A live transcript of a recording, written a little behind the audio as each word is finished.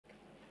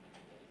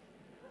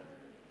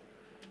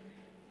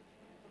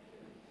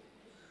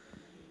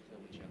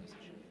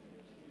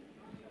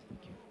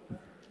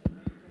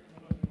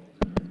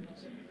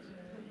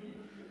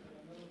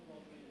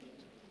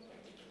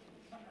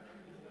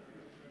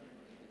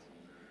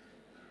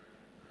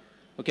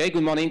Okay,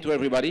 good morning to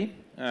everybody.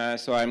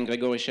 So I'm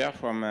Grégory Cher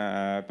from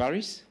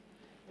Paris,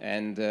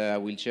 and I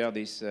will chair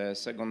this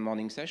second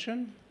morning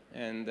session.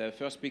 And the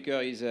first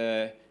speaker is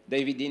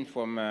David Dean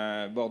from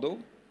Bordeaux.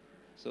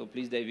 So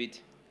please, David.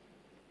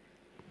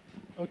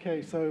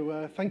 Okay,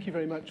 so thank you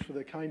very much for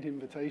the kind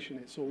invitation.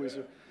 It's always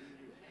a...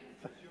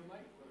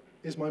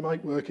 Is my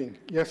mic working?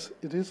 Yes,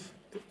 it is.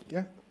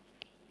 Yeah?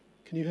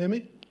 Can you hear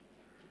me?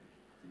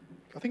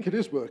 I think it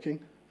is working.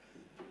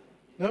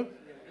 No?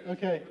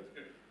 Okay.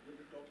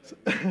 So,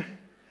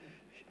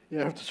 you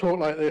have to talk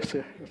like this.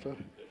 Yeah. So,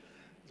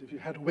 as if you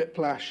had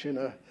whiplash in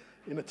a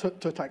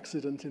tut-tut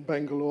accident in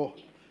Bangalore.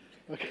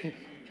 Okay.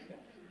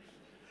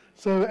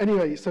 So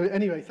anyway,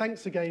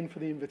 thanks again for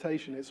the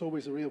invitation. It's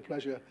always a real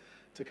pleasure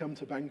to come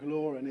to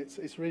Bangalore, and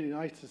it's really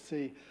nice to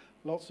see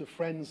lots of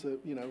friends that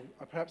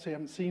perhaps I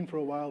haven't seen for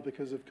a while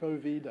because of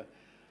COVID.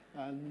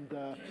 And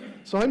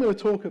so I'm going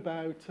to talk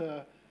about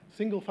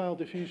single-file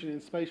diffusion in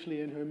spatially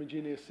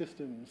inhomogeneous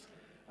systems.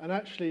 And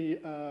actually,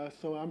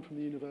 so I'm from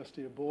the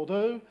University of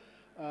Bordeaux,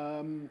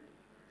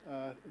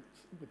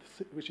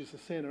 which is the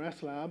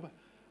CNRS lab.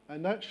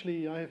 And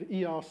actually, I have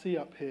ERC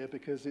up here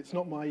because it's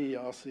not my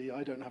ERC.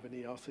 I don't have an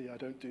ERC. I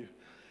don't do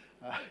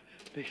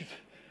these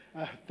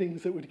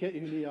things that would get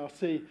you an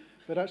ERC.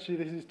 But actually,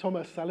 this is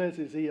Thomas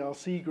Sales's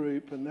ERC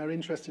group, and they're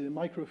interested in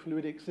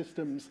microfluidic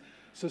systems.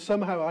 So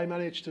somehow I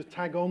managed to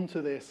tag on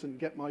to this and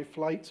get my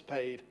flights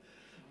paid.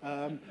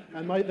 And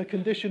the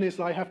condition is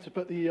I have to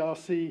put the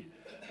ERC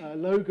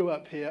logo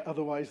up here,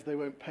 otherwise they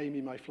won't pay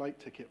me my flight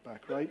ticket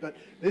back, right? But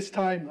this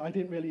time I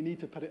didn't really need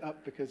to put it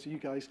up because you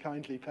guys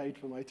kindly paid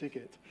for my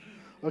ticket.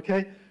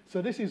 Okay,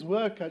 so this is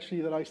work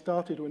actually that I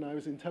started when I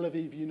was in Tel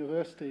Aviv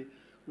University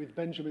with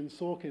Benjamin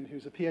Sorkin,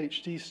 who's a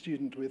PhD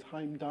student with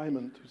Chaim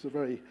Diamond, who's a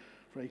very,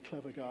 very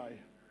clever guy.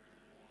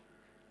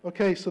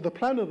 Okay, so the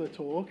plan of the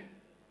talk,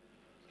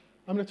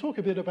 I'm going to talk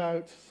a bit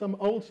about some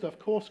old stuff,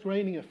 coarse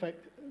graining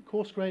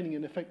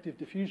and effective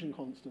diffusion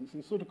constants.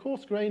 And sort of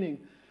coarse graining,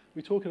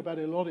 we talk about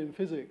it a lot in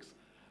physics.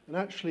 And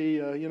actually,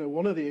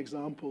 one of the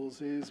examples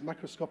is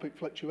macroscopic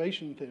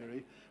fluctuation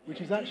theory, which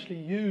is actually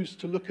used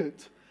to look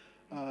at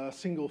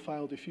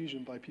single-file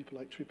diffusion by people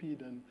like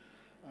Tripid and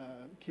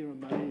Kieran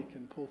Malik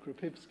and Paul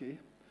Krapivsky.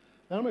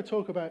 Then I'm going to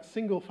talk about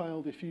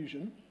single-file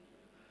diffusion.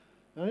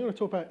 And I'm going to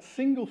talk about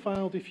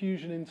single-file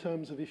diffusion in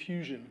terms of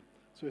effusion.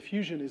 So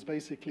effusion is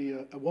basically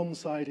a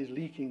one-sided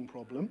leaking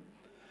problem.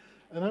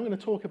 And I'm going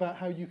to talk about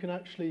how you can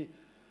actually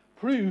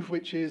prove,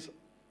 which is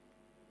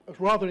a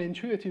rather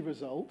intuitive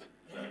result,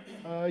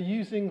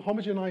 using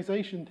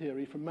homogenization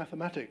theory from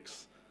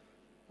mathematics.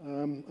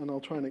 And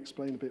I'll try and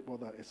explain a bit what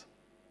that is.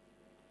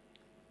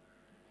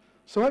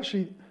 So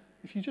actually,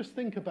 if you just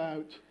think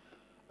about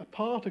a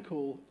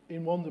particle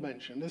in one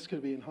dimension, this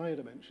could be in higher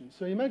dimensions.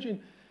 So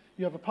imagine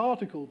you have a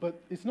particle, but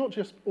it's not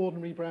just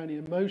ordinary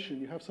Brownian motion.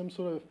 You have some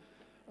sort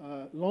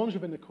of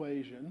Langevin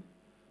equation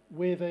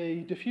with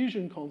a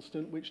diffusion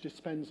constant which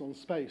depends on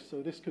space.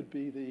 So this could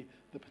be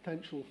the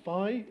potential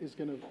phi is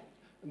going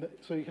to,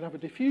 so you can have a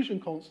diffusion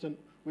constant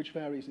which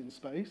varies in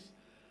space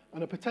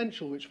and a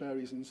potential which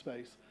varies in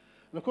space.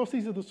 And of course,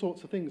 these are the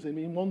sorts of things. I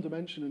mean, 1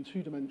 dimension and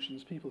 2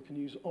 dimensions, people can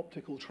use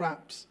optical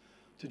traps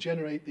to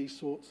generate these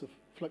sorts of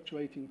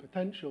fluctuating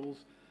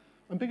potentials.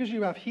 And because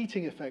you have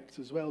heating effects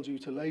as well due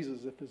to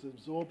lasers, if there's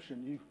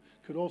absorption, you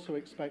could also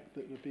expect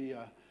that there would be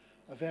a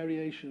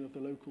variation of the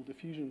local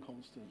diffusion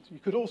constant. You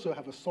could also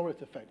have a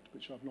Soret effect,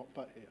 which I've not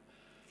put here.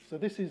 So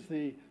this is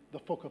the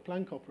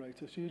Fokker-Planck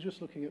operator. So you're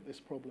just looking at this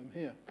problem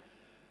here.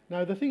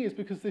 Now, the thing is,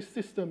 because this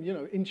system,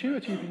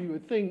 intuitively you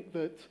would think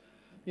that,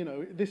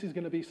 this is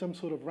going to be some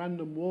sort of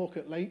random walk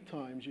at late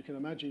times. You can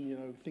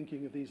imagine,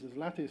 thinking of these as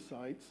lattice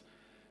sites.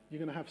 You're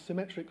going to have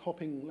symmetric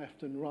hopping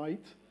left and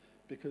right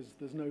because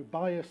there's no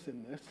bias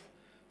in this.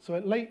 So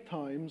at late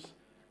times,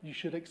 you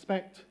should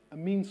expect a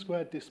mean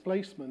squared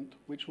displacement,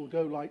 which will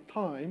go like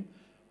time,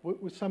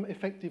 with some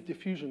effective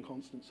diffusion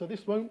constant. So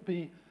this won't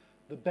be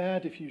the bare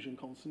diffusion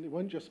constant. It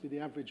won't just be the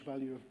average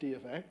value of d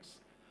of x,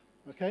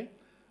 okay?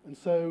 And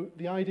so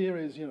the idea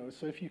is,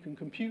 so if you can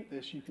compute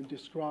this, you can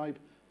describe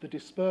the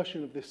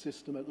dispersion of this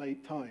system at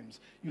late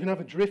times. You can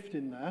have a drift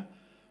in there,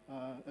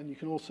 and you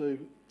can also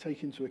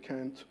take into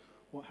account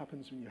what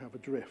happens when you have a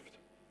drift.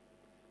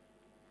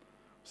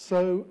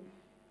 So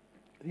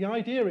the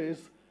idea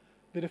is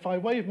that if I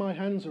wave my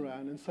hands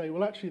around and say,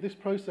 well, actually, this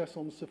process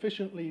on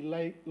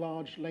sufficiently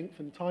large length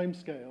and time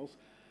scales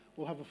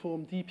will have a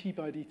form dp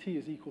by dt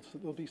is equal to,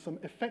 there'll be some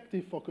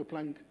effective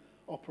Fokker-Planck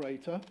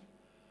operator,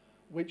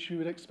 which you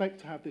would expect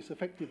to have this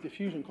effective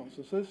diffusion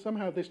constant. So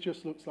somehow this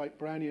just looks like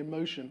Brownian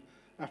motion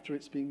after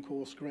it's been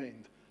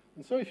coarse-grained.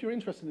 And so if you're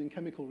interested in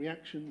chemical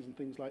reactions and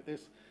things like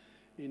this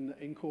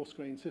in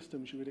coarse-grained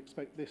systems, you would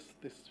expect this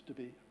to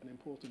be an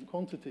important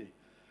quantity.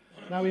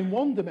 Now, in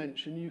 1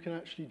 dimension, you can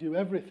actually do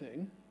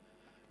everything.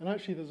 And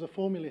actually, there's a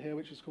formula here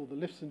which is called the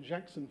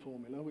Lifson-Jackson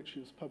formula, which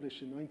was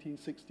published in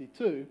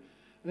 1962.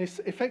 And it's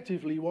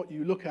effectively what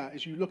you look at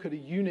is you look at a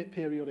unit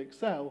periodic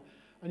cell,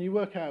 and you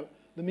work out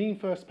the mean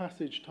first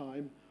passage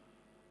time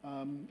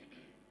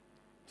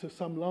to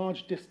some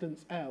large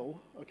distance L,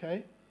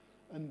 okay?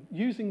 And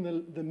using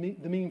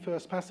the mean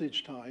first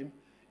passage time,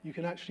 you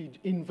can actually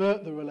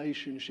invert the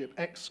relationship.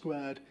 X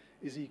squared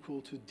is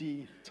equal to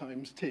d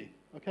times t.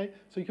 Okay?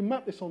 So you can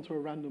map this onto a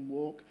random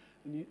walk.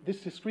 And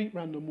this discrete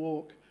random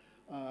walk,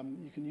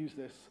 you can use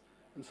this.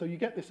 And so you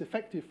get this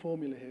effective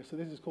formula here. So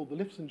this is called the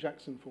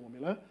Lifson-Jackson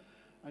formula.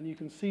 And you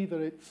can see that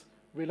it's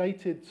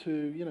related to,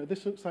 you know,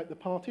 this looks like the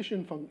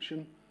partition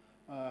function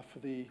for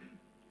the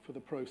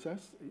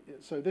process.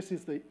 So this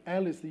is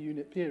L is the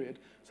unit period.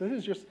 So this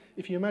is just,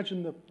 if you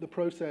imagine the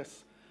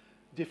process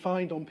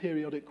defined on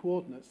periodic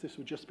coordinates, this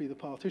would just be the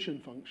partition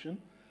function.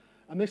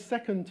 And this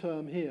second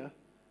term here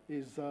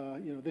is,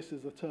 you know, this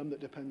is a term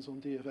that depends on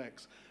d of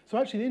x. So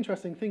actually the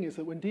interesting thing is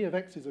that when d of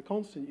x is a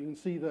constant, you can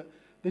see that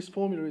this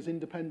formula is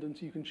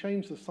independent. You can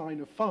change the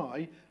sign of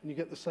phi and you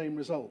get the same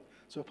result.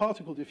 So a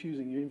particle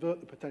diffusing, you invert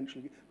the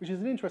potential, which is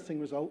an interesting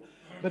result.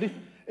 But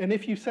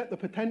if you set the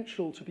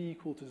potential to be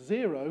equal to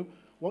 0,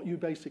 what you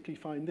basically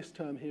find, this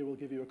term here will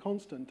give you a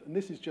constant, and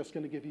this is just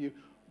going to give you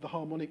the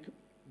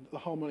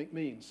harmonic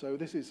mean. So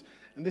this is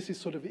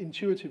sort of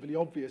intuitively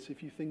obvious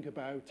if you think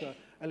about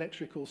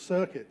electrical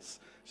circuits.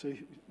 So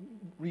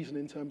reason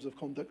in terms of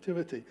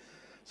conductivity.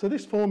 So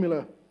this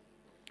formula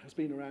has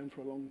been around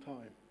for a long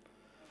time.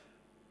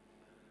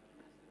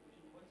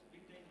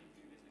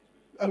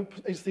 Oh,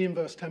 it's the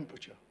inverse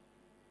temperature.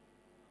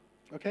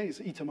 Okay, it's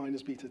eta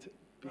minus beta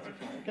phi,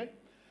 okay?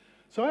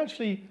 So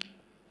actually,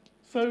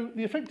 so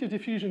the effective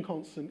diffusion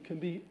constant can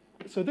be,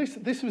 so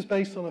this was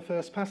based on a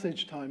first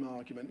passage time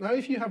argument. Now,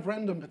 if you have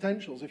random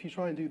potentials, if you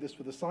try and do this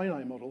with a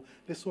Sinai model,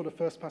 this sort of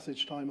first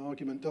passage time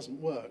argument doesn't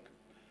work.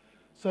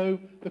 So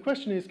the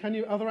question is,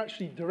 are there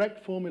actually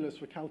direct formulas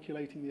for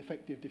calculating the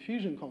effective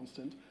diffusion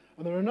constant?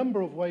 And there are a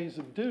number of ways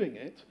of doing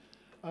it.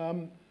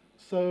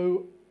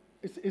 So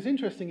it's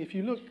interesting, if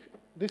you look,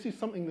 this is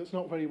something that's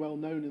not very well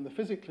known in the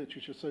physics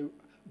literature. So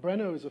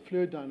Breno is a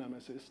fluid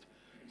dynamicist.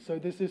 So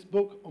there's this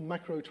book on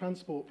macro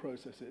transport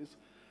processes.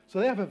 So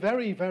they have a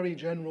very, very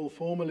general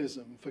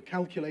formalism for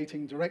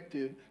calculating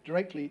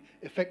directly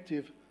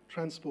effective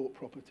transport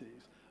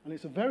properties. And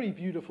it's a very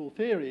beautiful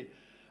theory.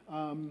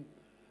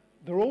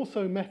 There are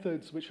also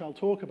methods which I'll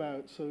talk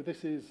about. So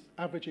this is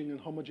averaging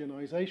and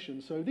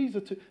homogenization. So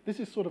this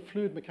is sort of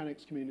fluid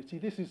mechanics community.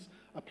 This is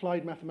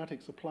applied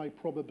mathematics, applied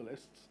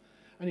probabilists.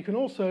 And you can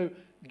also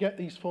get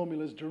these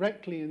formulas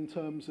directly in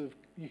terms of,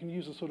 you can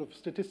use a sort of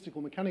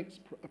statistical mechanics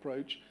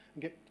approach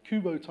and get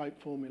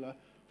Kubo-type formula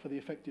for the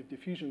effective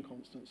diffusion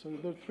constant. So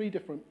there are three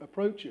different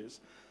approaches.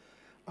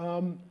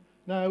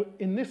 Now,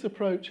 in this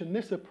approach and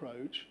this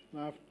approach,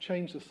 now I've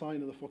changed the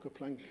sign of the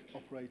Fokker-Planck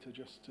operator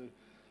just to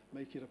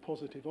make it a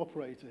positive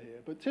operator here.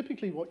 But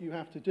typically what you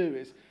have to do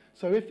is,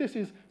 so if this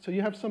is, so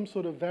you have some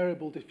sort of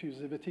variable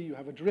diffusivity, you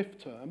have a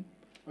drift term.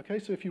 Okay,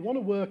 so if you want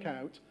to work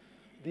out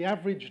the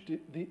average,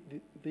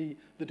 the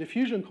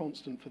diffusion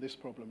constant for this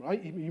problem,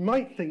 right? You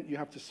might think you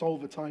have to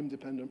solve a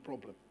time-dependent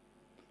problem,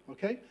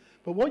 okay?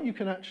 But what you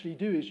can actually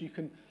do is you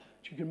can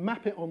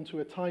map it onto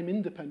a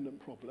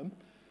time-independent problem.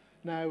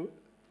 Now,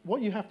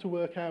 what you have to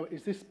work out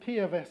is this P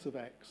of S of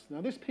X.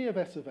 Now, this P of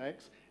S of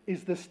X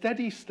is the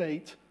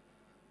steady-state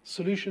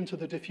solution to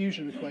the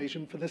diffusion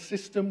equation for the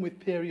system with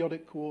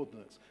periodic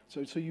coordinates.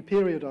 So you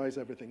periodize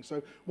everything.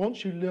 So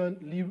once you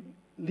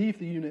leave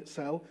the unit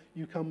cell,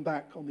 you come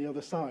back on the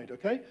other side,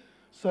 okay?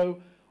 So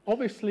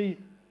obviously,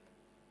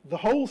 the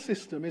whole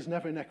system is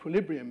never in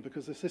equilibrium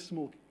because the system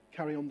will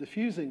carry on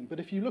diffusing. But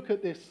if you look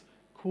at this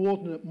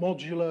coordinate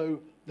modulo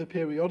the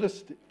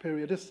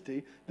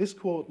periodicity, this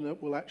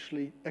coordinate will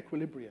actually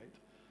equilibrate.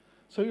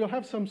 So you'll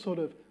have some sort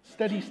of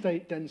steady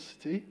state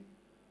density,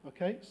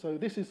 okay? So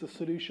this is the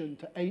solution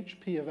to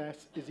HP of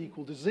S is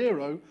equal to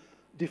 0,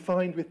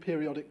 defined with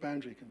periodic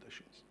boundary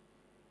conditions.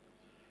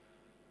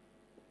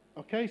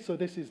 Okay, so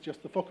this is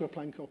just the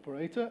Fokker-Planck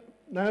operator.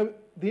 Now,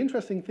 the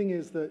interesting thing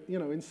is that, you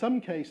know, in some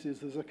cases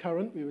there's a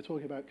current, we were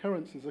talking about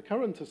currents, there's a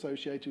current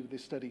associated with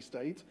this steady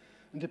state,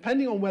 and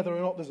depending on whether or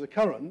not there's a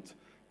current,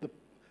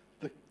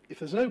 if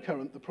there's no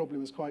current, the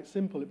problem is quite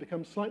simple. It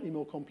becomes slightly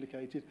more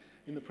complicated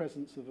in the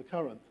presence of a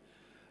current.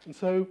 And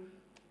so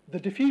the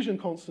diffusion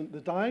constant, the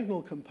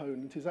diagonal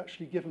component, is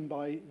actually given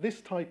by this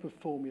type of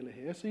formula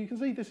here. So you can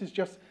see this is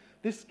just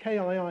this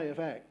KII of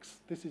X,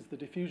 this is the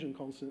diffusion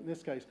constant in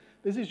this case.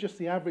 This is just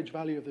the average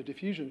value of the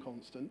diffusion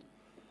constant.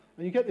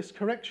 And you get this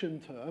correction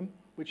term,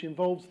 which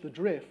involves the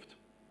drift.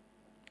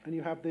 And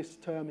you have this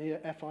term here,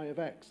 Fi of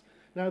X.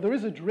 Now, there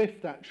is a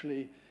drift,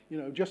 actually, you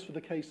know, just for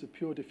the case of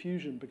pure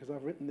diffusion, because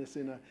I've written this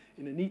in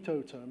an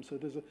Ito term. So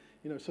there's a,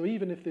 you know, so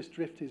even if this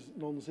drift is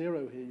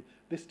non-zero here,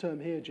 this term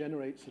here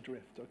generates a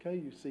drift, okay?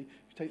 You see,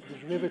 you take the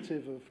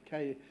derivative of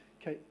Kij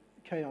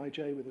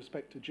with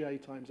respect to j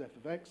times f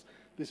of x.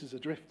 This is a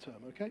drift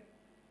term, okay?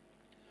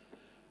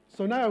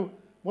 So now,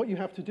 what you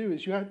have to do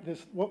is you have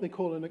this, what they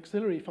call an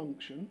auxiliary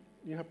function.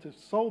 You have to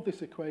solve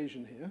this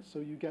equation here. So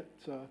you get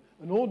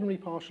an ordinary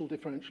partial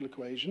differential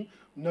equation,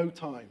 no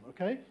time,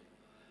 okay?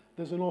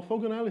 There's an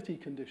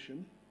orthogonality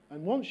condition,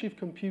 and once you've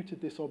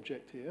computed this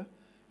object here,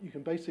 you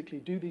can basically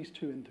do these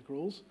two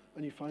integrals,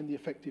 and you find the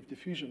effective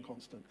diffusion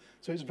constant.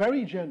 So it's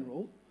very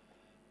general,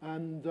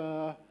 and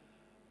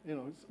You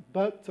know,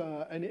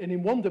 and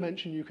in one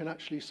dimension you can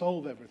actually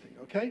solve everything,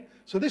 okay?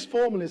 So this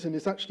formalism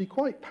is actually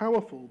quite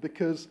powerful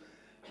because,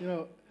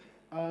 I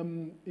don't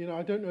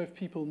know if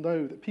people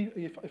know that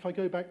if I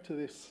go back to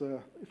this,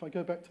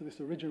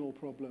 original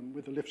problem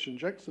with the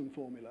Lifshitz-Jackson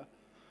formula,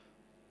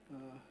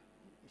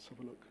 let's have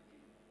a look.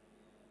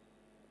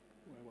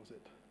 Where was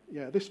it?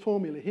 Yeah, this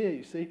formula here,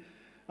 you see,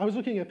 I was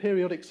looking at a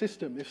periodic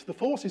system. If the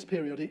force is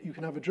periodic, you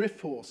can have a drift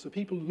force. So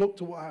people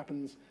looked at what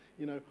happens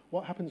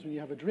when you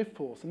have a drift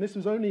force. And this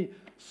was only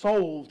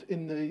solved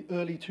in the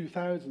early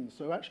 2000s.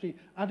 So actually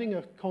adding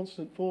a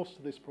constant force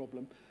to this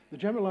problem, the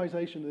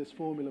generalization of this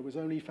formula was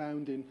only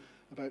found in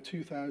about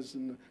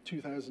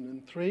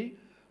 2003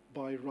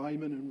 by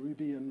Reimann and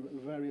Ruby and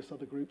various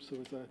other groups. There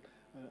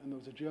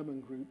was a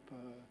German group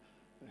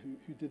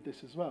who did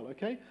this as well,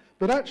 okay?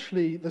 But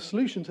actually, the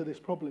solution to this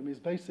problem is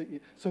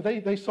basically, so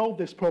they solved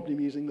this problem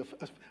using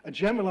a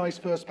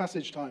generalized first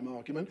passage time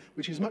argument,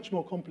 which is much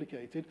more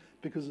complicated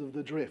because of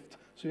the drift.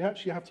 So you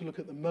actually have to look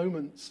at the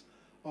moments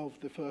of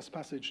the first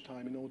passage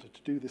time in order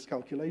to do this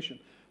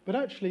calculation. But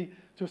actually,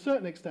 to a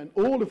certain extent,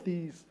 all of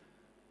these,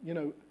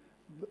 the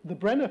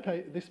Brenner,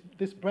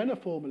 this Brenner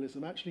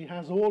formalism actually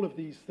has all of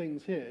these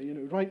things here.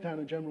 Write down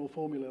a general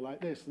formula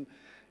like this, and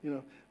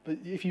but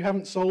if you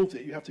haven't solved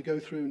it, you have to go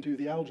through and do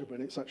the algebra,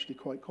 and it's actually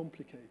quite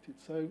complicated.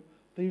 So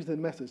these are the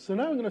methods. So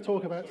now I'm going to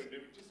talk about. Sorry,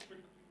 David, just quick.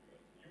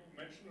 You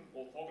mentioned an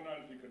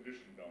orthogonality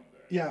condition down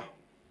there. Yeah.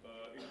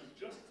 It was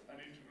just an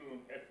integral on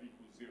f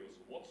equals 0.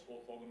 So what's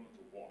orthogonal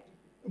to what?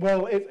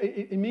 Well,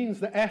 it means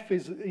that f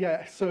is,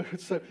 yeah, so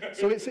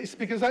it's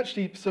because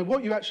actually, so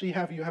what you actually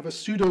have, you have a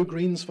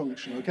pseudo-Green's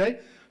function, okay?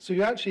 So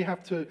you actually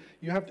have to,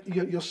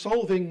 you're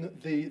solving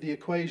the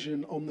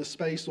equation on the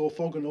space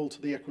orthogonal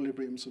to the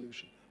equilibrium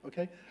solution,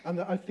 okay?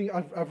 And I think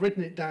I've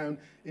written it down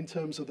in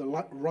terms of the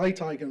right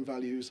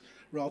eigenvalues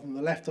rather than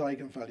the left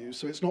eigenvalues,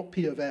 so it's not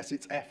P of S,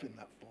 it's F in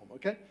that form,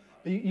 okay?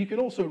 But you can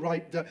also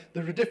write, there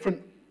are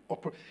different,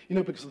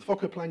 because the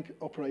Fokker-Planck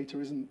operator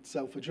isn't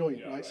self-adjoint,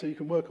 yeah, right? So you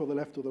can work on the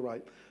left or the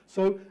right.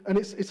 So, and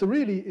it's a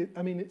really,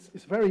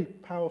 it's very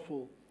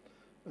powerful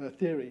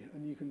theory,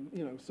 and you can,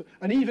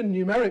 and even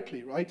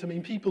numerically, right? I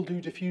mean, people do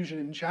diffusion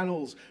in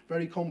channels,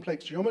 very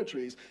complex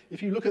geometries.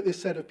 If you look at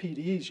this set of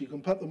PDEs, you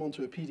can put them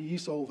onto a PDE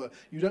solver.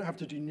 You don't have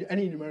to do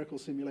any numerical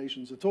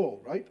simulations at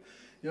all, right?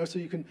 So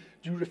you can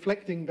do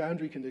reflecting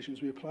boundary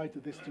conditions. We applied to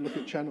this to look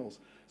at channels.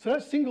 So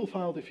that's single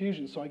file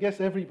diffusion. So I guess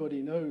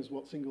everybody knows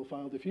what single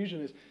file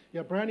diffusion is. You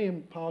have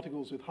Brownian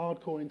particles with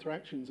hardcore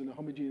interactions in a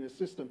homogeneous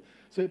system.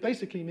 So it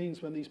basically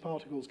means when these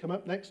particles come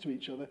up next to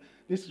each other,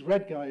 this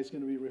red guy is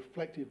going to be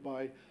reflected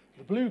by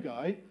the blue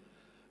guy.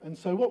 And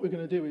so what we're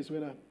going to do is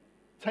we're going to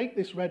take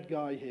this red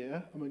guy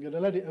here, and we're going to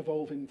let it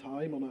evolve in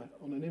time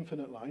on an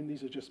infinite line.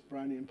 These are just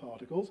Brownian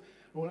particles.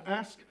 And we'll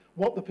ask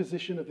what the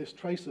position of this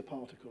tracer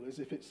particle is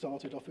if it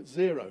started off at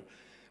 0.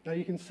 Now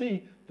you can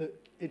see that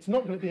it's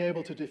not going to be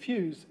able to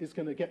diffuse. It's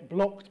going to get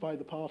blocked by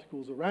the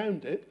particles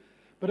around it.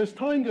 But as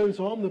time goes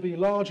on, there'll be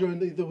larger,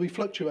 and there'll be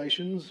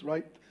fluctuations,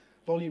 right?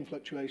 Volume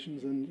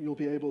fluctuations, and you'll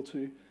be able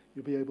to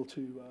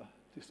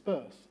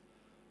disperse.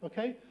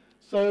 Okay.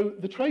 So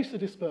the tracer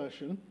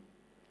dispersion.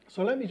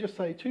 So let me just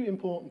say two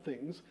important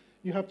things.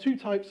 You have two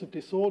types of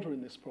disorder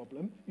in this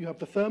problem. You have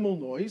the thermal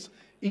noise.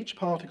 Each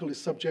particle is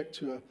subject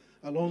to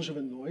a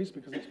Langevin noise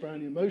because it's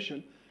Brownian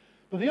motion.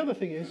 But the other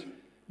thing is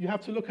you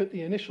have to look at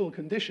the initial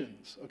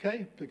conditions,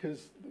 okay?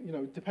 Because,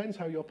 it depends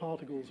how your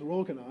particles are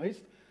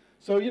organized.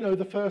 So,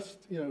 the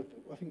first,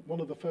 I think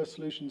one of the first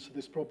solutions to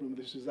this problem,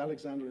 this is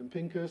Alexander and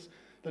Pincus.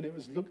 Then it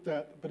was looked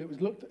at, but it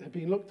had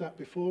been looked at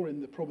before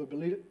in the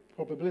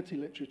probability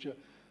literature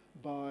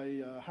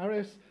by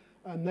Harris.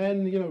 And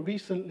then,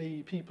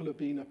 recently people have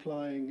been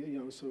applying,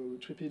 so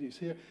Trippidi's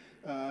here,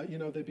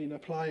 they've been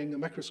applying a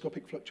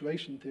macroscopic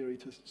fluctuation theory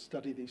to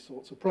study these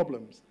sorts of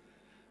problems.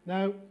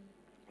 Now,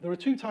 there are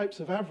two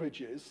types of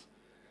averages.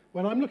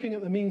 When I'm looking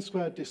at the mean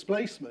squared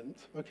displacement,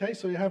 okay,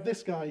 so you have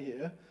this guy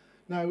here.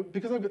 Now,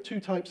 because I've got two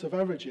types of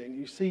averaging,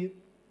 you see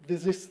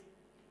there's this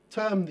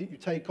term that you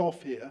take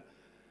off here.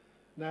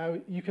 Now,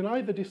 you can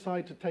either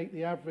decide to take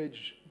the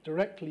average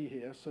directly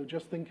here, so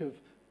just think of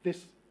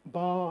this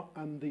bar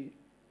and the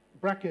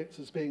brackets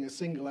as being a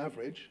single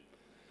average,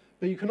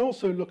 but you can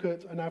also look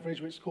at an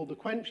average which is called the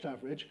quenched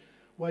average,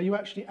 where you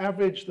actually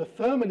average the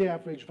thermally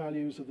average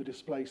values of the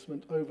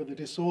displacement over the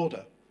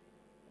disorder.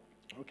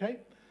 Okay?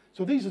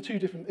 So these are two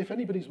different, if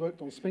anybody's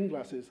worked on spin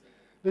glasses,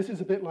 this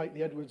is a bit like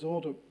the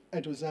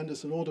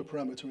Edwards-Anderson order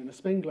parameter in a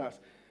spin glass.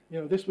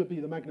 This would be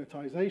the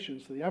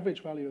magnetization, so the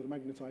average value of the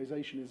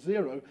magnetization is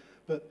 0,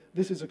 but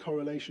this is a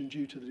correlation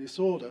due to the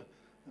disorder,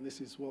 and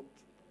this is what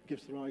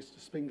gives the rise to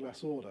spin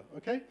glass order,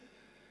 okay?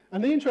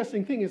 And the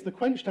interesting thing is the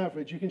quenched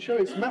average, you can show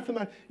it's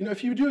mathematical.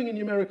 If you're doing a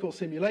numerical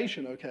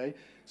simulation, okay,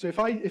 so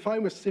if I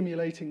was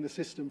simulating the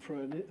system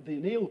for the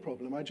anneal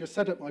problem, I just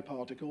set up my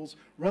particles,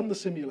 run the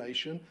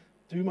simulation,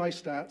 do my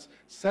stats,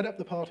 set up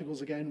the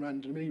particles again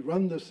randomly,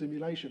 run the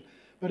simulation.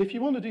 But if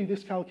you want to do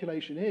this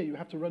calculation here, you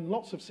have to run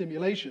lots of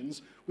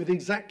simulations with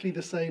exactly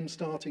the same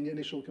starting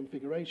initial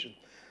configuration.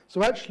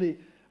 So actually,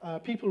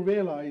 people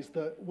realized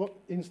that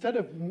instead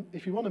of,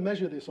 if you want to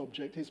measure this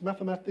object, this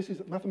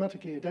is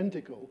mathematically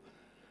identical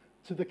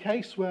to the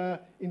case where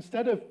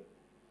instead of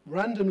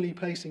randomly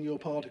placing your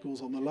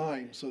particles on the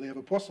line, so they have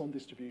a Poisson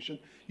distribution,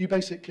 you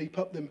basically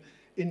put them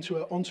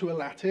onto a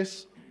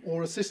lattice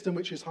or a system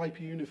which is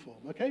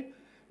hyperuniform, okay?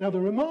 Now, the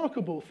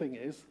remarkable thing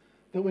is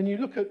that when you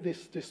look at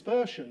this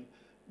dispersion,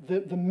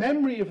 the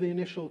memory of the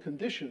initial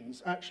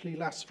conditions actually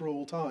lasts for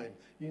all time.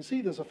 You can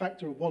see there's a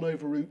factor of 1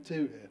 over root 2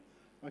 here,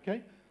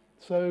 okay?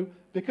 So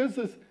because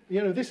there's,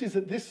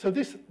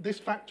 this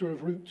factor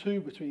of root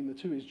 2 between the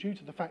two is due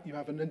to the fact you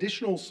have an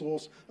additional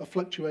source of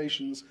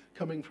fluctuations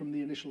coming from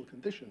the initial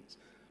conditions.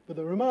 But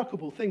the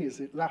remarkable thing is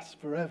it lasts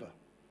forever,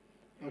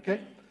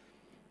 okay?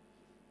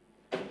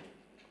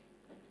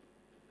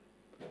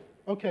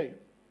 Okay,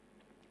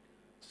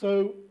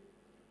 so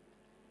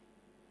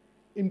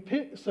in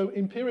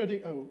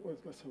periodic,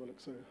 let's have a look,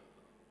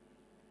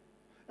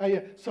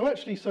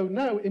 so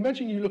now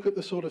imagine you look at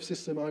the sort of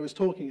system I was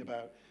talking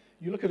about.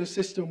 You look at a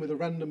system with a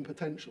random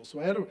potential. So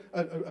I had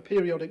a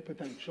periodic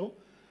potential.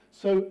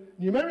 So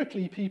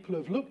numerically, people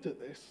have looked at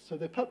this. So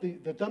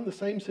they've done the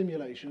same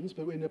simulations,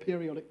 but in a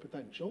periodic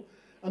potential.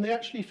 And they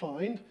actually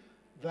find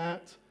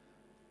that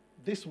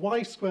this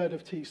y squared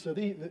of t, so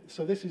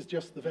this is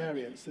just the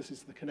variance. This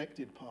is the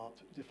connected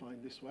part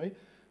defined this way.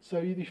 So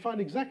you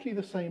find exactly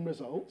the same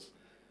results,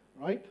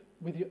 right?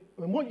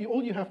 And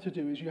all you have to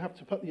do is you have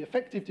to put the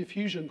effective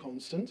diffusion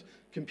constant,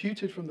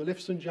 computed from the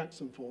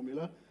Lifson-Jackson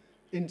formula,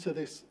 into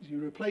this.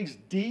 You replace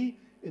D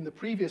in the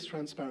previous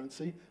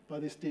transparency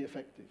by this D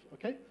effective,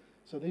 okay?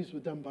 So these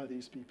were done by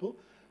these people.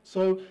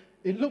 So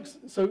it looks,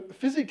 so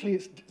physically,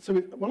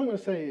 what I'm going to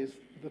say is,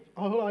 the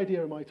whole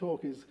idea of my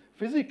talk is,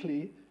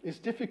 physically, it's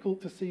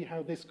difficult to see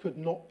how this could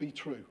not be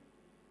true,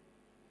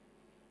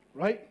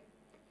 right?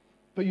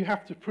 But you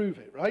have to prove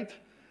it, right?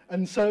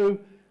 And so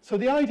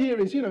the idea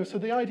is,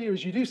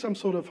 you do some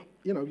sort of,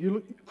 you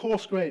look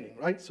coarse graining,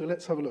 right? So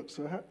let's have a look.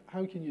 So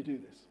how can you do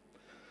this?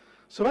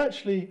 So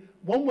actually,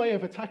 one way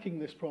of attacking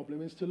this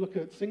problem is to look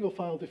at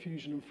single-file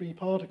diffusion and free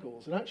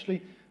particles. And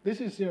actually,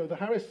 this is, the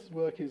Harris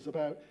work is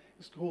about,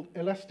 it's called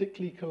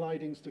elastically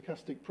colliding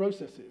stochastic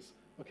processes,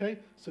 okay?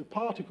 So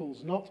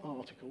particles, not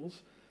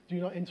articles,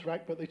 do not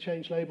interact, but they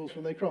change labels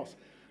when they cross.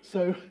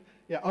 So,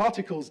 yeah,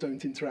 articles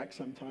don't interact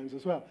sometimes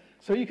as well.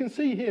 So you can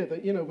see here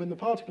that, when the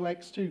particle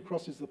x2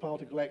 crosses the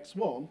particle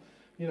x1,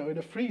 in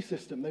a free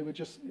system, they would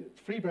just,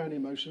 free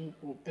Brownian motion,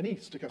 or any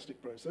stochastic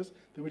process,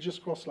 they would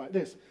just cross like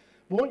this.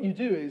 What you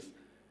do is,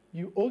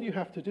 all you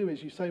have to do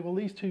is you say, well,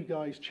 these two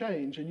guys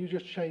change, and you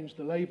just change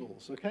the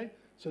labels, okay?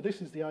 So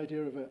this is the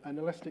idea of an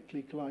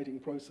elastically colliding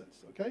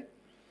process, okay?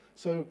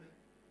 So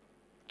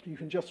you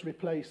can just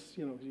replace,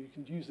 you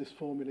can use this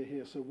formula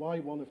here. So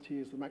y1 of t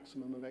is the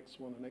maximum of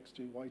x1 and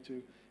x2,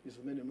 y2 is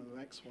the minimum of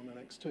x1 and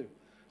x2.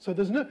 So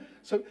there's no,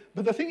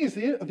 but the thing is,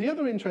 the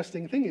other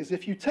interesting thing is,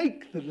 if you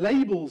take the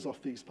labels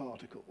off these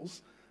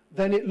particles,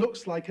 then it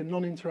looks like a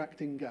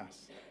non-interacting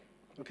gas.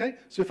 Okay?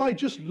 So if I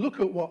just look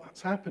at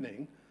what's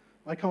happening,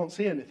 I can't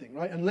see anything,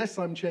 right? Unless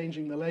I'm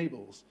changing the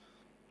labels.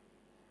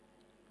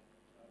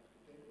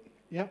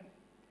 Yeah? I'm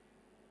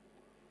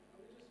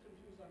just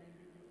confused. I mean,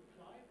 you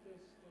applied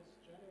this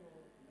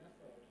general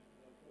method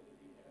for the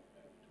DFF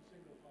to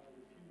single-file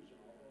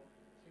diffusion, although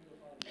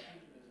single-file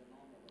diffusion is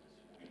anomalous.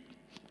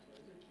 So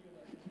is it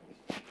clear that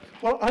this was...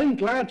 Well, I'm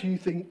glad you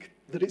think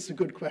that it's a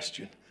good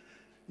question.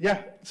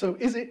 Yeah, so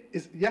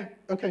yeah,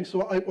 okay,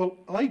 so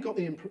I got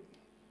the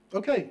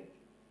okay.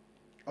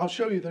 I'll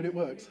show you that it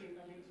works.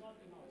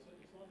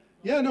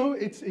 Yeah, no,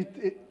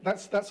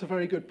 that's a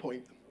very good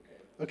point.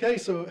 Okay,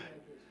 so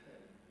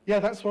yeah,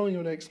 that's what I'm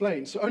going to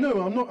explain. So,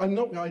 no, I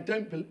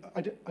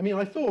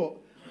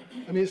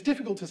mean, it's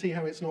difficult to see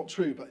how it's not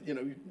true, but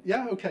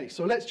yeah, okay.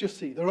 So let's just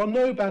see. There are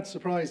no bad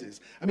surprises.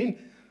 I mean,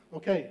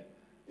 okay,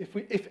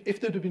 if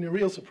there'd have been a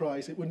real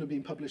surprise, it wouldn't have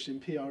been published in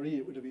PRE.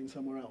 It would have been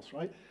somewhere else,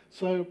 right?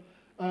 So.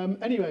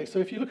 Anyway, so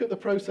if you look at the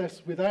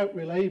process without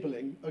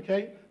relabeling,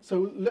 okay,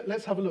 so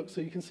let's have a look.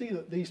 So you can see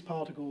that these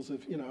particles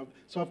have,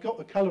 so I've got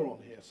the color on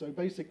here. So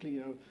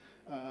basically,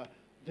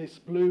 this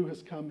blue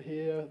has come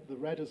here, the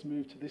red has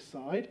moved to this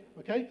side,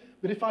 okay?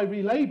 But if I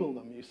relabel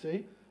them, you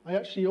see, I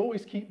actually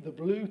always keep the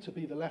blue to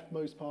be the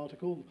leftmost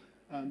particle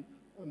and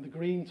the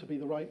green to be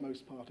the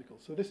rightmost particle.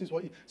 So this is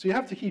what so you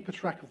have to keep a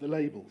track of the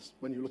labels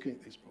when you're looking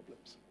at these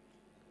problems.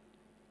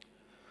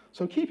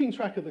 So keeping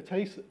track of the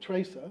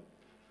tracer,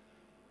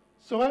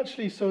 so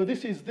actually,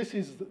 this is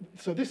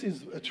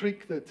a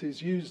trick that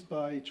is used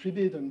by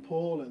Tribid and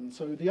Paul, and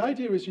so the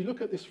idea is you look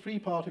at this free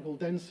particle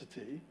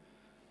density,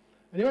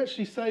 and you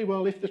actually say,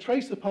 well, if the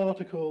tracer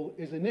particle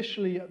is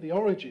initially at the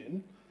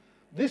origin,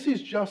 this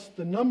is just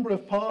the number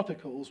of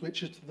particles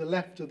which are to the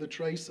left of the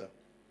tracer,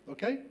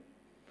 okay?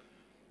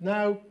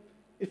 Now,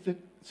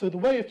 so the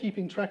way of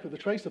keeping track of the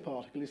tracer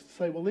particle is to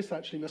say, well, this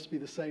actually must be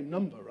the same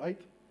number, right?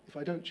 If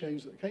I don't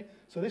change it, okay?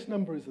 So this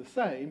number is the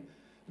same.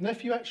 And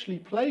if you actually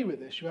play with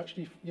this, you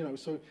actually,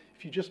 so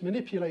if you just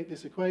manipulate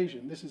this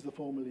equation, this is the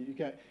formula you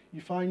get. You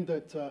find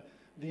that the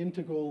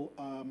integral,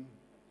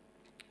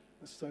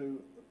 so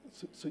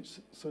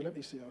let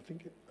me see, I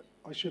think,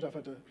 I should have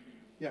had a,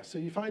 yeah, so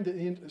you find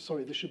that,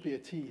 sorry, there should be a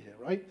t here,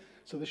 right?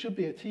 So there should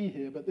be a t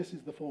here, but this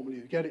is the formula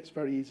you get. It's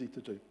very easy to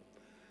do.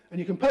 And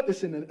you can put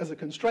this in as a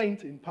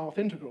constraint in path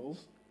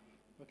integrals,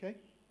 okay?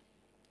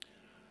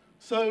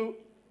 So,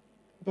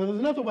 but there's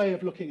another way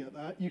of looking at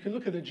that. You can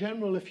look at a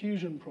general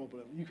effusion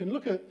problem. You can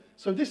look at,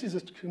 so this is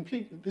a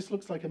complete, this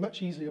looks like a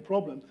much easier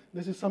problem.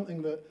 This is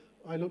something that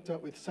I looked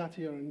at with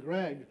Satya and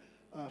Greg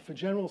for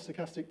general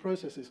stochastic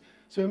processes.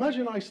 So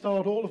imagine I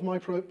start all of my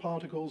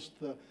particles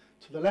to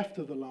the left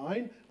of the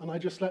line, and I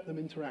just let them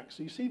interact.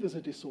 So you see there's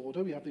a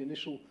disorder. We have the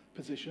initial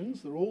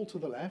positions. They're all to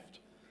the left,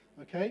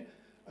 okay?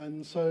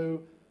 And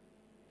so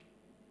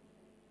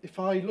if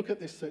I look at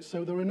this,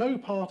 so there are no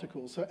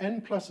particles. So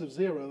n plus of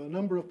 0, the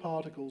number of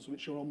particles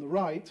which are on the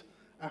right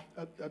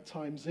at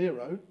time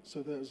 0.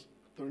 So there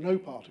are no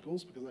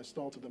particles because I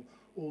started them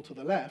all to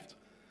the left.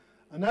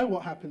 And now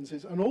what happens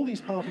is, and all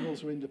these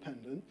particles are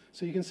independent.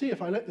 So you can see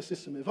if I let the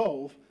system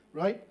evolve,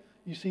 right,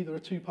 you see there are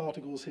 2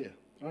 particles here,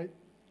 right?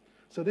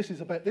 So this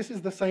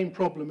is the same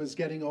problem as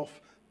getting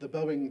off the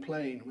Boeing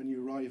plane when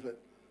you arrive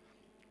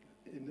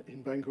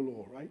in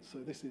Bangalore, right? So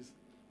this is,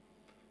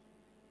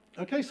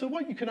 okay, so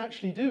what you can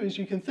actually do is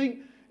you can think,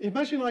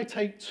 imagine I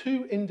take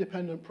 2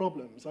 independent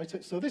problems.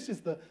 So this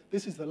is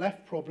the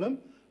left problem.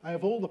 I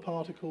have all the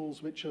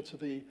particles which are to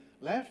the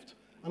left,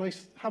 and I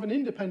have an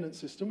independent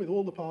system with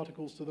all the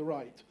particles to the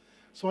right.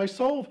 So I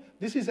solve,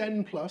 this is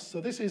n plus,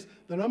 so this is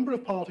the number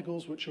of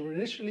particles which are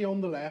initially on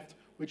the left,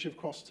 which have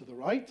crossed to the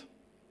right,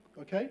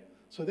 okay?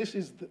 So this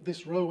is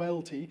this rho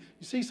LT. You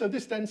see, so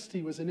this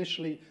density was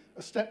initially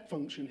a step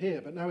function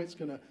here, but now it's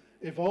going to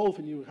evolve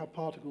and you have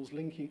particles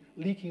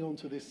leaking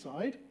onto this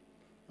side,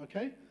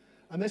 okay?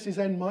 And this is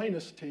n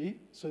minus t,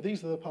 so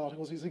these are the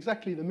particles. It's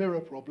exactly the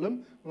mirror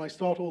problem when I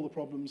start all the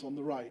problems on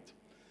the right.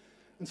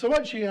 And so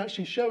what you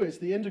actually show is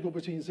the integral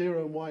between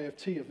 0 and y of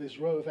t of this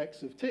rho of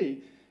x of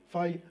t. If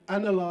I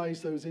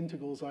analyze those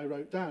integrals I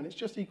wrote down, it's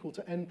just equal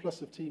to n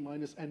plus of t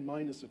minus n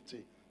minus of t,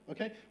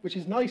 okay? Which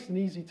is nice and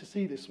easy to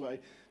see this way.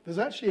 There's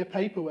actually a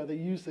paper where they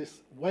use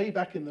this way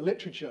back in the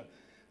literature,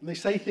 and they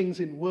say things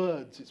in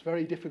words. It's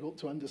very difficult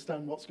to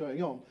understand what's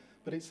going on.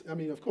 But it's, I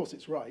mean, of course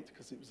it's right,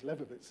 because it was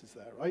Leibniz is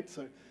there, right?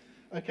 So,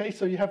 okay,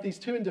 so you have these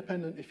 2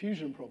 independent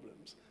effusion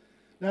problems.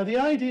 Now, the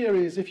idea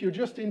is, if you're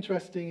just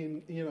interested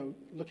in, you know,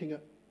 looking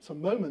at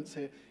some moments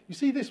here, you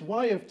see this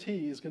y of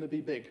t is going to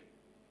be big.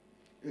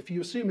 If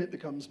you assume it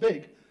becomes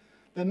big,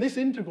 then this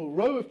integral,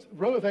 rho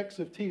of x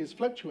of t is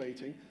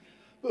fluctuating.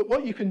 But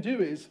what you can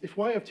do is, if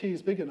y of t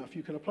is big enough,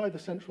 you can apply the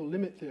central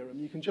limit theorem.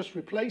 You can just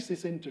replace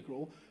this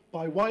integral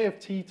by y of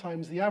t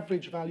times the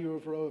average value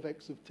of rho of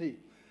x of t.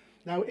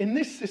 Now, in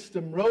this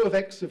system, rho of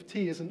x of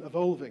t isn't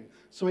evolving,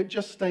 so it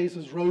just stays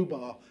as rho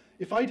bar.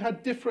 If I'd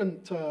had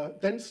different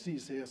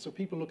densities here, so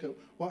people look at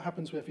what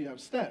happens if you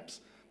have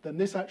steps, then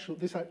this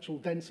actual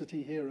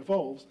density here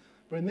evolves.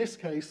 But in this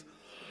case,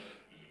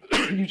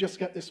 you just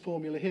get this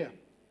formula here.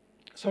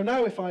 So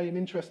now if I am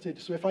interested,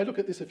 so if I look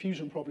at this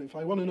effusion problem, if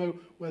I want to know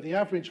where the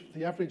average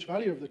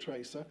value of the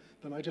tracer,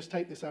 then I just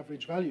take this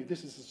average value.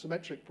 This is a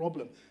symmetric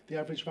problem. The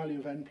average value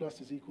of n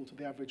plus is equal to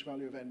the average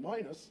value of n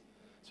minus,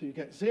 so you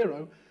get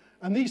 0.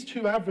 And these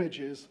 2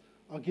 averages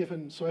are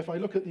given, so if I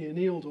look at the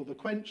annealed or the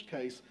quenched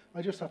case,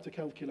 I just have to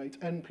calculate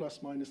n plus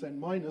minus n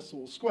minus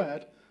all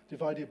squared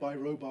divided by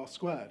rho bar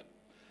squared.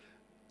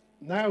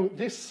 Now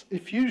this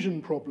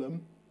effusion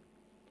problem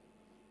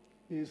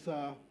is,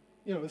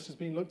 you know, this has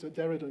been looked at,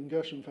 Derrida and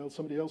Gershenfeld.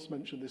 Somebody else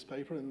mentioned this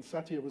paper, and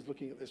Satya was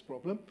looking at this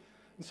problem.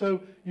 And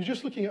so you're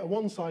just looking at a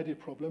one-sided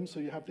problem, so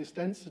you have this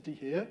density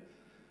here,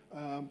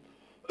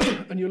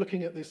 and you're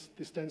looking at this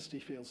density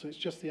field. So it's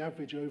just the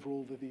average over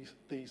all of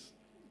these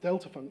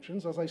delta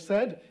functions. As I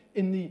said,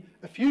 in the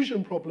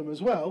effusion problem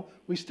as well,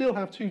 we still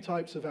have 2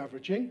 types of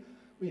averaging.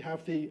 We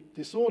have the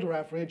disorder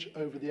average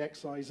over the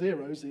xi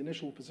zeros, the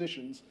initial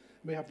positions,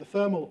 and we have the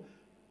thermal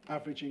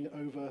averaging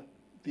over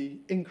the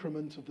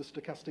increment of the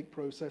stochastic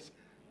process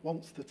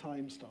once the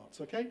time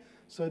starts, okay?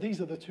 So these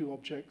are the 2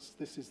 objects.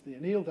 This is the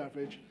annealed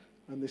average,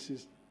 and this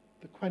is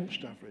the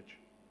quenched average.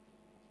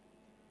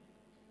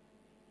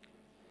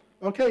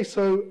 Okay,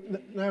 so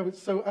now,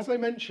 so as I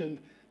mentioned,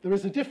 there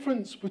is a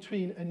difference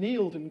between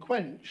annealed and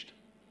quenched.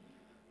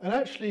 And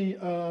actually,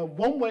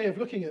 one way of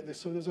looking at this,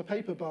 so there's a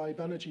paper by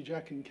Banerjee,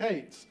 Jack, and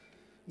Cates.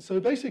 And so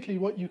basically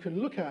what you can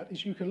look at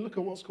is you can look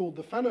at what's called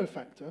the Fano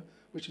factor,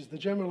 which is the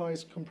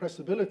generalized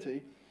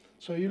compressibility.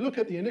 So you look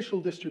at the initial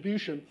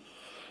distribution,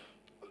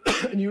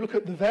 and you look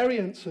at the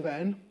variance of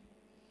n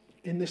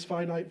in this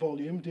finite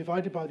volume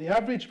divided by the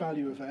average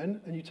value of n,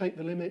 and you take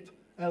the limit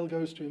L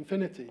goes to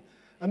infinity.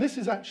 And this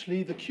is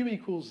actually the Q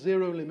equals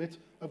 0 limit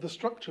of the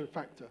structure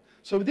factor.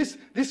 So this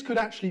could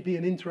actually be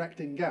an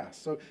interacting gas.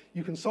 So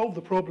you can solve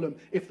the problem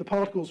if the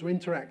particles are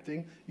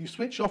interacting, you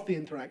switch off the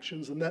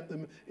interactions and let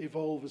them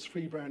evolve as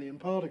free Brownian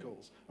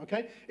particles,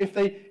 okay? If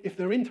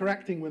they're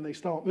interacting when they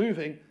start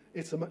moving,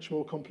 it's a much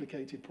more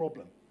complicated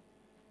problem,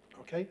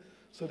 okay?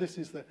 So this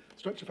is the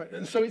structure factor.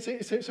 And so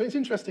it's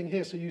interesting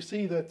here. So you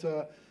see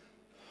that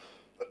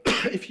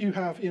if you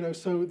have, you know,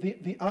 so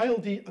the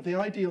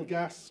ideal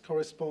gas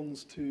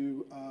corresponds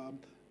to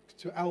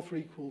to alpha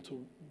equal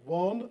to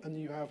 1, and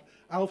you have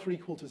alpha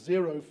equal to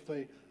 0 for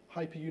the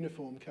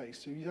hyperuniform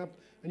case. So you have,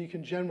 and you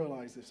can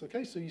generalize this,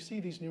 okay? So you see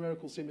these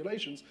numerical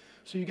simulations.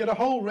 So you get a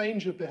whole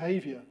range of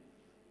behavior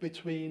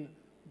between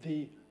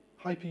the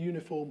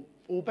hyperuniform,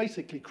 or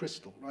basically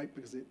crystal, right?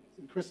 Because it's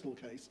a crystal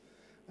case,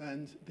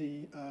 and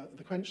the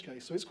quench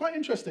case. So it's quite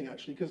interesting,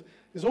 actually, because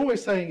it's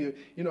always saying,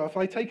 you know, if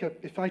I take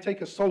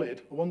a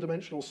solid, a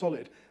one-dimensional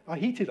solid, I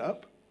heat it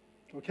up,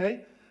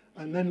 okay?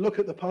 And then look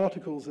at the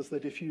particles as they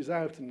diffuse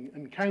out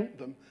and count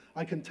them,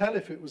 I can tell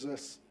if it was a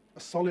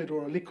solid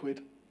or a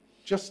liquid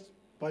just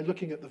by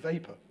looking at the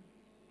vapor,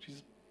 which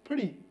is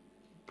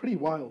pretty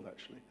wild,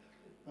 actually.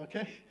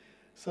 Okay?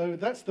 So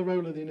that's the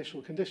role of the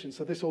initial condition.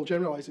 So this all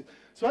generalizes.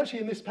 So actually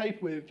in this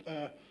paper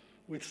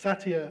with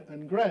Satya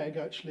and Greg,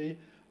 actually,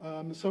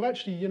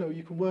 you know,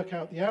 you can work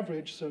out the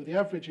average. So the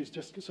average is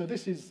just, so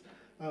this is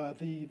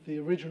the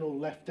original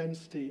left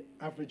density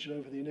averaged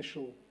over the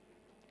initial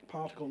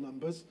particle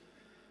numbers.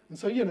 And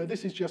so, you know,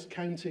 this is just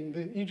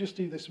counting, you just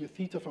do this with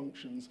theta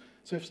functions.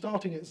 So if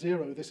starting at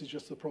 0, this is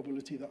just the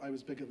probability that I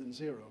was bigger than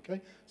 0,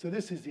 okay? So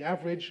this is the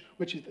average,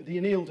 which is the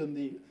annealed and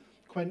the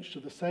quenched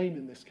are the same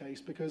in this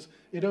case, because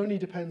it only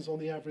depends on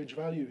the average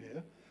value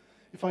here.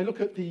 If I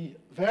look at the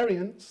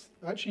variance,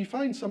 actually you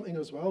find something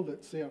as well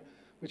that's,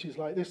 which is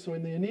like this. So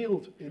in the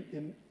annealed,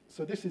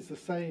 so this is the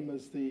same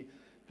as the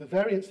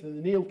variance in the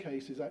annealed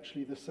case is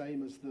actually the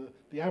same as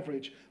the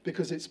average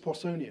because it's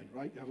Poissonian,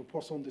 right? You have a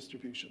Poisson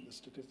distribution, the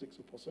statistics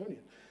are Poissonian.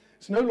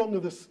 It's no longer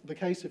the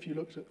case if you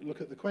look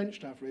at the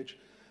quenched average,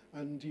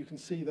 and you can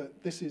see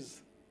that this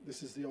is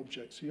the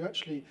object. So you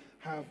actually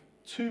have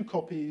two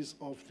copies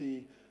of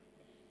the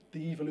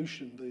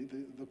evolution,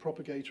 the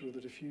propagator of the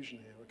diffusion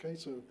here, okay?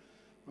 So,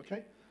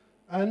 okay?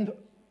 And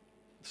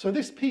so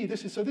this P,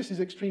 this is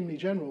extremely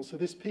general. So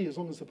this P, as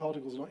long as the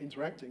particles are not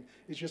interacting,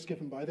 is just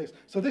given by this.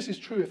 So this is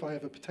true if I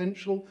have a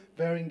potential,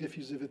 varying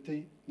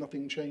diffusivity,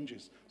 nothing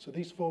changes. So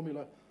these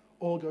formula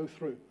all go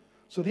through.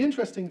 So the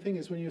interesting thing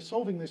is when you're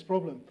solving this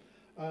problem,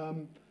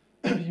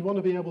 you want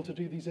to be able to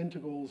do these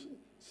integrals.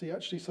 See,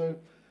 actually, so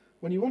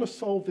when you want to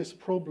solve this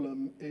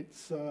problem,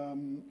 it's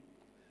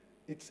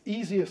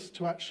easiest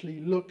to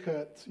actually look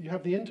at, you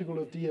have the integral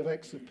of d of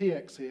x of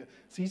px here.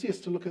 It's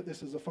easiest to look at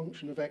this as a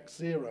function of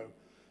x0,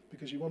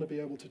 because you want to be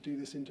able to do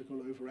this integral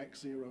over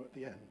x0 at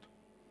the end.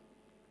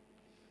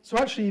 So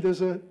actually,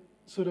 there's a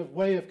sort of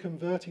way of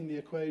converting the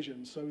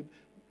equation. So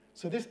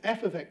this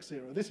f of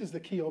x0, this is the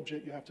key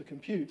object you have to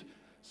compute.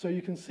 So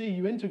you can see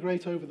you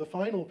integrate over the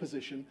final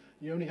position,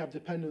 you only have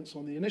dependence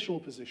on the initial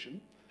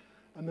position.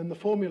 And then the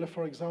formula,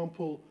 for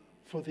example,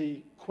 for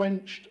the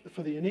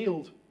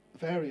annealed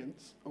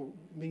variance, or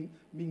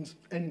means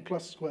n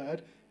plus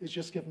squared, is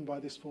just given by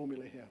this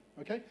formula here,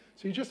 okay?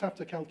 So you just have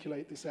to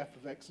calculate this f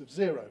of x of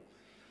 0.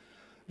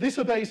 This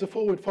obeys a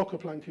forward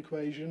Fokker-Planck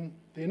equation.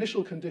 The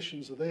initial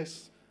conditions are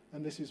this,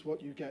 and this is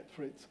what you get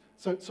for it.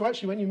 So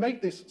actually, when you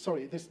make this,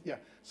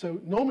 so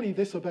normally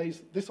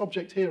this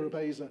object here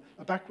obeys a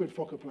backward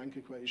Fokker-Planck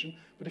equation,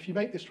 but if you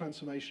make this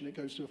transformation, it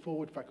goes to a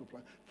forward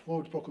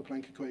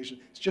Fokker-Planck equation.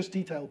 It's just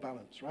detailed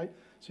balance, right?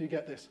 So you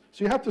get this.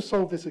 So you have to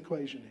solve this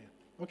equation here,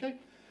 okay?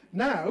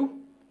 Now,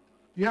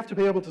 you have to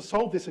be able to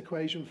solve this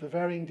equation for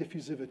varying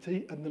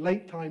diffusivity and the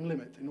late time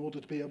limit in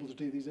order to be able to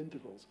do these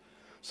integrals.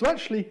 So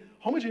actually,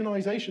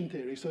 homogenization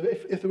theory, so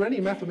if there were any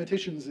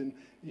mathematicians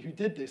who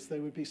did this, they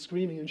would be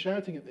screaming and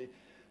shouting at me.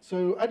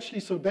 So actually,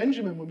 so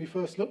Benjamin, when we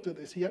first looked at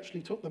this, he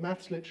actually took the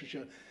maths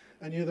literature,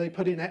 and they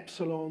put in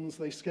epsilons,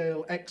 they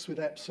scale x with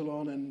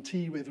epsilon and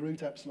t with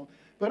root epsilon.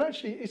 But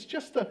actually, it's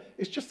just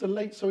a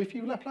late, so if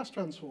you Laplace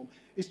transform,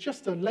 it's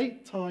just a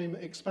late time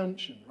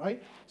expansion,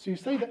 right? So you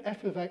say that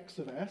f of x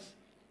of s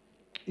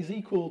is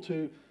equal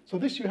to, so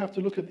this you have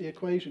to look at the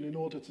equation in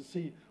order to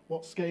see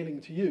what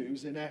scaling to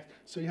use in f.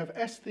 So you have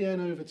s to the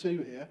n over 2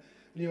 here,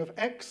 and you have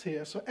x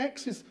here. So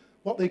x is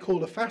what they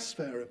call a fast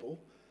variable,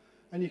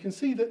 and you can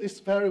see that this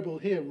variable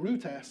here,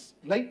 root s,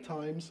 late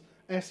times,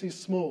 s is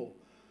small.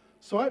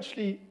 So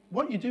actually,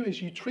 what you do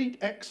is you treat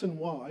x and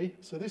y,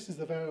 so this is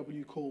the variable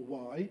you call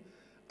y,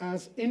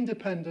 as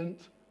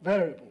independent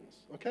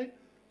variables, okay?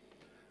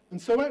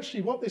 And so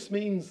actually what this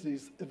means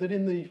is that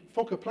in the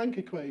Fokker-Planck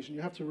equation,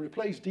 you have to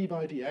replace d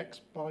by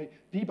dx by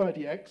d by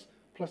dx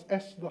plus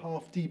s to the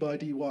half d by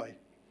dy,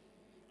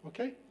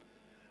 okay?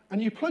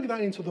 And you plug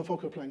that into the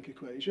Fokker-Planck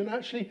equation.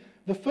 Actually,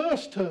 the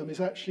first term is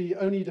actually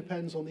only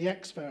depends on the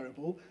x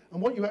variable, and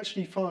what you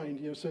actually find,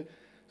 so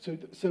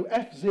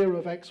f0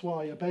 of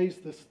xy obeys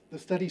the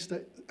steady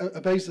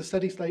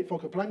state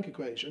Fokker-Planck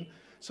equation.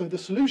 So the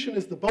solution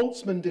is the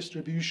Boltzmann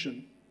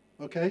distribution,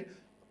 okay?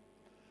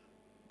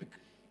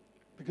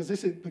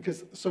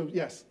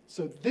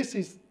 So this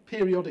is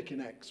periodic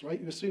in x, right?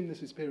 You assume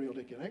this is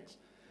periodic in x.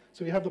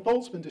 So you have the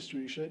Boltzmann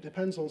distribution. It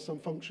depends on some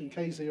function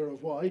k0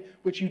 of y,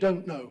 which you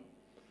don't know.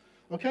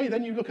 Okay,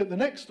 then you look at the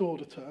next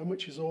order term,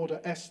 which is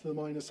order s to the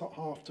minus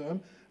half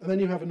term, and then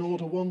you have an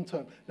order 1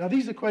 term. Now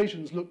these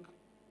equations look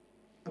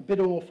a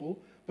bit awful,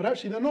 but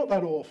actually they're not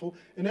that awful.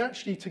 And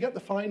actually, to get the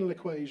final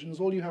equations,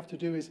 all you have to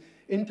do is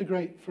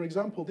integrate, for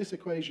example, this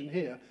equation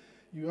here.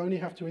 you only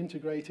have to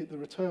integrate it.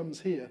 There are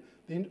terms here.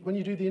 When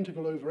you do the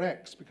integral over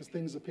x, because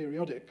things are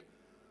periodic,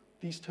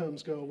 these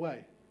terms go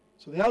away.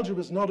 So the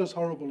algebra is not as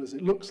horrible as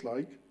it looks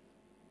like.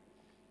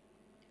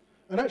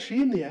 And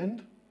actually, in the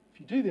end, if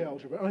you do the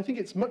algebra, and I think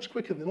it's much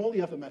quicker than all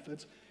the other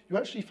methods, you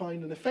actually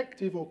find an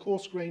effective or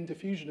coarse-grained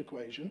diffusion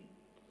equation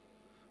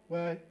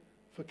where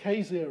for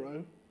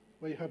K0,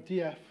 where you have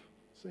df,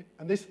 see,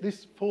 and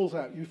this falls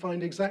out. You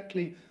find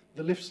exactly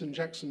the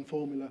Lifson-Jackson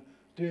formula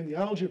doing the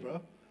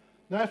algebra.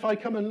 Now, if I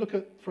come and look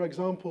at, for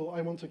example,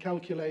 I want to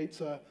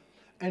calculate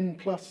n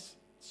plus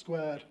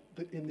squared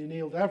in the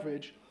annealed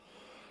average,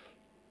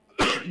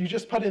 you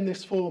just put in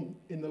this form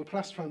in the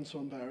Laplace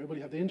transform variable.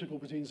 You have the integral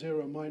between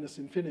 0 and minus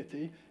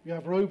infinity. You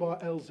have rho bar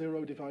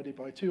L0 divided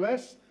by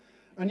 2s.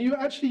 And you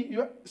actually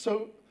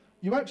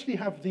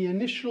have the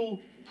initial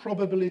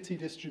probability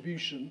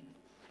distribution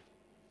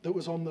that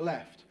was on the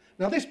left.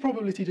 Now, this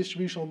probability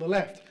distribution on the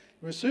left,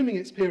 we're assuming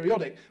it's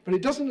periodic, but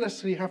it doesn't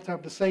necessarily have to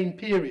have the same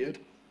period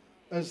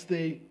as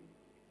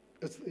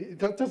it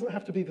doesn't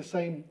have to be the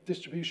same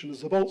distribution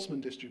as the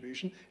Boltzmann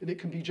distribution, and it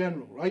can be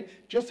general, right?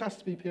 It just has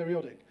to be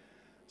periodic.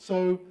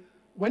 So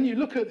when you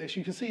look at this,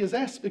 you can see as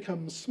s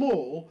becomes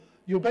small,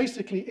 you're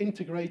basically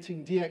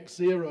integrating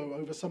dx0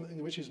 over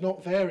something which is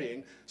not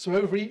varying. So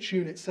over each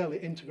unit cell,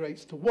 it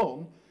integrates to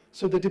 1.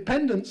 So the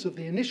dependence of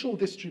the initial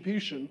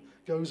distribution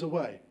goes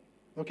away.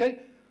 Okay?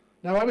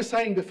 Now, I was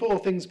saying before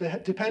things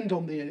depend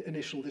on the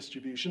initial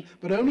distribution,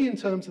 but only in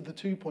terms of the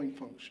two-point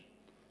function.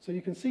 So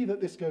you can see that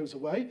this goes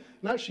away.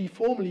 And actually,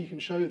 formally, you can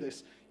show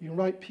this. You can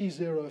write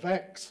P0 of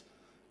x.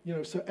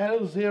 So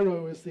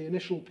L0 is the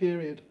initial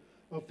period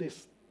of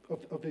this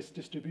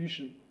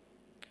distribution.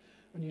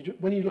 And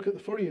when you look at the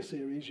Fourier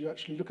series, you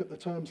actually look at the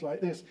terms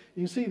like this.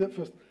 You can see that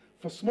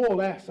for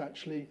small s,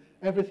 actually,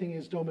 everything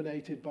is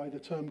dominated by the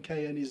term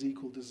kn is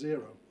equal to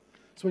 0.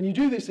 So when you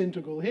do this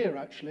integral here,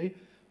 actually,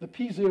 the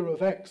P0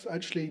 of x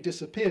actually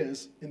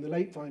disappears in the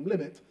late time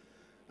limit,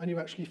 and you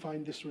actually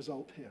find this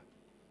result here.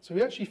 So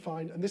we actually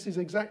find, and this is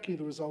exactly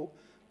the result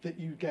that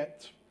you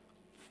get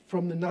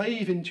from the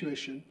naive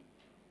intuition.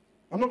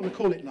 I'm not going to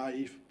call it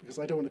naive, because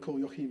I don't want to call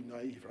Joachim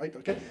naive, right?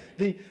 Okay.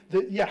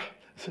 Yeah.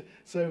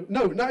 So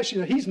no,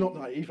 actually, no, he's not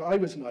naive. I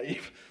was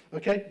naive.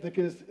 Okay.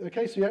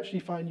 So you actually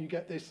find you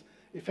get this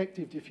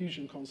effective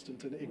diffusion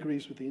constant, and it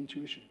agrees with the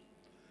intuition.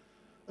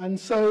 And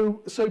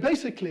so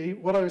basically,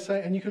 what I was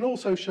saying, and you can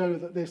also show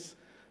that this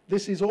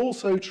is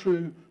also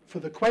true for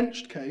the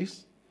quenched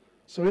case.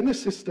 So in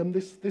this system,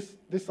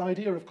 this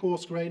idea of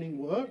coarse graining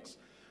works.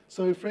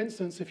 So for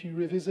instance, if you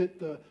revisit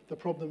the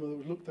problem that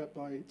was looked at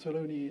by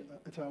Toloni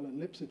et al. And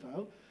Lips et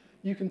al.,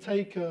 you can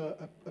take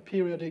a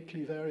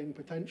periodically varying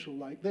potential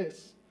like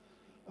this,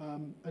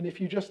 and if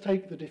you just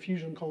take the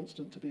diffusion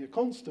constant to be a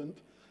constant,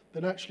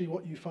 then actually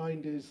what you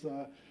find is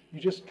you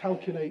just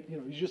calculate,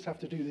 you just have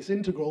to do this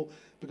integral,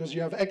 because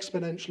you have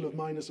exponential of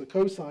minus a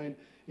cosine.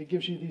 It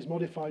gives you these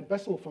modified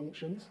Bessel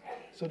functions.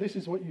 So this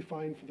is what you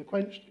find for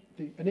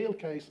the annealed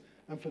case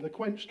and for the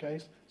quenched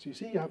case. So you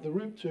see you have the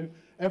root 2,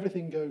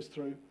 everything goes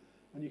through,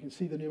 and you can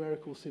see the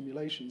numerical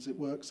simulations. It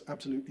works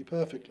absolutely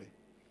perfectly.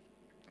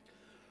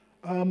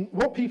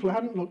 What people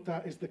hadn't looked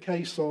at is the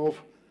case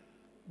of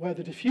where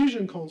the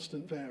diffusion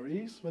constant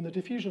varies. When the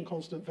diffusion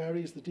constant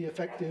varies, the d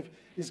effective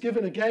is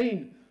given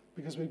again,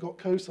 because we've got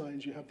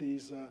cosines. You have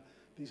these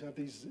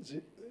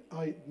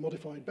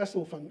modified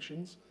Bessel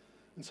functions,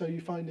 and so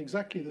you find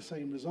exactly the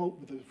same result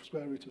with the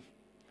square root of,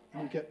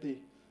 and you get the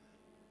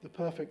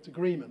perfect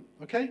agreement.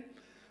 Okay,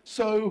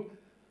 so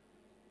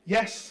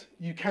yes,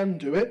 you can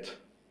do it.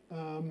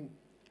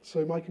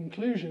 So my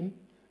conclusion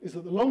is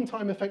that the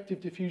long-time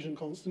effective diffusion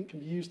constant can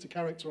be used to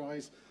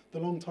characterize the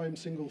long-time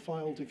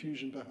single-file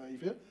diffusion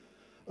behavior.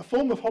 A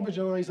form of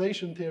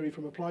homogenization theory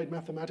from applied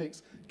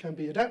mathematics can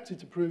be adapted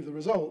to prove the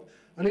result.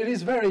 And it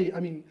is very,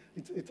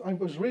 I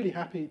was really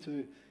happy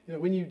to,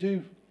 when you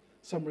do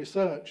some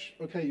research,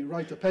 okay, you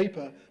write a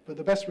paper, but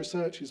the best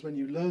research is when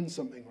you learn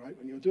something, right,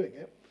 when you're doing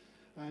it.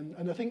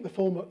 And I think the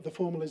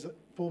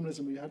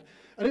formalism we had.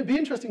 And it'd be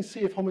interesting to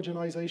see if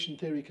homogenization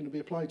theory can be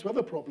applied to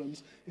other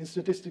problems in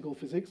statistical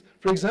physics.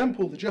 For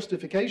example, the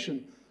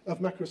justification of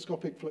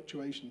macroscopic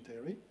fluctuation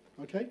theory,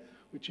 okay,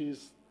 which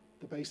is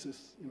the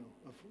basis,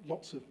 of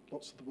lots of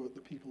the work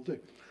that people do.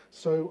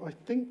 So I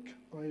think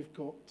I've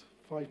got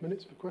 5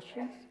 minutes for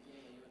questions.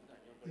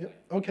 Yeah.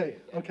 Okay.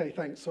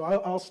 Thanks. So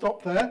I'll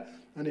stop there.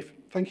 And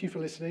thank you for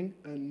listening.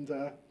 And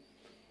if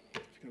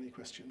you've got any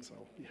questions,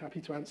 I'll be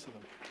happy to answer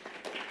them.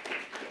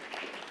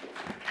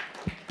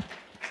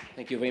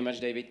 Thank you very much,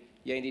 David.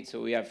 Yeah, indeed.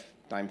 So we have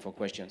time for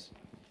questions.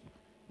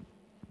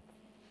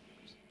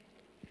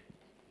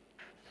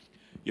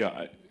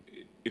 Yeah,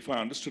 if I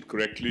understood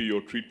correctly,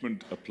 your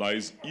treatment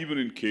applies even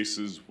in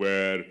cases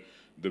where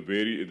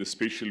the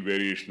spatial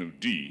variation of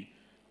D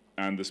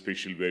and the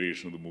spatial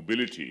variation of the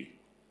mobility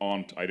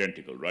aren't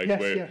identical, right?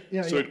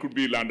 Yes, So it could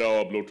be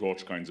Landau or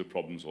blowtorch kinds of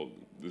problems.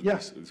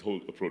 This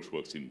whole approach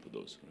works even for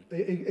those,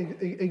 right?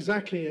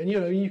 Exactly, and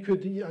you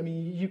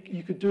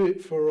could do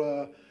it for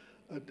a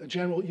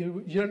general.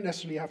 You don't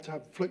necessarily have to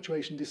have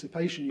fluctuation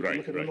dissipation. You can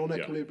look at a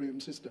non-equilibrium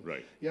system.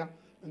 Right. Yeah.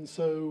 And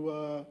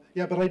so,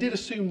 yeah, but I did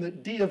assume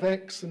that d of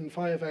x and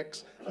phi of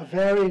x are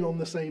varying on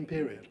the same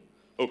period.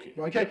 Okay.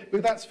 Right, okay,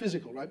 but that's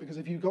physical, right? Because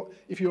if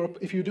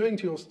you're doing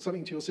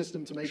something to your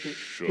system to make it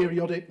Sure.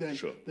 periodic, then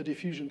Sure. the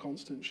diffusion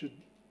constant should,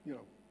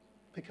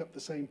 pick up the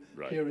same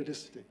Right.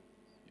 periodicity.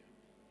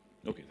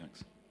 Okay,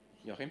 thanks.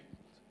 Joachim?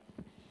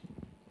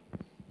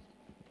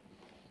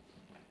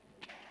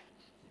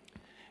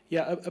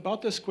 Yeah,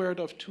 about the square root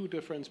of 2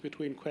 difference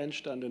between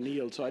quenched and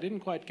annealed. So I didn't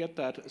quite get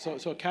that.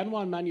 So can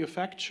one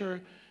manufacture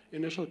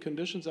initial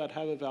conditions that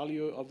have a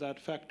value of that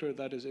factor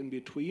that is in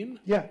between?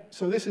 Yeah,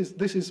 so this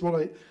is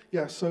what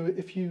so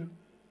if you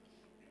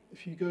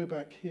go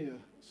back here,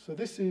 so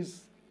this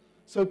is,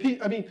 so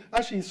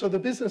the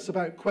business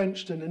about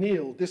quenched and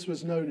annealed, this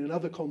was known in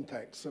other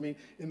contexts. I mean,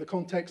 in the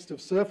context of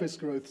surface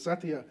growth,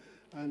 Satya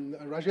and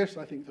Rajesh,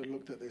 I think, had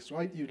looked at this,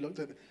 right? You looked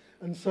at it.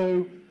 And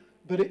so,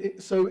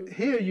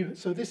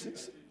 this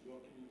is,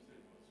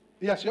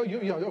 yes,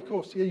 yeah, of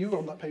course, yeah, you were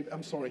on that paper,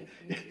 I'm sorry.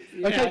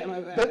 Okay,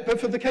 but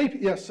for the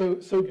KP, yeah,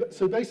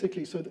 so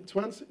basically, to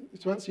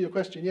answer your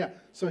question, yeah,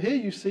 so here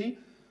you see,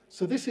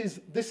 so this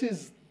is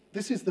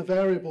the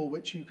variable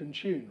which you can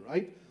tune,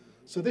 right?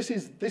 So this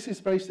is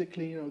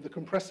basically, the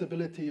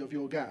compressibility of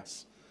your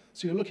gas.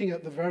 So you're looking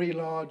at the very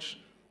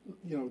large,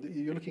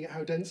 you're looking at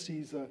how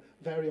densities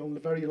vary on the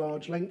very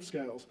large length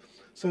scales.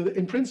 So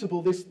in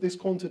principle, this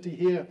quantity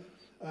here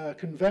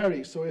can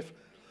vary. So if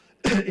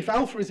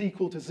alpha is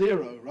equal to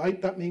 0, right,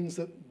 that means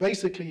that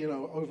basically,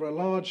 over a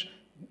large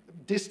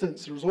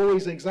distance, there's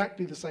always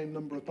exactly the same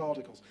number of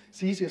particles.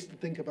 It's easiest to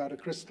think about a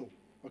crystal,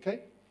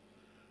 okay?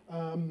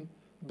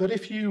 But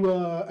if you,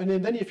 and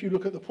then if you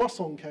look at the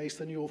Poisson case,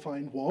 then you'll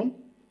find 1,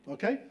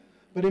 okay?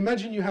 But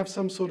imagine you have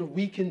some sort of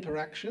weak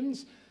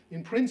interactions.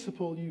 In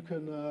principle, you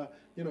can,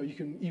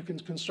 you can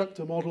construct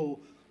a model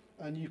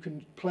and you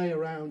can play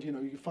around,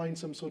 you find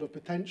some sort of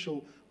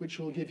potential which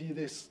will give you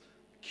this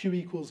Q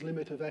equals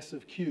limit of S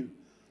of Q.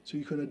 So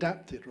you can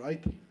adapt it,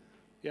 right?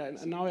 Yeah,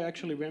 and now I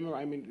actually remember,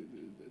 I mean,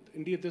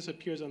 indeed this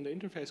appears in the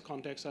interface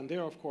context, and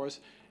there, of course,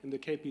 in the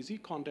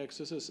KPZ context,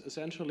 this is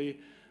essentially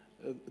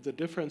the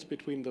difference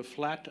between the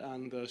flat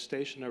and the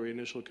stationary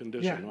initial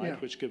condition, right? Yeah.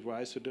 Which give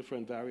rise to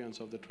different variants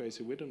of the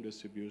Tracy-Whittem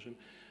distribution.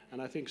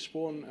 And I think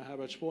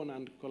Herbert Spohn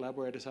and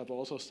collaborators have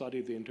also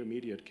studied the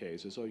intermediate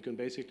cases. So you can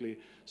basically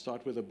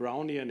start with a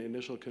Brownian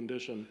initial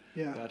condition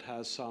that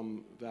has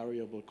some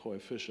variable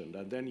coefficient.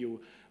 And then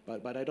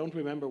but I don't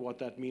remember what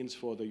that means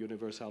for the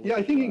universality. Yeah,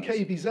 I think in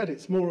KBZ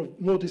it's more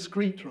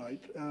discrete,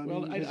 right?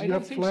 Well, I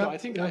don't think so. I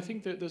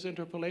think that this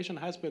interpolation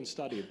has been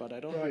studied, but I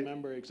don't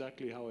remember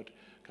exactly how it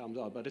comes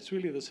out. But it's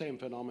really the same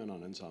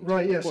phenomenon in some sense.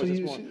 Right, yeah. Of course,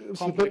 it's more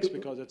complex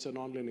because it's a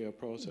nonlinear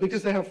process.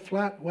 Because they have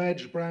flat,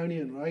 wedge,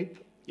 Brownian, right?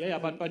 Yeah,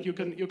 but you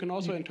can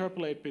also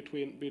interpolate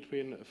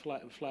between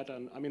flat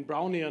and, I mean,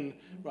 Brownian,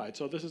 right?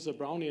 So this is a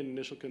Brownian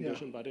initial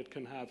condition, but it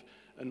can have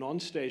a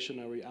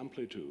non-stationary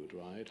amplitude,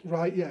 right?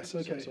 Right. Yes.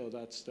 Okay. So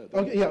that's that.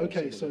 Okay. Yeah.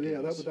 Okay. So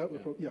yeah, that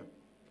would yeah.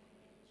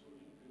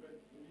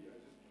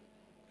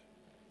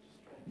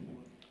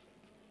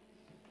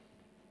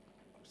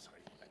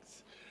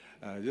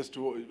 I'm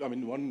sorry. I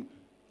mean, one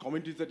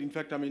comment is that in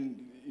fact, I mean,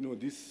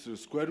 this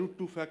square root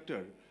 2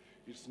 factor.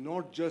 It's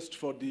not just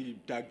for the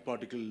tagged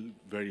particle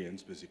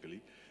variance,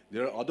 basically.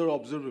 There are other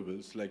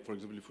observables, like, for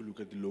example, if you look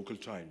at the local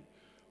time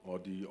or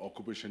the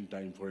occupation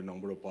time for a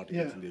number of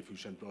particles in the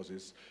effusion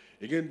process,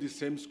 again, the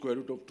same square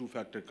root of 2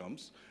 factor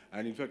comes.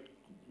 And in fact,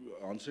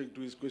 answering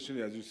to his question,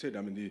 as you said,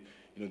 I mean,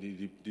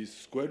 the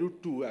square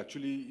root 2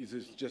 actually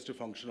is just a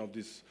function of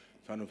this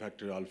Fano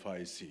factor alpha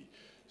IC.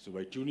 So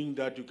by tuning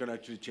that, you can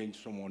actually change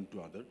from one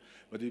to other.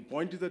 But the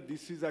point is that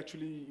this is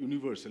actually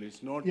universal.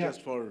 It's not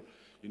just for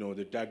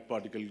the tagged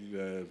particle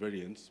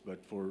variance,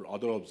 but for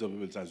other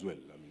observables as well.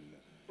 I mean,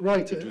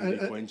 right. Between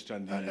the quenched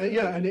and the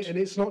and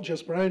it's not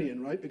just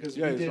Brownian, right? Because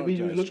we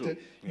looked at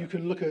you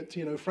can look at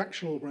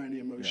fractional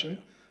Brownian motion,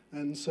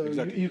 and so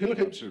you can look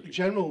at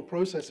general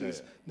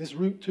processes. This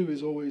root 2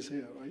 is always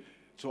here, right?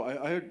 So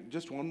I had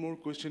just one more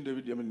question,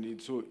 David. I mean,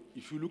 so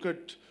if you look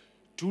at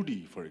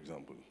 2D, for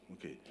example,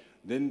 okay,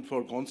 then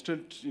for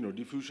constant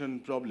diffusion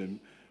problem,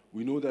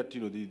 we know that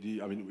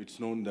I mean, it's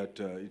known that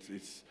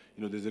it's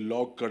there's a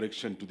log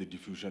correction to the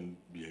diffusion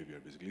behavior.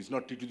 Basically, it's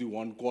not t to the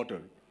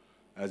 1/4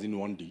 as in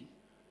 1D,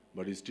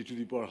 but it's t to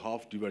the power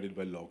half divided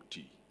by log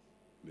t,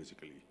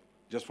 basically,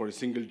 just for a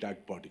single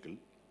tagged particle.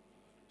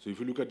 So if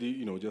you look at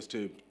the just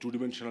a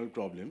 2-dimensional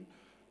problem,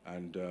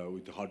 and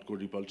with the hardcore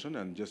repulsion,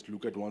 and just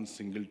look at one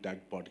single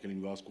tagged particle,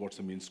 and you ask what's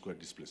the mean square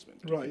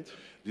displacement. Right. Okay?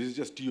 This is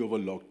just t over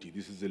log t.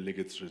 This is the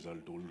Leggett's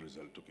result, old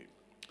result. Okay.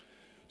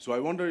 So I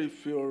wonder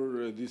if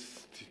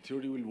this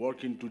theory will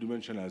work in 2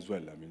 dimension as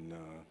well. I mean,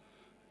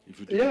 if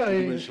you take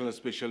 2-dimensional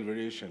spatial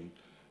variation,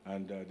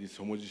 and this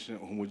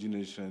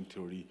homogenization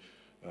theory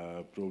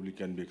probably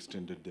can be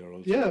extended there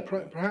also. Yeah,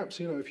 perhaps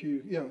if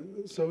you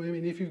So I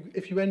mean,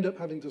 if you end up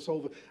having to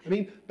solve it, I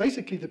mean,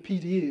 basically the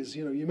PD is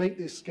you make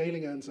this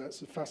scaling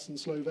ansatz of fast and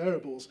slow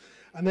variables,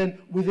 and then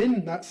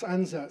within that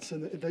ansatz,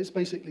 and there's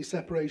basically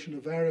separation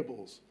of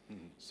variables.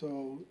 Mm-hmm.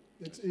 So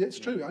It's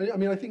true. I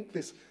mean, I think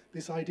this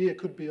idea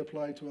could be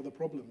applied to other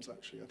problems,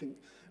 actually.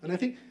 I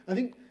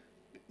think,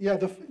 yeah,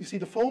 you see,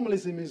 the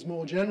formalism is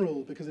more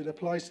general because it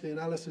applies to the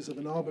analysis of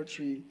an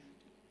arbitrary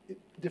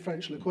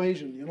differential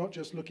equation. You're not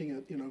just looking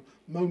at,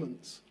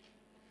 moments.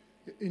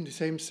 In the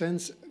same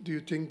sense, do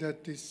you think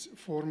that this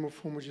form of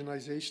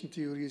homogenization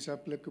theory is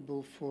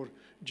applicable for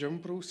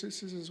jump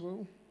processes as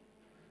well?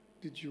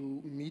 Did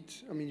you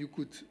meet, I mean, you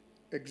could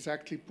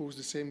exactly pose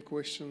the same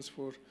questions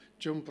for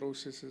jump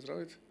processes,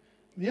 right?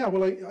 Yeah,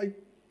 well,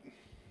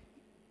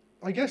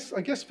 I guess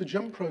for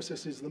jump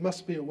processes there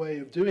must be a way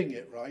of doing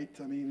it, right?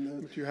 I mean,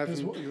 but you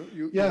haven't,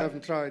 you yeah.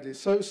 haven't tried it.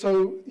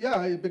 So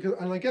yeah, because,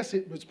 and I guess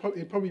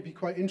it'd probably be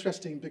quite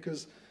interesting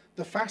because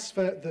the fast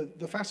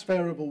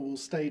variable will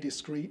stay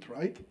discrete,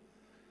 right?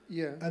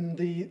 Yeah. And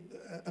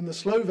the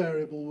slow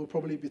variable will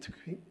probably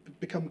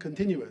become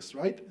continuous,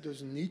 right?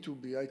 Doesn't need to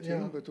be, I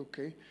think, but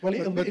okay. Well,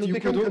 it'll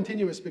become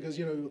continuous because,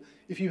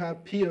 if you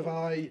have P of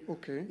I,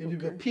 okay, if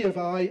you've got P of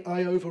I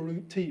over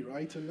root T,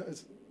 right?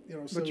 And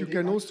but you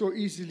can also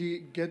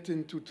easily get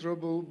into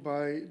trouble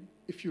by,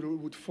 if you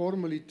would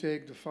formally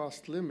take the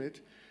fast limit,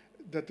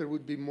 that there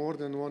would be more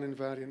than one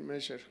invariant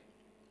measure.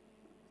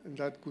 And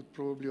that could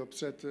probably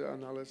upset the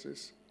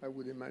analysis, I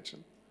would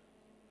imagine.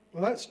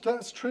 Well,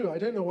 that's true. I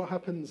don't know what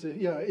happens.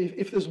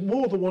 If there's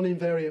more than one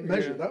invariant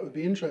measure, that would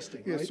be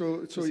interesting. Yeah, right?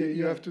 so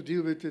you have to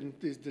deal with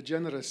the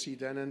degeneracy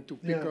then, and to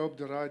pick up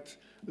the right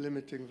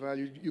limiting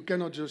value. You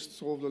cannot just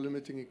solve the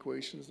limiting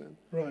equations then.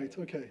 Right.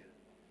 Okay.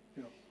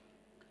 Yeah.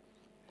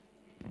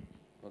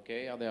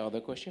 Okay. Are there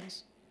other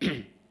questions?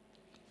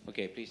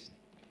 Okay, please.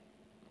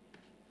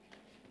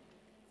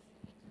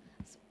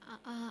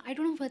 I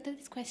don't know whether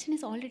this question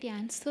is already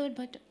answered,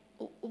 but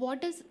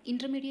what does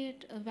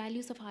intermediate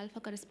values of alpha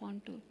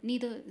correspond to?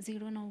 Neither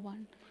 0 nor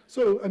 1.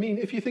 So, I mean,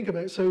 if you think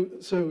about it, so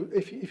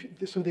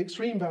the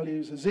extreme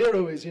values,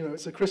 0 is,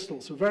 it's a crystal,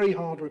 so very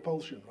hard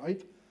repulsion,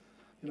 right?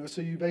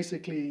 So you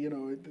basically,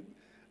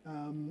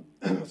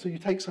 so you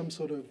take some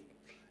sort of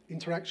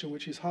interaction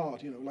which is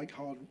hard, like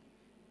hard,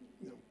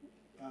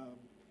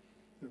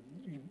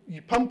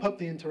 you pump up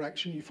the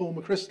interaction, you form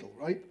a crystal,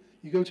 right?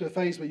 You go to a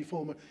phase where you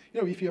form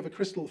if you have a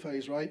crystal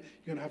phase, right,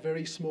 you're going to have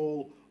very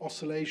small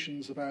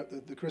oscillations about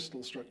the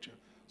crystal structure.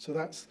 So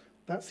that's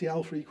the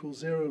alpha equals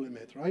 0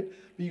 limit, right?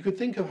 But you could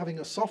think of having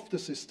a softer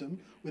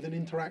system with an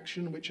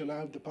interaction which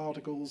allowed the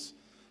particles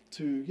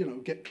to,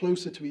 get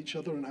closer to each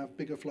other and have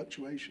bigger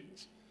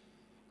fluctuations.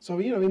 So,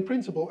 in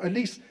principle, at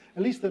least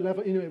the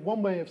level,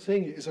 one way of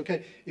seeing it is,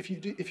 okay, if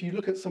you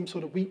look at some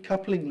sort of weak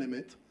coupling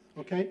limit,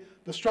 okay,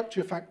 the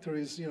structure factor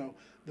is,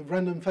 the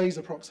random phase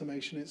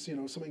approximation, it's,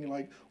 something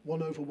like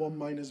 1 over 1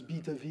 minus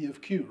beta V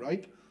of Q,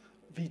 right?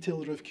 V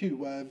tilde of Q,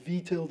 where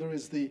V tilde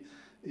is the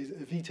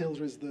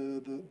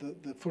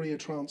Fourier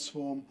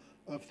transform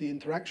of the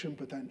interaction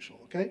potential,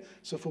 okay?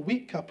 So for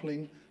weak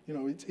coupling,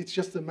 it's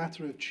just a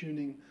matter of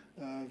tuning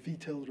V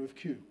tilde of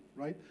Q,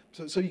 right?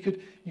 So you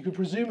could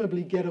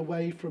presumably get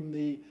away from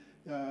the,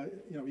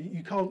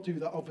 you can't do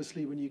that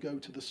obviously when you go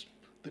to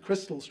the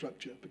crystal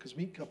structure because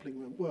weak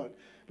coupling won't work.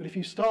 But if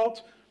you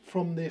start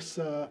from this,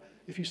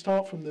 if you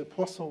start from the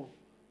Poisson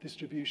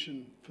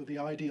distribution for the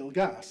ideal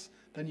gas,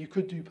 then you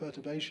could do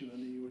perturbation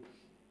and you would,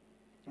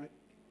 right?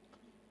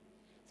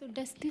 So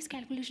does this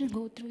calculation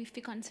go through if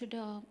we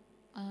consider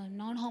a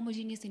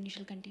non-homogeneous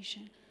initial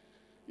condition,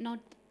 not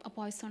a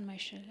Poisson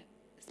measure,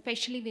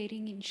 especially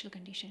varying initial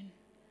condition?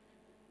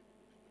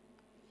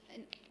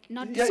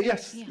 Not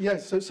yes.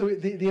 So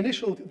the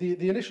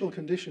initial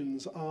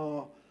conditions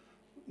are,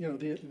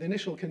 the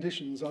initial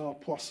conditions are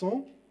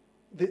Poisson.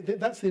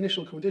 That's the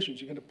initial conditions.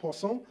 You can have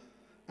Poisson,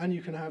 and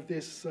you can have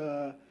this,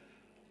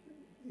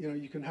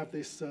 you can have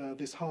this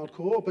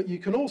hardcore. But you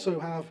can also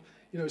have,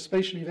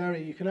 spatially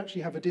varying. You can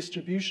actually have a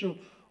distribution,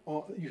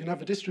 or you can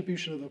have a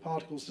distribution of the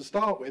particles to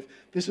start with.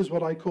 This is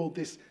what I called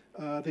this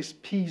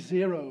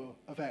P0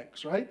 of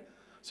X, right?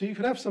 So you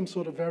could have some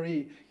sort of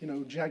very,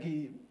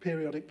 jaggy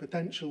periodic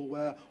potential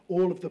where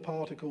all of the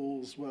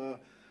particles were,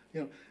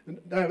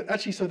 now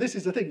actually, so this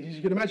is the thing.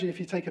 You can imagine if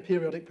you take a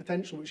periodic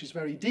potential which is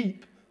very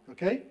deep,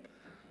 okay,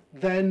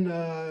 then,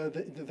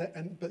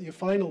 but your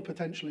final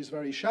potential is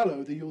very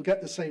shallow, that you'll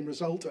get the same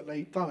result at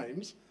late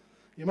times.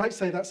 You might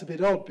say that's a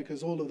bit odd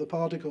because all of the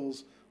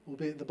particles will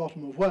be at the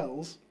bottom of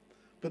wells,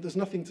 but there's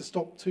nothing to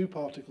stop two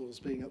particles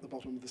being at the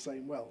bottom of the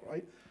same well,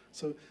 right?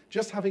 So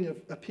just having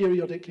a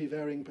periodically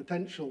varying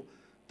potential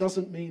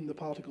doesn't mean the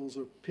particles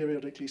are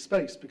periodically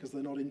spaced because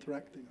they're not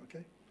interacting,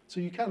 okay? So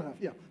you can have,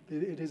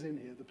 it is in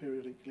here, the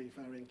periodically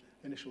varying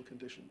initial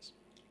conditions.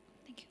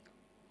 Thank you.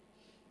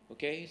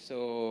 Okay,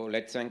 so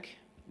let's thank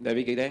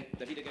David again.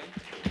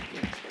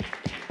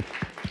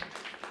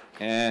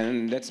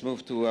 And let's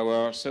move to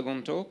our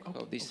second talk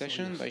of this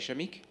session by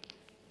Shamik.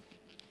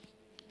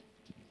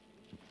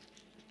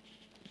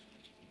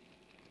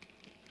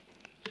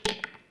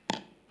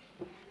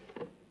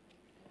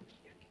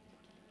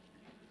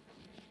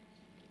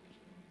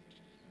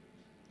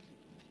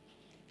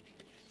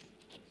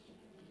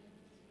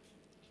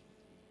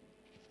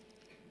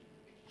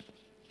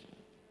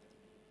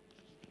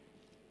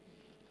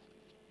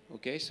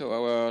 Okay, so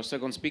our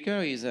second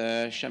speaker is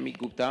Shamik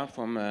Gupta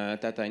from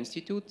Tata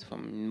Institute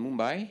from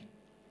Mumbai.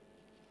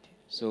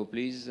 So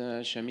please,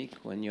 Shamik,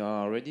 when you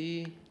are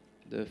ready,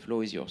 the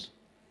floor is yours.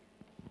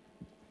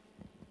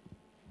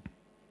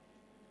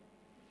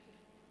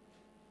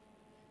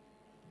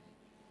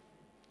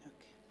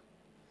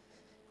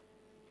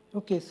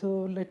 Okay,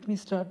 so let me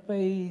start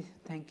by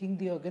thanking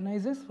the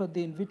organizers for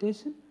the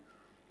invitation.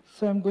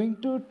 So I'm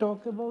going to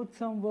talk about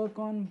some work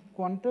on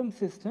quantum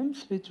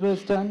systems, which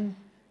was done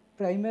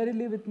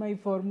primarily with my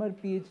former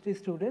PhD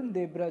student,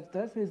 Debraj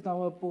Das, who is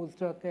now a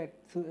postdoc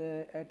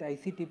at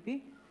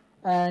ICTP.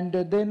 And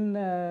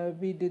then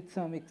we did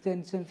some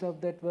extensions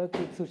of that work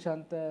with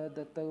Sushanta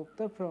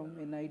Dattagupta from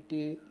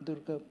NIT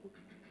Durgapur.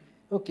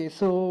 Okay,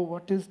 so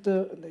what is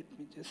the, let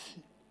me just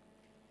see.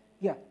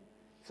 Yeah.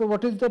 So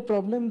what is the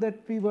problem that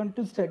we want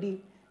to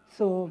study?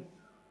 So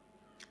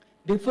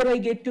before I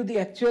get to the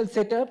actual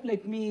setup,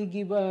 let me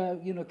give a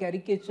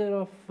caricature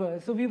of,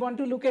 so we want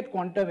to look at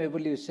quantum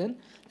evolution.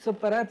 So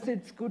perhaps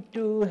it's good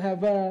to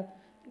have a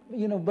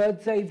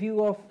bird's eye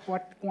view of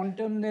what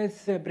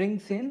quantumness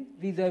brings in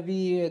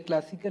vis-a-vis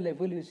classical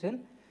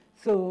evolution.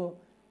 So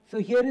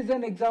here is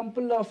an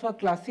example of a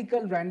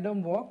classical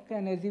random walk,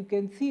 and as you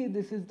can see,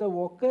 this is the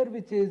walker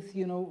which is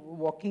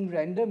walking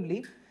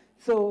randomly.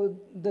 So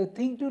the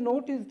thing to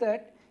note is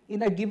that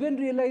in a given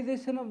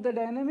realization of the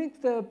dynamics,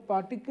 the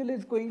particle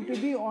is going to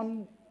be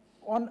on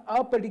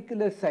a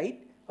particular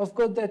site. Of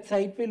course, that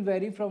site will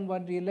vary from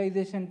one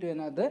realization to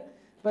another.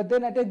 But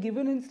then at a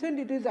given instant,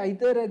 it is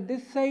either at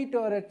this site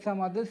or at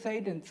some other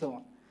site and so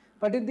on.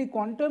 But in the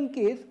quantum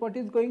case, what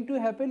is going to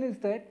happen is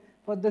that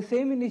for the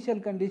same initial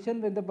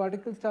condition, when the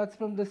particle starts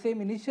from the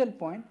same initial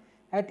point,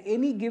 at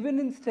any given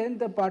instant,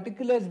 the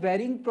particle has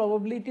varying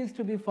probabilities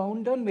to be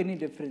found on many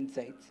different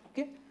sites.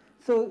 Okay?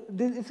 So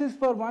this is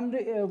for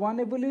one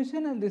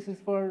evolution, and this is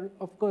for,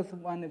 of course,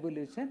 one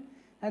evolution.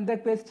 And the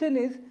question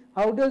is,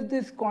 how does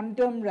this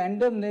quantum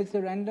randomness, the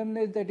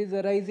randomness that is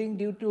arising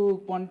due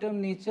to quantum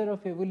nature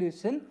of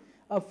evolution,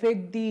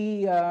 affect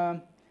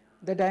the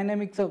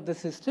dynamics of the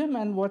system,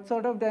 and what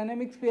sort of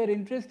dynamics we are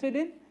interested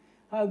in?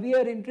 We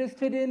are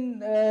interested in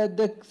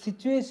the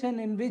situation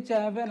in which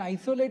I have an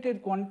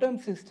isolated quantum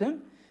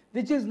system,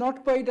 which is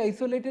not quite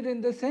isolated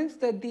in the sense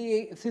that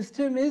the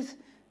system is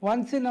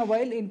once in a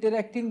while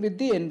interacting with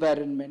the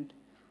environment.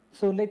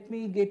 So let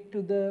me get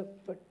to the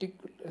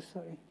particular,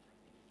 sorry,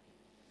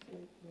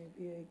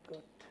 maybe I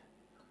got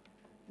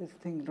this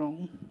thing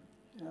wrong.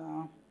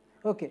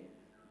 Okay.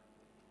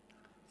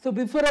 So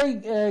before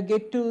I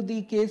get to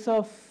the case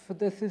of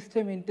the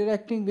system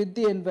interacting with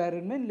the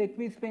environment, let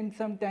me spend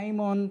some time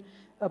on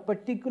a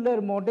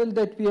particular model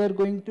that we are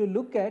going to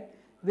look at,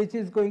 which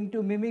is going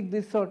to mimic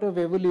this sort of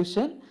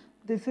evolution.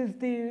 This is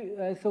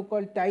the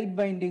so-called tight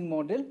binding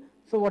model.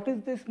 So what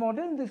is this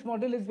model? This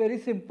model is very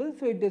simple.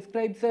 So it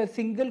describes a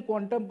single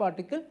quantum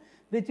particle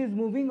which is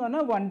moving on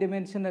a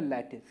one-dimensional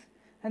lattice.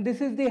 And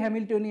this is the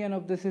Hamiltonian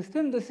of the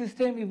system. The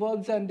system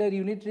evolves under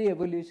unitary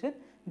evolution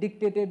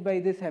dictated by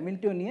this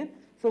Hamiltonian.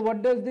 So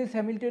what does this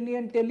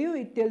Hamiltonian tell you?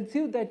 It tells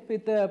you that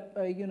with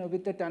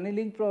a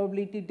tunneling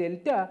probability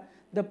delta,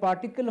 the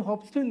particle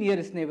hops to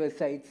nearest neighbor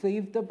site. So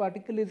if the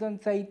particle is on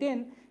site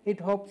n, it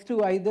hops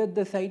to either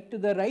the site to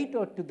the right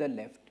or to the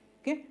left.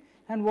 Okay?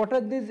 And what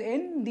are these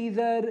n? These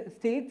are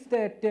states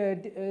that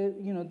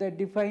that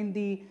define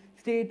the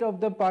state of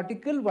the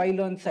particle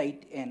while on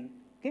site n.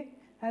 Okay,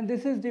 and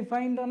this is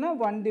defined on a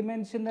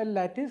one-dimensional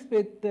lattice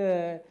with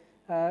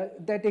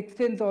that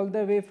extends all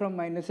the way from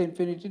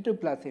 -infinity to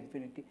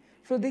 +infinity.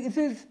 So this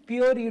is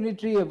pure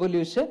unitary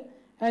evolution,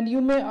 and you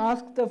may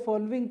ask the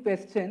following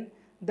question: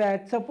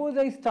 that suppose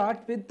I start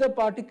with the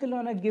particle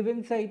on a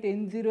given site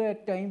n0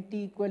 at time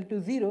t equal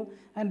to 0,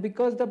 and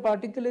because the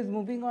particle is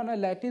moving on a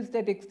lattice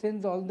that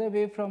extends all the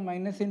way from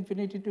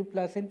 -infinity to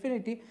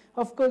 +infinity,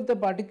 of course the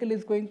particle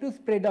is going to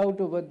spread out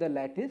over the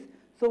lattice.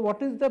 So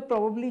what is the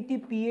probability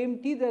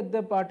PMT that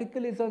the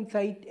particle is on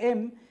site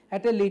m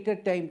at a later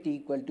time t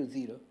equal to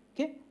 0?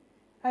 Okay?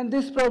 And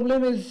this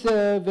problem is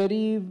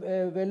very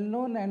well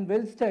known and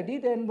well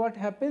studied, and what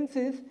happens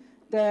is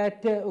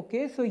that,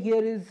 okay, so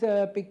here is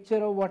a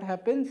picture of what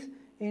happens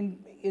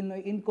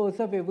in course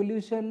of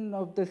evolution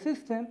of the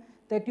system,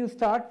 that you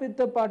start with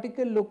the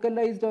particle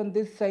localized on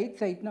this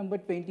site number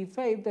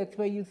 25, that's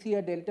why you see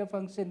a delta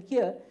function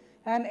here,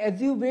 and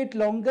as you wait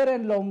longer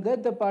and longer,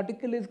 the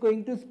particle is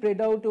going to spread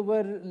out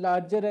over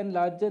larger and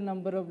larger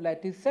number of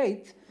lattice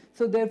sites,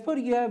 so therefore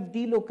you have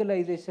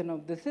delocalization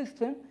of the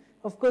system.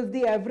 Of course,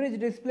 the average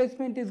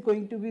displacement is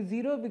going to be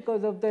 0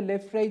 because of the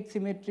left-right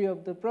symmetry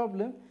of the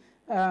problem.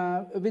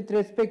 With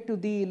respect to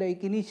the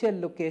initial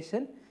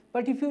location.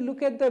 But if you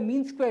look at the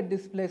mean squared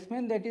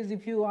displacement, that is,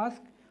 if you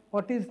ask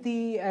what is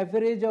the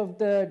average of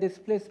the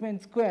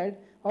displacement squared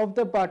of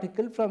the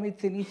particle from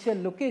its initial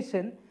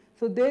location,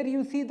 so there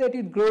you see that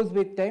it grows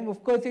with time. Of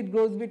course, it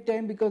grows with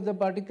time because the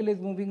particle is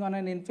moving on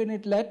an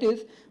infinite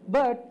lattice,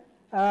 but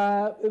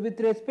with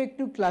respect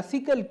to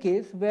classical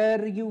case,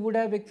 where you would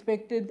have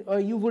expected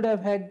or you would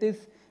have had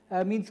this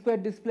mean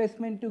squared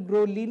displacement to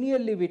grow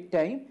linearly with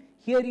time,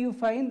 here you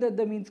find that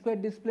the mean square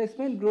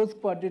displacement grows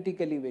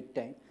quadratically with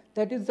time.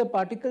 That is, the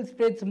particle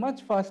spreads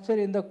much faster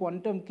in the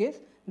quantum case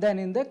than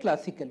in the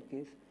classical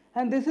case.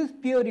 And this is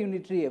pure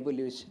unitary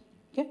evolution.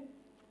 Okay?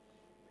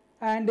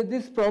 And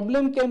this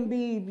problem can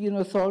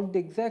be solved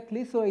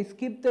exactly. So I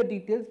skip the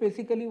details.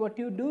 Basically what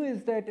you do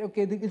is that,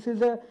 okay, this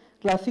is a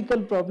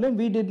classical problem.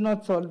 We did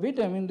not solve it.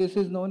 I mean, this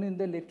is known in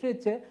the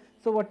literature.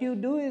 So what you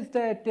do is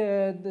that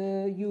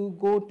you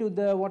go to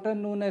the what are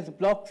known as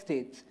block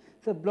states.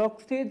 So block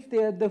states,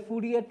 they are the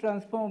Fourier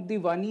transform of the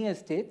one-year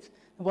states.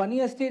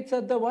 One-year states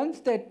are the ones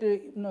that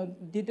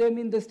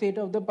determine the state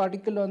of the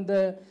particle on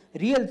the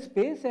real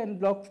space, and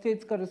block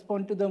states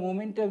correspond to the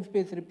momentum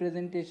space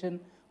representation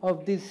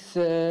of these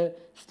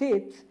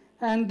states.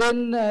 And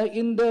then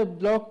in the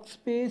block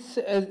space,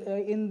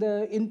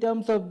 in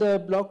terms of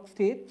the block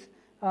states,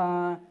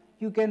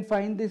 you can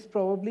find this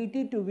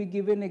probability to be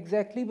given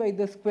exactly by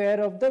the square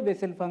of the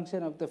Bessel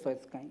function of the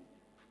first kind.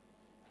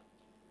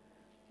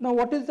 Now,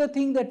 what is the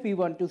thing that we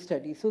want to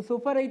study? So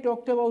far I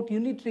talked about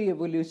unitary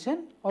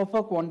evolution of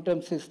a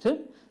quantum system.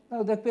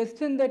 Now, the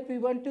question that we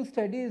want to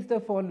study is the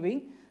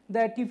following,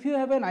 that if you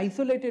have an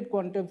isolated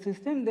quantum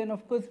system, then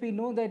of course we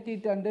know that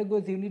it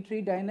undergoes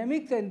unitary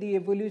dynamics and the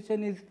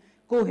evolution is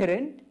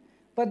coherent.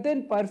 But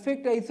then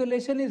perfect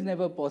isolation is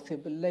never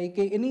possible. Like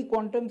any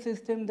quantum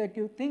system that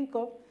you think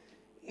of,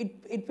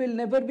 it will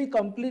never be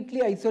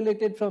completely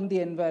isolated from the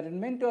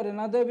environment, or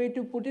another way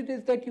to put it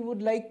is that you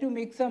would like to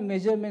make some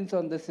measurements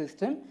on the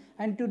system,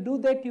 and to do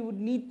that you would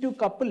need to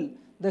couple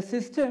the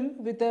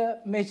system with a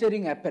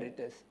measuring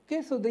apparatus.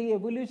 Okay, so the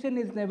evolution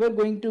is never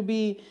going to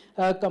be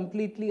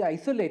completely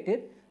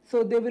isolated.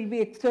 So there will be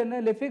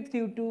external effects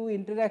due to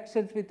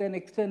interactions with an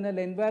external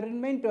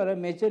environment or a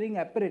measuring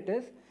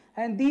apparatus,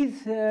 and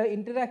these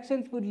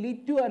interactions would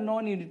lead to a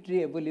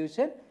non-unitary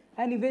evolution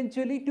and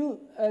eventually to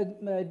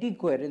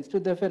decoherence, to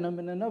the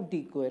phenomenon of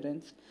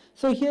decoherence.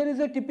 So here is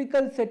a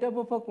typical setup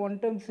of a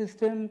quantum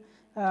system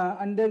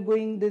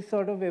undergoing this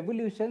sort of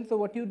evolution. So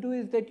what you do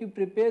is that you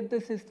prepare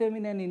the system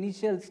in an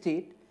initial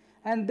state,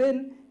 and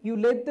then you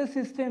let the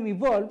system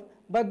evolve,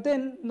 but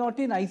then not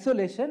in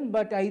isolation,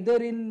 but either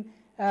in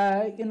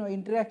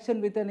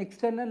interaction with an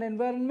external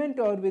environment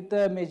or with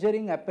a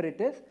measuring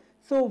apparatus.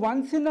 So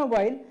once in a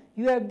while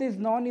you have this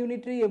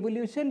non-unitary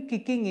evolution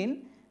kicking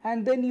in,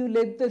 and then you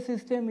let the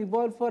system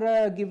evolve for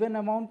a given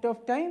amount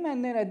of time,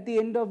 and then at the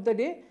end of the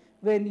day,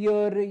 when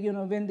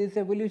when this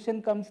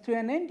evolution comes to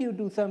an end, you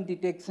do some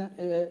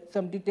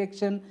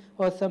detection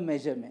or some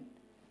measurement.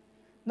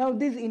 Now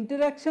these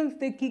interactions,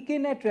 they kick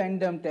in at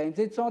random times.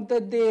 It's not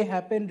that they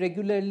happen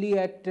regularly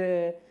at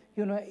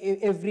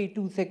every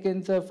 2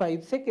 seconds or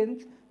 5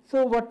 seconds.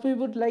 So what we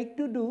would like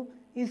to do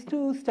is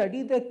to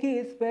study the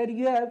case where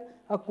you have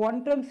a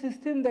quantum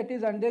system that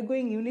is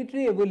undergoing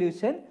unitary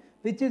evolution,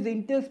 which is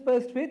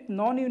interspersed with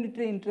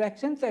non-unitary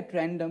interactions at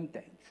random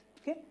times.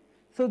 Okay?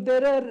 So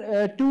there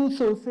are two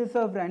sources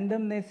of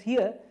randomness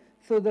here.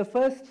 So the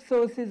first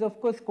source is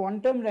of course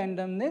quantum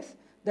randomness,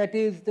 that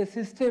is the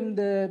system,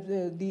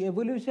 the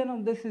evolution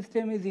of the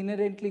system is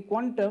inherently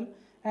quantum,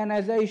 and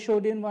as I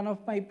showed in one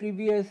of my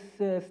previous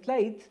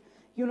slides,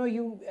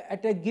 you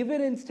at a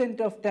given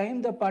instant of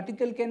time, the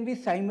particle can be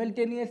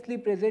simultaneously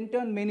present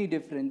on many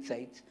different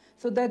sites.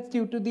 So that's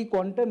due to the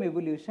quantum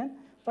evolution.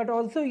 But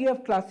also you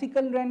have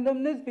classical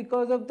randomness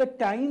because of the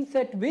times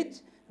at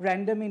which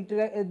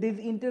these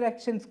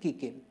interactions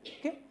kick in.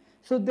 Okay?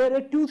 So there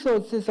are two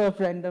sources of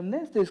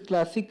randomness, this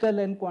classical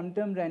and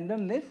quantum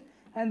randomness,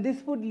 and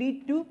this would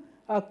lead to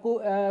a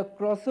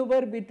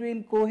crossover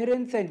between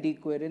coherence and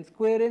decoherence.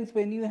 Coherence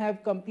when you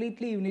have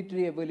completely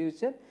unitary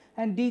evolution,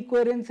 and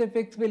decoherence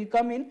effects will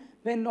come in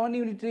when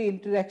non-unitary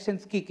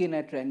interactions kick in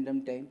at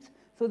random times.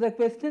 So the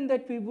question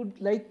that we would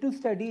like to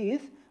study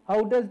is,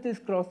 how does this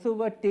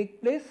crossover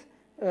take place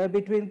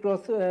between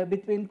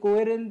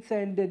coherence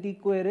and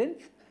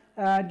decoherence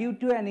due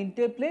to an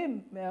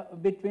interplay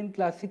between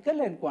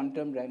classical and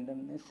quantum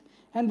randomness.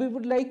 And we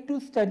would like to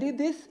study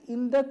this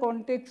in the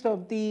context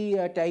of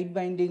the tight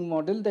binding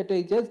model that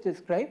I just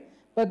described,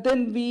 but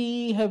then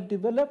we have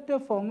developed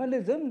a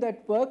formalism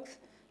that works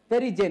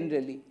very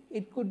generally.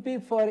 It could be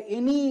for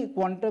any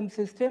quantum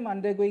system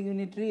undergoing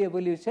unitary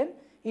evolution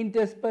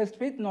interspersed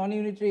with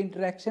non-unitary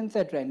interactions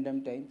at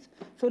random times.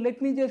 So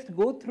let me just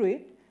go through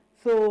it.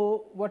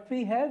 So what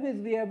we have is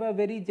we have a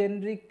very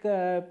generic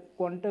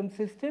quantum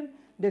system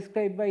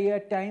described by a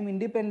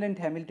time-independent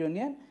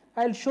Hamiltonian.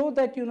 I'll show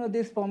that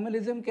this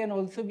formalism can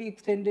also be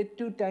extended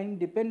to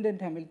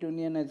time-dependent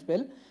Hamiltonian as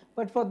well.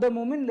 But for the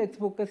moment, let's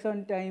focus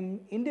on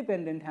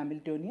time-independent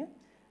Hamiltonian.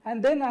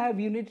 And then I have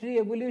unitary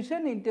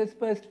evolution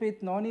interspersed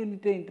with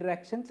non-unitary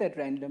interactions at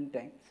random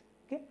times.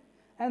 Okay?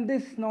 And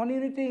this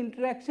non-unitary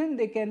interaction,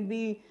 they can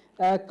be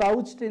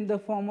couched in the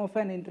form of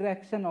an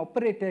interaction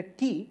operator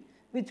T,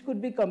 which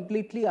could be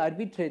completely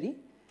arbitrary.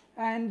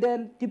 And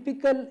then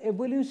typical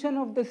evolution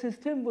of the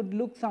system would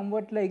look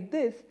somewhat like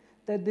this,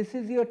 that this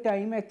is your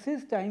time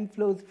axis, time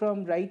flows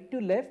from right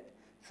to left.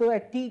 So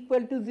at t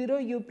equal to 0,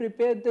 you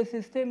prepare the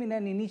system in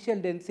an initial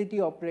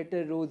density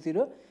operator rho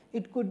 0.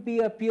 it could be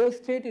a pure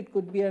state, it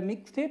could be a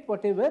mixed state,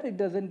 whatever, it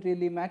doesn't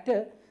really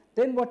matter.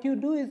 Then what you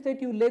do is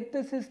that you let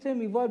the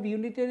system evolve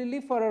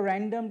unitarily for a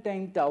random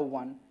time tau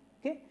 1.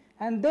 Okay?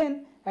 And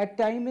then at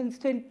time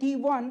instant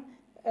t1,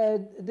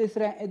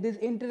 this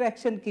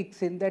interaction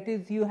kicks in. That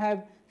is, you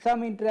have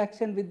some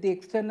interaction with the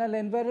external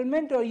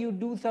environment, or you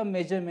do some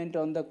measurement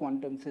on the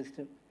quantum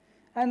system.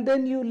 And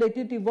then you let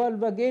it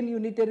evolve again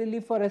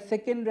unitarily for a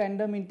second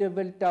random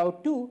interval tau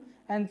 2,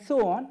 and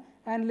so on.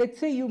 And let's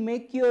say you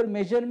make your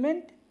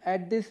measurement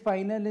at this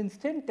final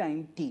instant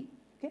time t.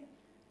 Okay?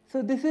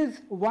 So this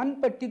is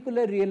one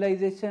particular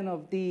realization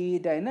of the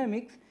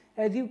dynamics.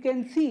 As you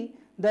can see,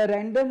 the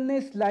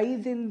randomness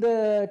lies in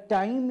the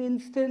time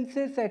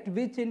instances at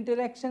which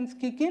interactions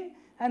kick in,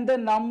 and the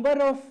number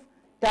of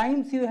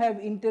times you have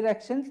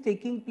interactions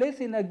taking place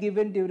in a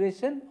given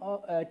duration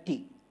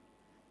t.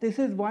 This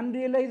is one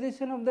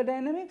realization of the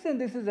dynamics, and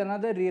this is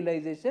another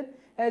realization.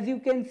 As you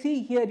can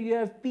see here, you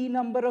have p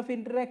number of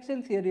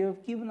interactions, here you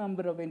have q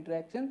number of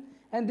interactions,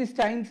 and these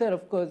times are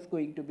of course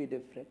going to be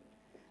different.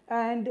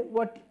 And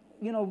what,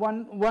 you know,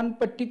 one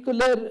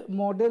particular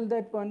model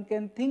that one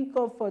can think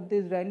of for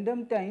these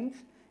random times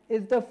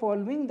is the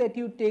following, that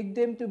you take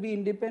them to be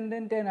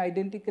independent and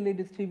identically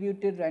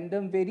distributed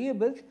random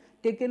variables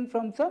taken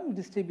from some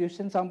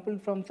distribution,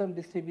 sampled from some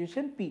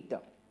distribution p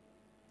tau.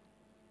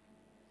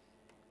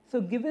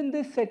 So given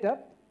this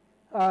setup,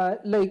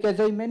 like as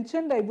I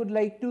mentioned, I would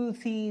like to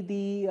see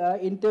the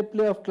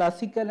interplay of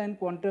classical and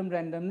quantum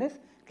randomness.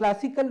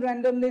 Classical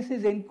randomness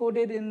is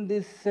encoded in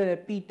this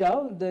p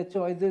tau, the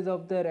choices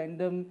of the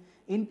random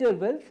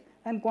intervals,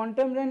 and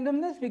quantum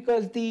randomness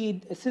because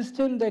the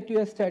system that you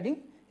are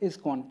studying is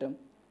quantum.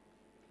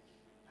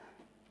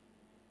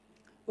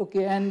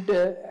 Okay, and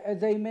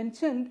as I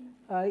mentioned,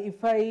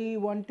 if I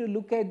want to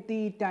look at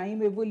the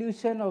time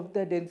evolution of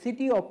the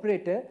density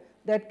operator,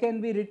 that can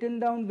be written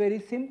down very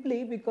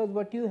simply, because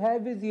what you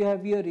have is you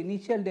have your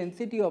initial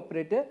density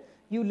operator,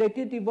 you let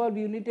it evolve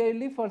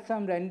unitarily for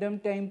some random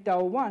time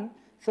tau 1.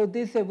 So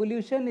this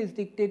evolution is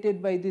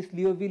dictated by this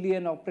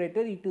Liouvillean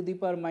operator e to the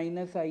power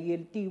minus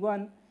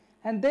ILT1,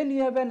 and then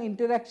you have an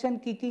interaction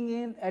kicking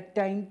in at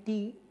time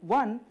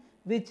t1,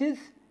 which is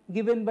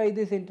given by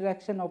this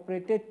interaction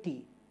operator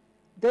t.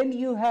 Then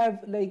you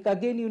have, like,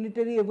 again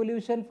unitary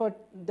evolution for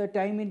the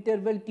time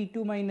interval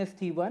t2 minus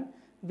t1,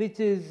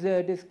 which is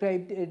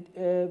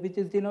which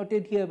is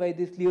denoted here by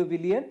this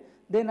Liouvillean,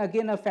 then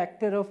again a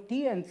factor of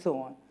t, and so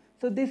on.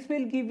 So this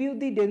will give you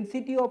the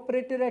density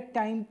operator at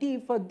time t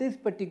for this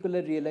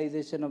particular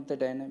realization of the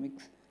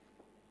dynamics.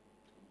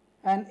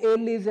 And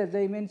L is, as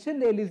I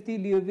mentioned, L is the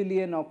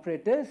Liouvillean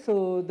operator.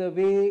 So the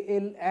way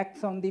L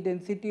acts on the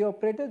density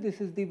operator,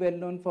 this is the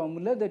well-known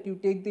formula, that you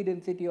take the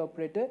density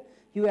operator,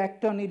 you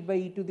act on it by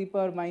e to the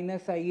power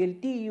minus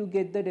ILT, you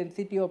get the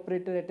density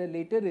operator at a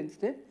later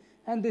instant,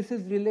 and this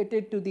is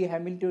related to the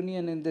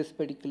Hamiltonian in this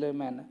particular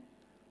manner.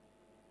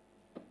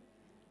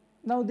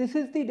 Now this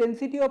is the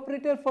density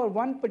operator for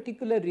one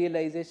particular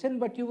realization,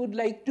 but you would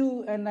like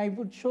to, and I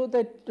would show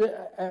that,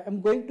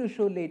 I'm going to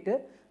show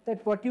later,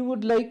 that what you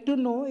would like to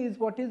know is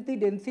what is the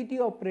density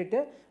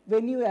operator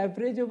when you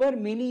average over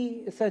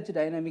many such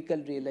dynamical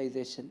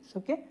realizations.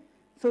 Okay?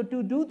 So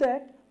to do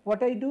that,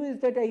 what I do is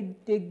that I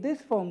take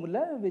this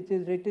formula, which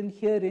is written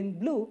here in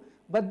blue,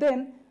 but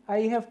then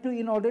I have to,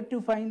 in order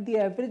to find the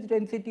average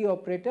density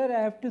operator,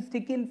 I have to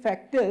stick in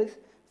factors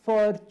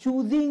for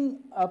choosing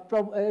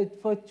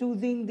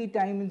the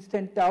time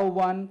instant tau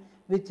 1,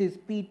 which is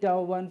p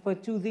tau 1, for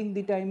choosing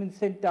the time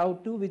instant tau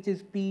 2, which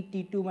is p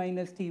t2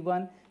 minus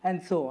t1,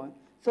 and so on.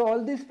 So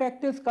all these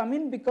factors come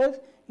in because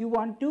you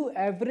want to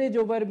average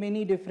over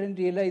many different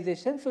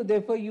realizations. So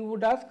therefore you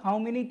would ask, how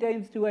many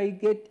times do I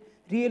get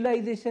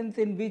realizations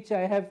in which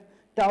I have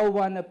tau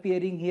 1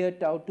 appearing here,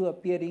 tau 2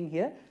 appearing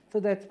here. So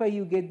that's why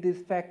you get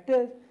these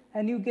factors,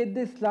 and you get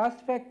this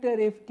last factor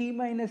ft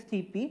minus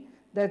tp.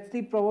 That's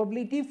the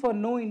probability for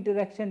no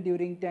interaction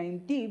during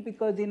time t,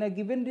 because in a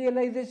given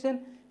realization,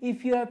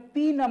 if you have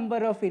p number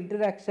of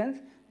interactions,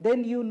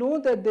 then you know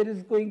that there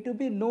is going to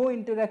be no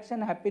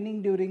interaction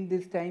happening during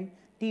this time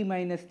t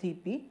minus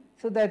tp.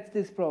 So that's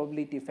this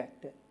probability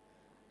factor.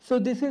 So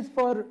this is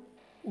for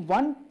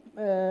one,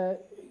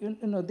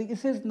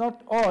 this is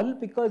not all,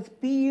 because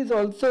p is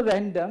also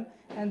random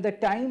and the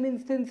time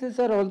instances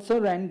are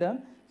also random.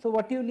 So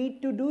what you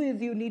need to do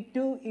is you need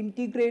to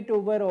integrate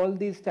over all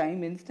these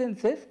time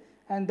instances,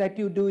 and that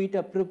you do it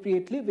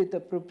appropriately with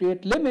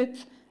appropriate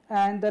limits.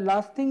 And the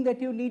last thing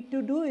that you need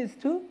to do is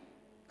to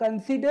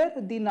consider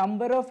the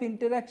number of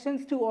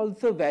interactions to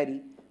also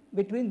vary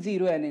between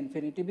 0 and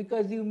infinity,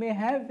 because you may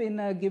have in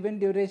a given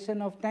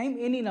duration of time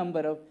any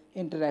number of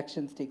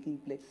interactions taking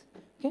place.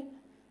 Okay?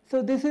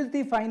 So this is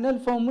the final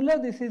formula.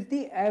 This is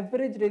the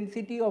average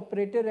density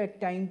operator at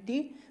time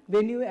t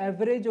when you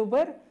average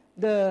over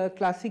the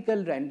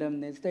classical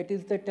randomness, that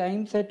is the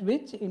times at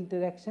which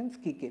interactions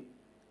kick in.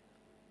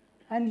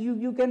 And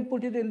you can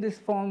put it in this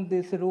form.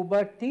 This rho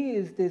bar t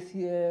is this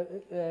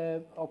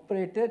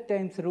operator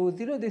times rho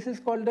 0. This is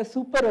called a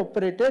super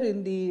operator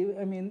in the,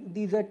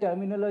 these are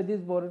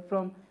terminologies borrowed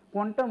from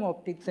quantum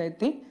optics, I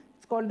think.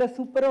 It's called a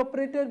super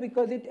operator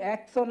because it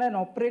acts on an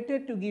operator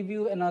to give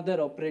you another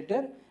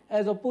operator,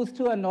 as opposed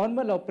to a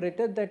normal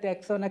operator that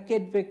acts on a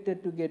ket vector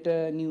to get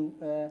a new,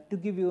 to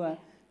give you a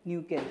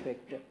new ket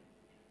vector.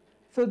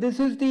 So this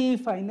is the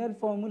final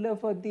formula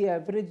for the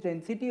average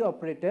density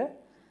operator.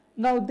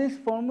 Now this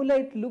formula,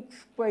 it looks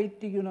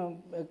quite,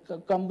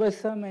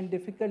 cumbersome and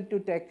difficult to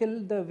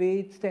tackle the way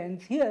it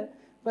stands here.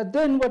 But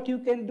then what you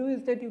can do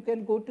is that you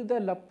can go to the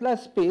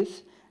Laplace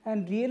space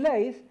and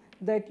realize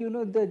that,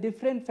 the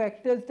different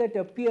factors that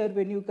appear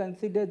when you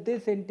consider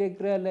this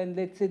integral and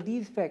let's say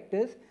these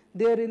factors,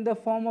 they are in the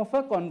form of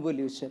a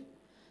convolution.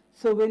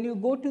 So when you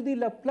go to the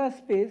Laplace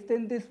space,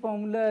 then this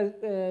formula,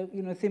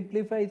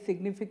 simplifies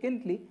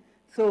significantly.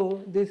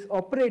 So this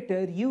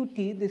operator ut,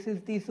 this is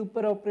the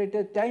super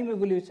operator time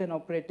evolution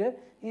operator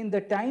in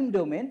the time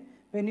domain.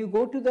 When you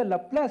go to the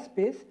Laplace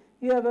space,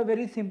 you have a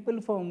very simple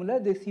formula,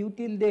 this u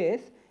tilde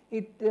s.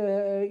 It,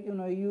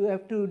 you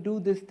have to do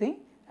this thing,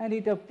 and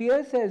it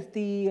appears as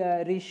the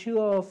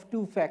ratio of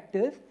two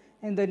factors.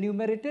 In the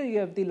numerator, you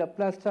have the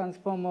Laplace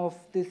transform of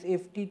this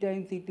ft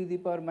times e to the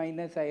power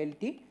minus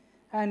ilt,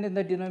 and in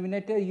the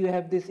denominator, you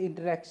have this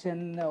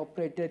interaction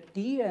operator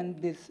t and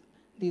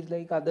these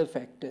like other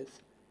factors.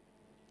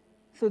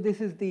 So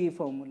this is the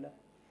formula.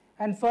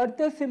 And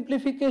further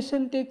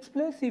simplification takes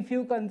place if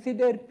you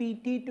consider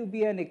pt to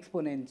be an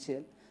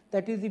exponential.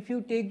 That is, if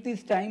you take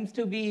these times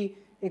to be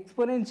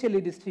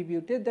exponentially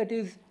distributed, that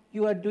is,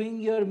 you are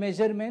doing your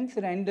measurements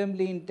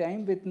randomly in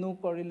time with no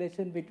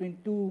correlation between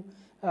two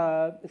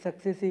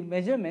successive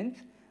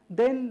measurements,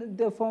 then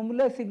the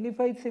formula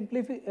signifies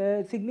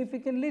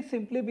significantly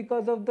simply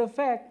because of the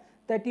fact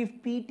that if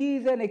pt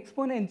is an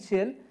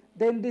exponential,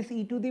 then this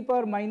e to the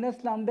power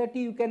minus lambda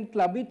t, you can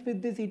club it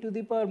with this e to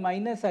the power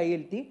minus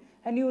ilt,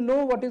 and you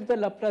know what is the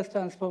Laplace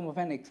transform of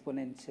an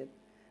exponential.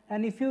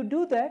 And if you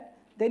do that,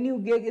 then you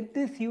get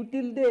this u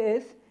tilde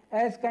s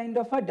as kind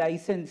of a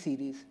Dyson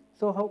series.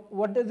 So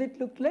what does it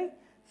look like?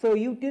 So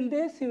u tilde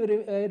s, you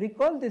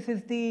recall, this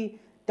is the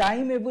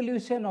time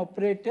evolution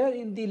operator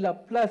in the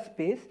Laplace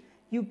space.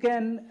 You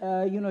can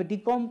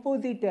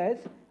decompose it as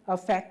a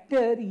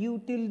factor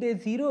u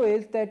tilde 0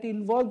 s that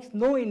involves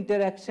no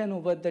interaction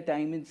over the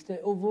time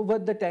over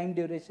the time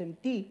duration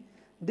t.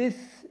 This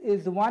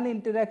is one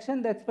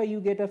interaction, that's why you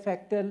get a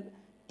factor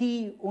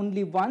t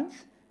only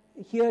once.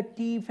 Here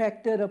t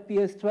factor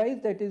appears twice,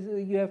 that is,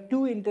 you have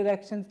two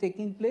interactions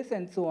taking place,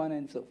 and so on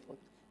and so forth.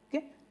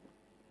 Okay?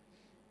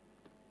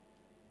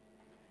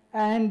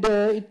 And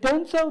it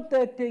turns out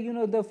that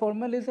the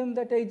formalism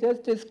that I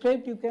just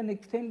described, you can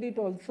extend it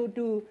also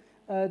to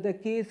the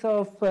case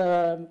of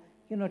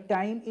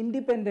time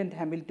independent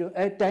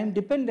time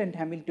dependent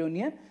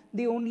Hamiltonian.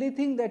 The only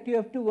thing that you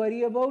have to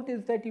worry about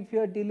is that if you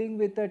are dealing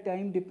with a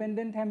time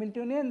dependent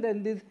Hamiltonian,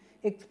 then these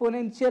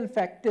exponential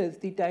factors,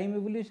 the time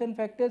evolution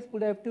factors,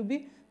 would have to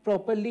be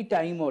properly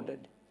time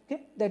ordered.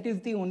 Okay, that is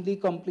the only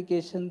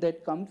complication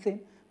that comes in.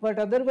 But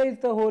otherwise,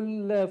 the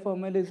whole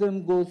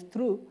formalism goes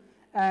through.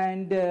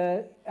 And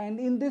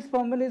in this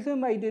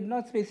formalism, I did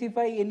not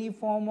specify any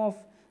form of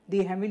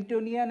the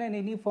Hamiltonian and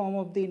any form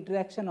of the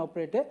interaction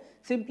operator,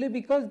 simply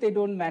because they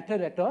don't matter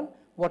at all.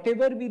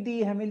 Whatever be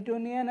the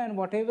Hamiltonian and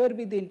whatever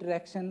be the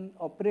interaction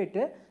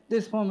operator,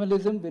 this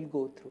formalism will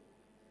go through.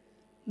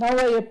 Now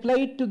I apply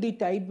it to the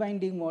tight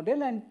binding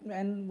model,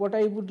 and what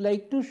I would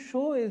like to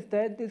show is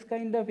that this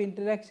kind of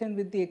interaction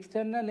with the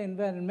external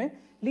environment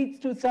leads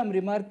to some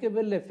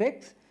remarkable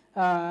effects,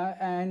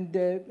 and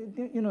they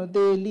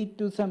lead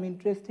to some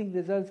interesting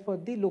results for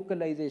the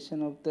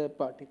localization of the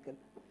particle.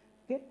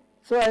 Okay?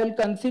 So I will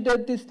consider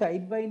this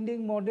tight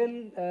binding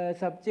model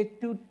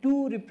subject to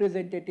two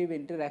representative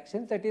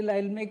interactions. That is,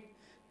 I will make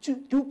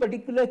two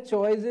particular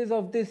choices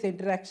of this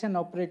interaction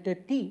operator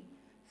T.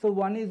 So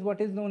one is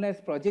what is known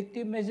as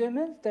projective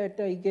measurements, that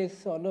I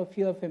guess all of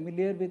you are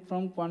familiar with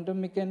from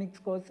quantum mechanics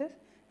courses,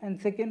 and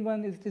second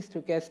one is the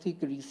stochastic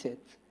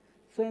resets.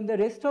 So in the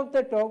rest of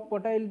the talk,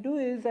 what I will do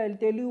is I will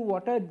tell you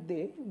what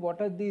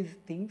are these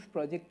things,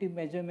 projective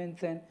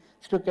measurements and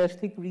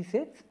stochastic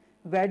resets,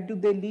 where do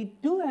they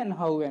lead to, and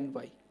how and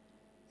why.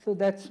 So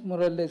that's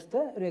more or less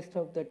the rest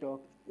of the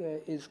talk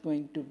is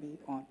going to be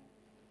on.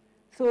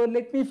 So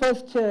let me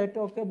first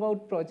talk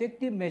about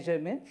projective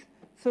measurements.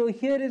 So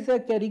here is a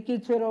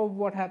caricature of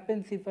what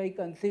happens if I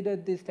consider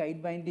this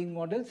tight binding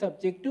model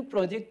subject to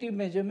projective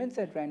measurements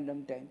at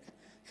random times.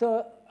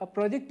 So a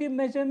projective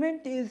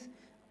measurement is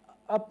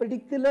a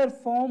particular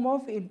form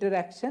of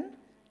interaction.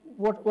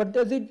 What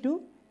does it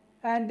do?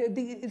 And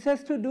it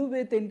has to do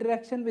with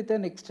interaction with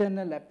an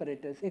external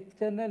apparatus,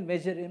 external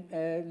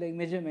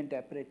measurement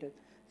apparatus.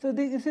 So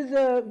this is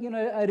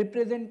a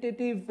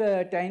representative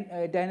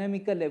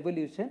dynamical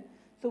evolution.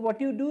 So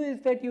what you do is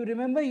that you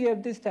remember you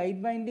have this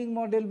tight binding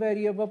model where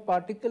you have a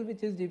particle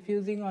which is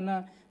diffusing on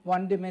a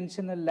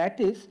one-dimensional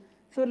lattice.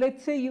 So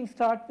let's say you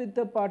start with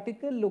the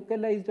particle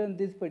localized on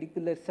this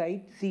particular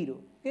site 0.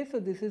 Okay,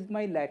 so this is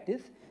my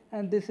lattice,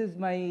 and this is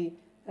my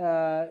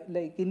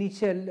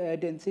initial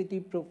density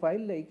profile,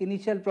 like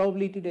initial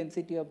probability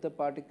density of the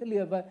particle. You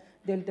have a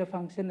delta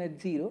function at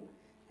 0.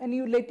 and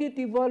you let it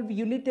evolve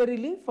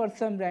unitarily for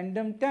some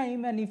random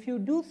time, and if you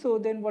do so,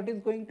 then what is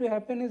going to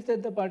happen is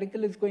that the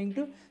particle is going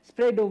to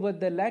spread over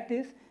the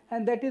lattice,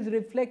 and that is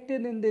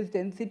reflected in this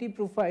density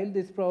profile,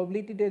 this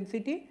probability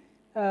density,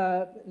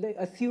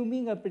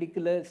 assuming a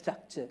particular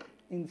structure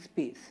in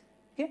space.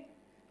 Okay?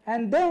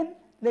 And then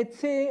let's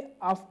say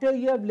after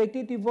you have let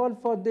it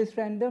evolve for this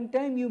random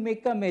time, you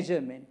make a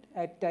measurement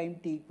at time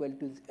t equal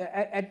to,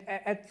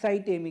 at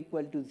site m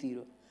equal to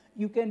 0.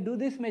 You can do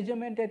this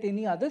measurement at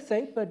any other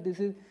site, but this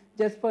is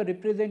just for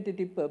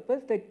representative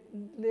purpose, that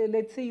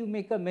let's say you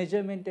make a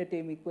measurement at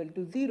m equal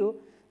to 0.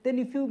 Then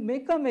if you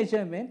make a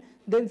measurement,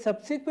 then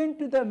subsequent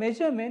to the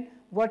measurement,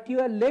 what you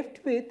are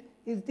left with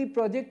is the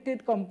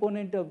projected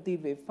component of the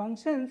wave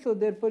function. So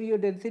therefore, your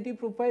density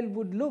profile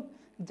would look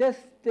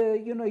just,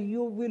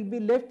 you will be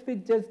left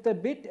with just the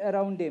bit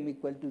around m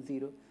equal to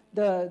 0,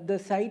 the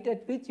site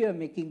at which you are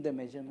making the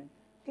measurement.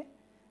 Okay?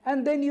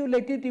 And then you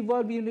let it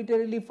evolve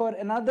unitarily for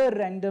another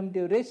random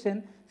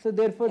duration. So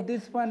therefore,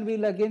 this one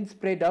will again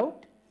spread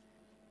out.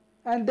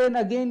 And then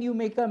again you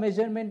make a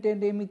measurement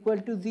at m equal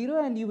to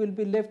 0, and you will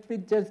be left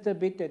with just a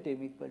bit at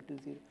m equal to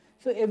 0.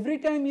 So every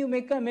time you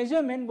make a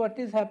measurement, what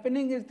is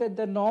happening is that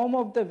the norm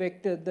of the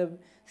vector, the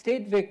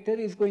state vector,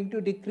 is going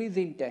to decrease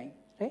in time,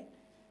 right?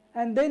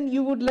 And then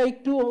you would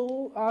like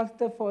to ask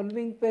the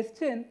following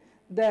question,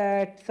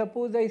 that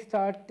suppose I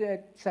start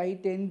at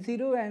site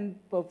n0 and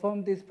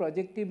perform these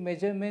projective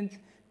measurements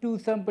to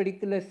some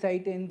particular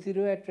site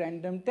n0 at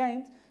random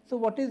times. So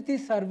what is the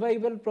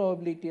survival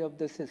probability of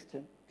the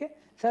system? Okay?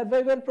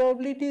 Survival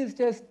probability is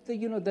just the,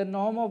 the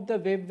norm of the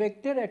wave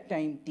vector at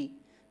time t.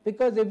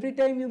 Because every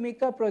time you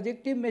make a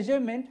projective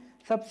measurement,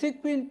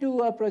 subsequent to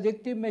a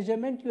projective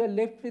measurement, you are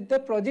left with the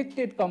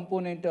projected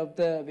component of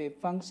the wave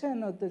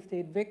function or the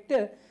state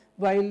vector,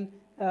 while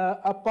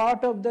a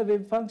part of the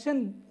wave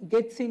function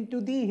gets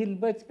into the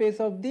Hilbert space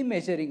of the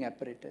measuring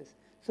apparatus.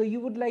 So you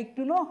would like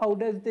to know how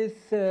does this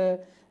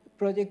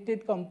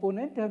projected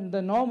component and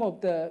the norm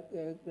of the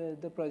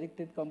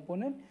projected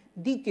component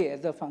decay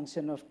as a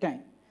function of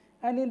time.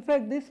 And in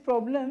fact, this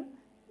problem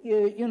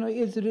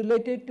is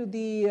related to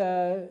the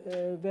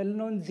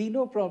well-known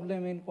Zeno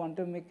problem in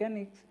quantum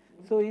mechanics.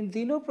 So in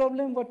Zeno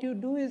problem, what you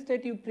do is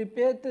that you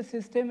prepare the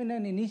system in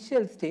an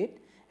initial state,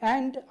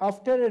 and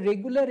after a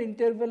regular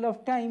interval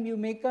of time, you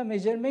make a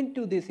measurement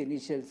to this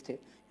initial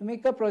state. You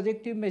make a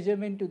projective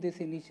measurement to this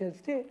initial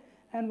state.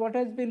 And what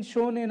has been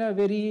shown in a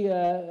very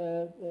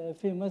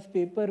famous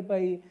paper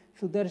by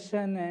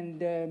Sudarshan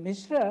and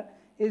Mishra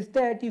is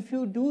that if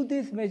you do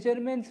these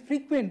measurements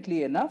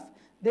frequently enough,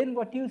 then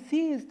what you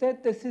see is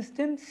that the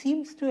system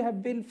seems to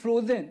have been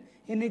frozen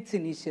in its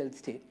initial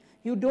state.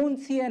 You don't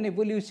see an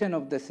evolution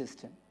of the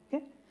system.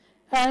 Okay?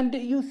 And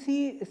you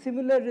see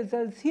similar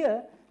results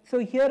here. So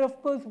here,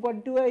 of course,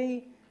 what do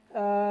I,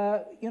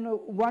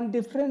 one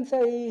difference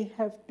I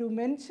have to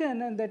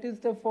mention, and that is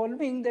the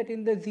following, that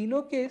in the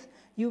Zeno case,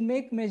 you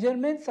make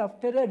measurements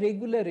after a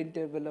regular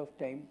interval of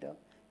time term.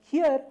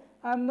 Here,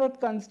 I am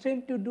not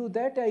constrained to do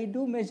that. I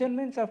do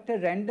measurements after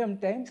random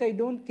times. I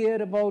don't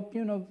care about,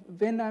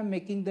 when I am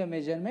making the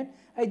measurement.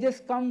 I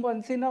just come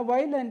once in a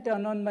while and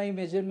turn on my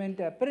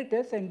measurement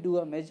apparatus and do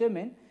a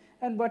measurement.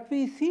 And what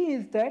we see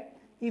is that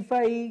if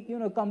I,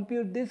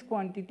 compute this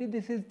quantity,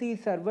 this is the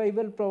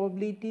survival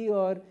probability,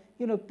 or,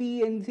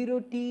 P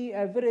n0t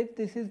average,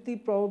 this is the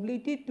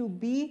probability to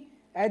be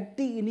at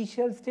the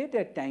initial state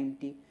at time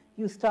t.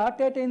 You start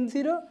at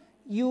n0,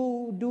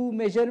 you do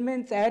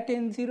measurements at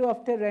n0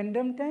 after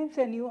random times,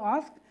 and you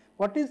ask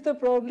what is the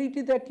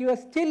probability that you are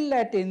still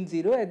at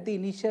n0 at the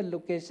initial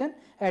location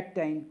at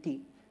time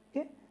t.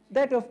 Okay?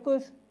 That, of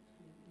course,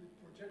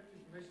 with projective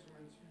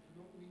measurements, you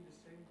do not mean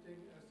the same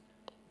thing as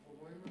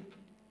volume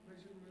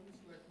measurements,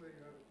 like where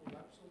you have a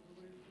collapse of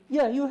the wave function?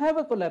 Yeah, you have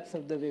a collapse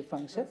of the wave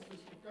function. That's the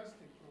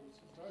stochastic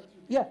process, right?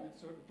 Yeah.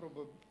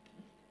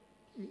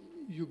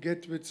 You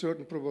get with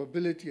certain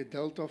probability a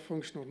delta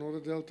function or not a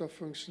delta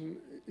function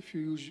if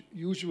you use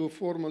usual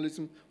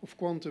formalism of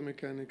quantum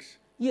mechanics.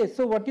 Yes,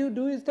 so what you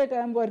do is that I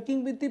am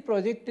working with the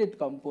projected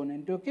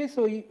component. Okay,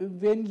 so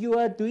when you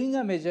are doing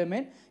a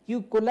measurement,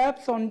 you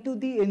collapse onto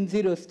the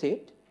n0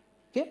 state.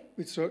 Okay,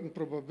 with certain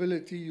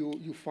probability,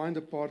 you find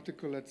a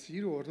particle at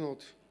 0 or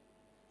not.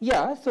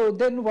 Yeah, so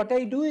then what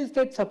I do is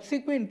that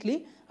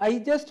subsequently I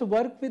just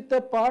work with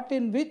the part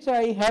in which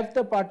I have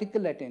the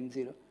particle at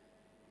n0.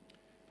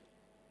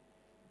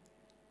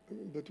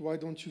 But why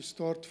don't you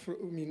start,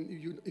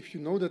 if you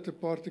know that the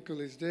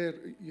particle is there,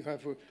 you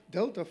have a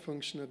delta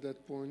function at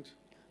that point.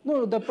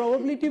 No, the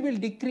probability will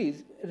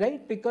decrease,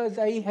 right? Because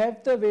I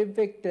have the wave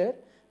vector,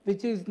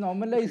 which is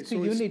normalized to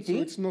unity.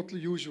 So it's not the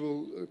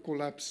usual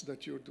collapse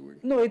that you're doing?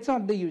 No, it's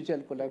not the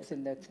usual collapse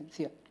in that sense,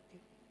 yeah.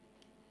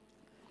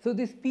 So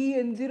this P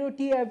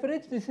n0t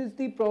average, this is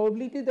the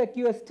probability that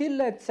you are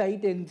still at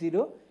site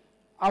n0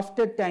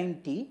 after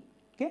time t.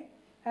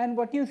 And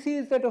what you see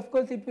is that, of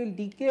course, it will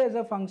decay as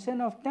a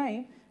function of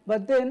time,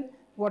 but then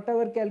what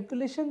our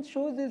calculation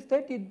shows is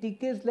that it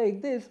decays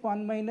like this,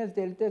 1 minus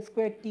delta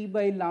square t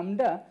by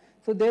lambda.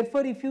 So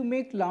therefore, if you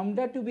make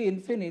lambda to be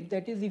infinite,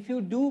 that is, if you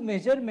do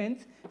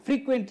measurements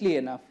frequently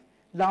enough,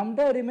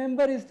 Lambda,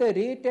 remember, is the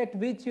rate at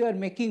which you are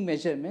making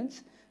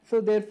measurements.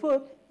 So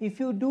therefore, if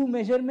you do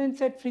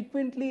measurements at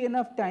frequently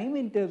enough time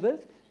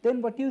intervals,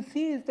 then what you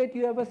see is that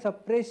you have a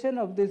suppression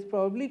of this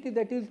probability.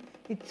 That is,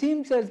 it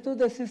seems as though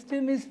the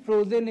system is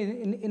frozen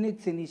in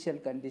its initial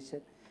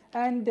condition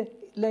and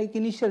like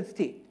initial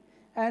state.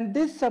 And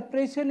this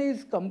suppression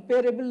is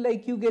comparable,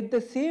 like you get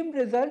the same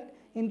result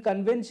in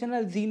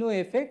conventional Zeno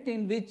effect,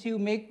 in which you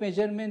make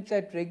measurements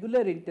at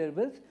regular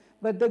intervals.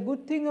 But the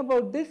good thing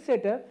about this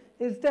setup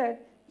is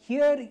that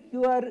here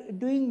you are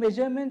doing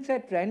measurements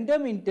at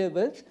random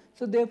intervals,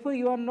 so therefore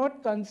you are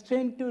not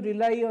constrained to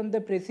rely on the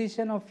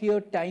precision of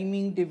your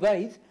timing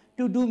device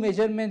to do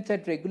measurements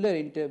at regular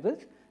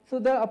intervals. So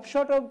the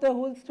upshot of the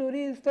whole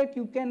story is that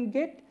you can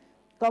get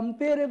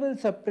comparable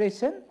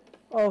suppression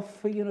of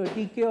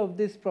decay of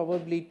this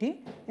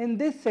probability in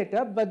this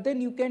setup, but then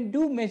you can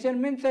do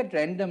measurements at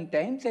random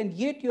times and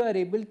yet you are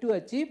able to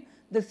achieve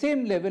the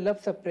same level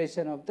of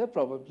suppression of the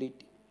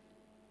probability.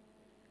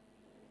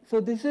 So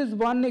this is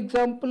one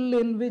example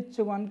in which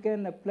one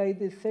can apply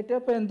this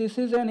setup, and this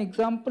is an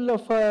example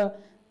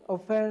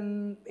of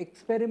an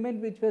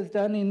experiment which was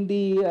done in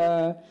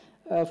the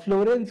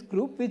Florence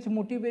group, which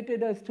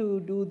motivated us to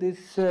do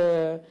this,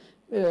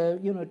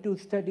 to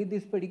study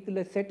this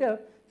particular setup.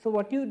 So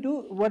what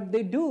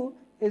they do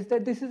is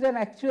that this is an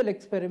actual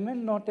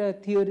experiment, not a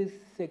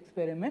theorist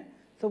experiment.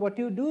 So what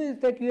you do is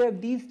that you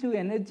have these two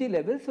energy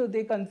levels. So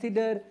they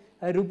consider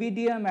a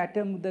rubidium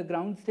atom, the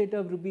ground state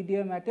of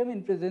rubidium atom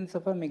in presence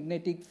of a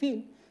magnetic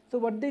field. So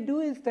what they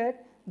do is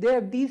that they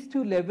have these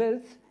two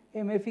levels,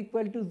 mf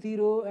equal to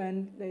 0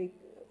 and like,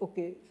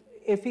 okay,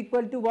 f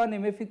equal to 1,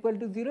 mf equal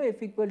to 0,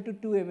 f equal to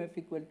 2, mf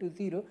equal to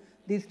 0,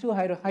 these two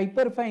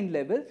hyperfine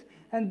levels,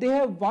 and they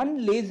have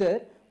one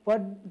laser.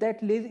 What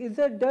that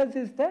laser does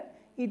is that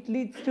it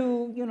leads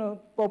to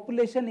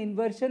population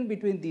inversion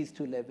between these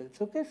two levels.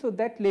 Okay, so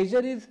that laser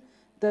is,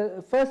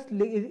 the first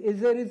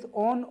laser is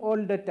on all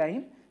the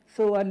time.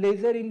 So a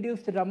laser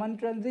induced Raman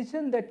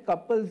transition that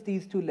couples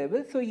these two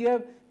levels. So you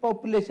have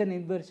population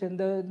inversion.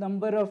 The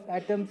number of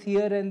atoms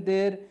here and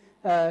there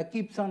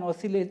keeps on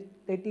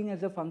oscillating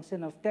as a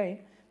function of time.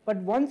 But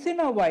once in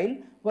a while,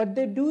 what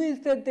they do is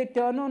that they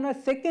turn on a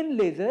second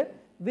laser,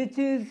 which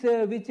is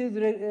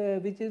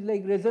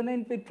like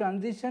resonant with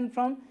transition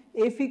from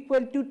f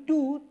equal to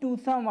 2 to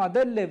some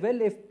other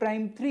level, f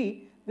prime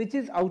 3, which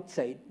is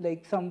outside,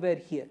 like somewhere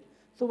here.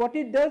 So what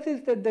it does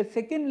is that the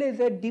second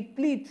laser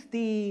depletes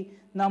the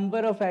number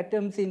of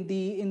atoms in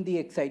the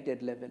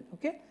excited level.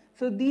 Okay,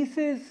 so this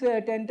is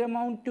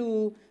tantamount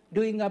to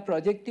doing a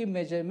projective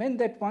measurement,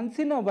 that once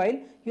in a while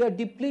you are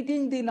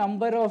depleting the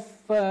number of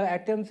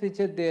atoms which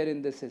are there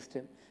in the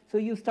system. So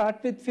you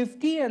start with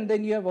 50 and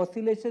then you have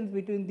oscillations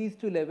between these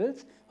two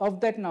levels of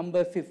that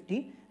number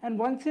 50, and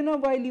once in a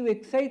while you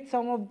excite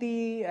some of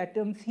the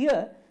atoms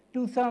here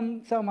to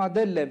some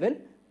other level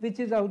which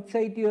is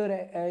outside your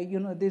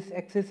this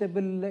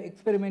accessible,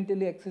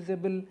 experimentally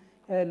accessible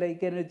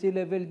like energy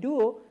level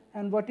duo,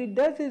 and what it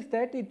does is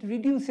that it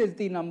reduces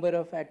the number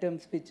of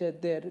atoms which are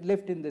there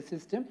left in the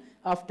system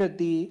after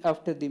the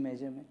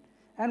measurement.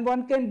 And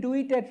one can do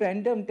it at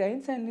random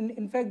times, and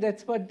in fact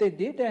that's what they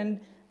did. And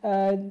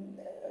I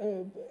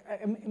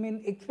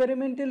mean,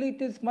 experimentally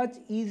it is much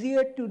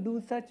easier to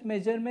do such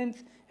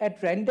measurements at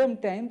random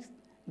times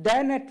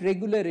than at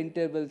regular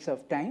intervals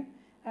of time.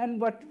 And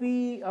what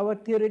our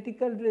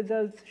theoretical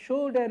results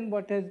showed, and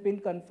what has been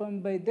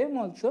confirmed by them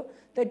also,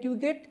 that you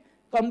get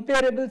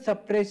comparable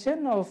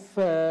suppression of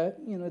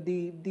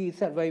the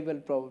survival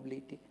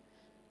probability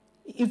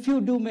if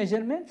you do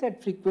measurements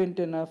at frequent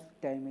enough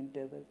time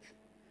intervals.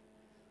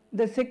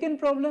 The second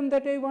problem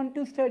that I want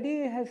to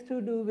study has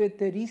to do with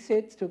the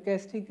reset,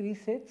 stochastic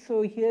reset.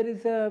 So here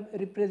is a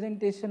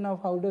representation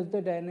of how does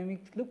the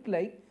dynamics look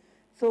like.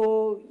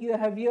 So you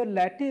have your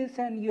lattice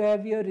and you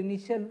have your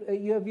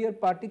your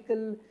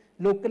particle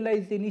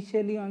localized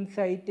initially on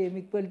site m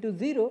equal to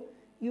 0.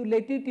 You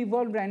let it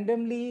evolve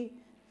randomly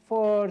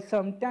for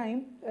some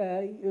time,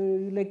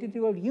 you let it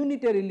evolve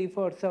unitarily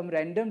for some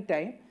random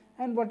time,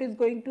 and what is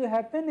going to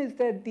happen is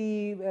that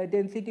the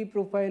density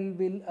profile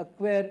will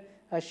acquire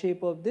a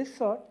shape of this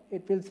sort.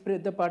 It will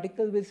spread, the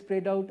particle will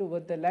spread out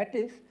over the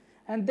lattice,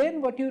 and then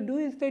what you do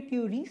is that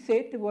you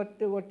reset. What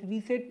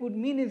reset would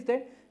mean is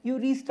that you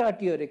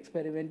restart your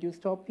experiment. You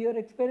stop your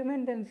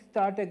experiment and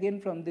start again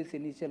from this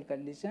initial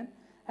condition,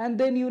 and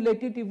then you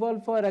let it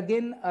evolve for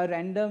again a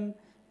random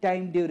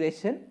time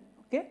duration,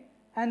 okay?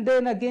 And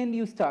then again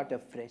you start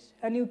afresh,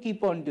 and you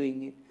keep on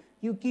doing it.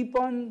 You keep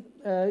on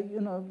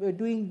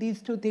doing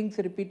these two things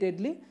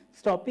repeatedly,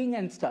 stopping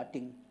and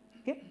starting,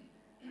 okay?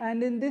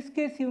 And in this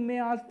case you may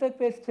ask the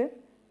question,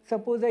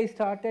 suppose I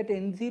start at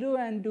n0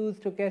 and do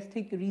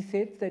stochastic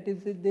resets, that is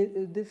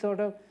this sort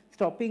of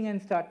stopping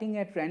and starting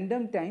at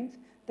random times,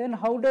 then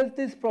how does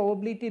this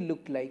probability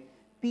look like?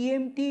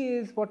 PMT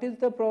is what is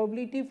the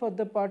probability for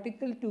the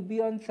particle to be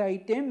on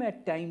site m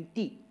at time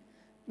t.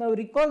 Now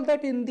recall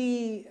that in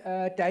the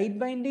tide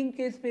binding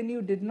case, when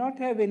you did not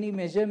have any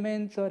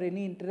measurements or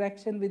any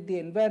interaction with the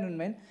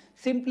environment,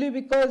 simply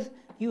because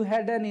you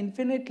had an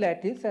infinite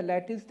lattice, a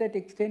lattice that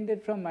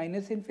extended from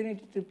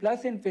 -infinity to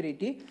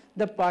 +infinity.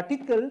 The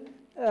particle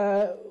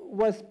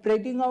was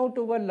spreading out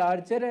over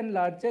larger and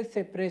larger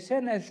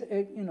separation as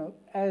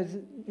as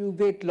you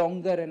wait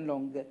longer and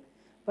longer.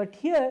 But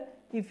here,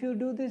 if you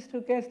do this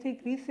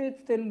stochastic resets,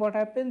 then what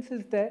happens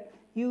is that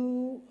you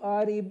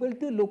are able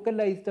to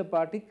localize the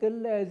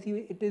particle as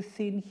it is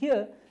seen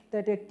here,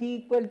 that at t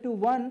equal to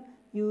 1,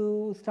 you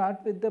start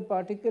with the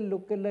particle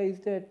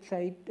localized at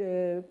site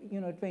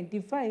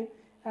 25,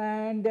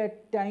 and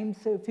at times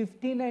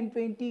 15 and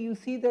 20, you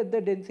see that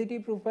the density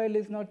profile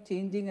is not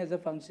changing as a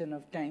function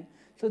of time.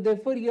 So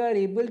therefore, you are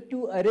able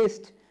to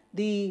arrest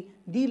the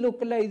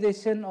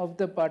delocalization of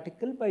the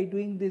particle by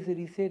doing these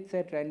resets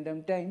at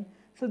random time.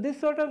 So this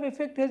sort of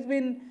effect has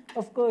been,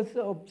 of course,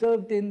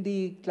 observed in the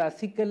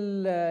classical,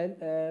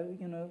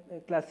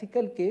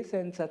 classical case,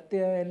 and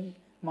Satya and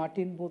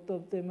Martin, both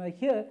of them are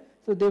here.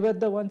 So they were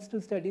the ones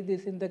to study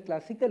this in the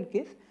classical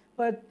case.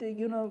 But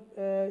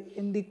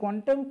in the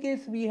quantum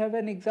case, we have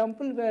an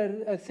example where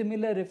a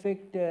similar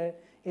effect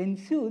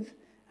ensues,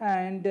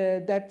 and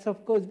that's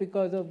of course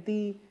because of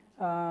the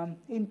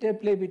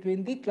interplay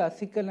between the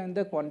classical and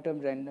the quantum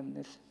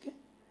randomness. Okay?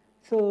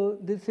 So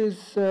this is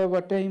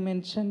what I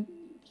mentioned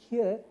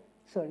here.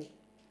 Sorry.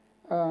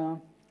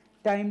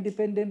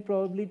 Time-dependent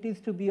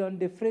probabilities to be on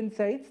different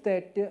sites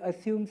that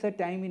assumes a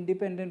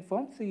time-independent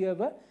form. So you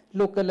have a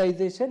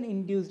localization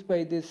induced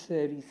by this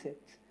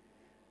resets.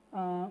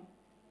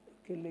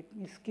 Okay, let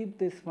me skip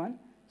this one.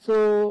 So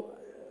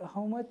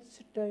how much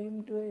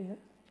time do I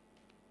have?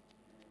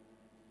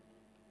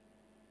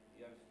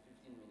 You have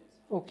 15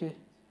 minutes. Okay,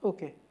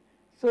 okay.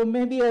 So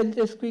maybe I'll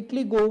just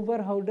quickly go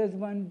over how does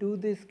one do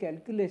this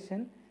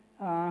calculation.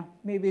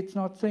 Maybe it's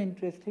not so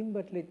interesting,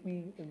 but let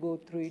me go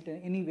through it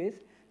anyways.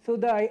 So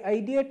the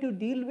idea to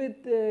deal with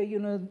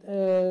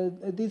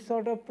these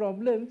sort of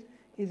problems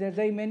is, as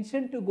I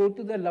mentioned, to go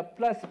to the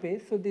Laplace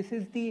space. So this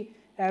is the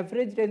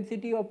average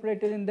density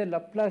operator in the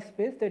Laplace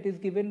space that is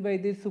given by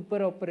this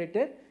super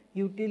operator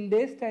u tilde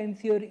s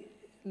times your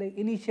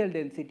initial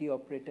density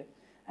operator.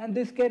 And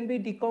this can be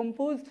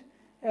decomposed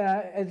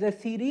as a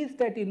series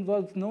that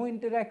involves no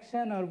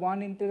interaction or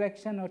one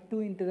interaction or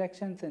two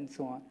interactions and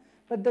so on.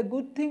 But the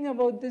good thing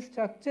about this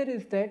structure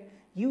is that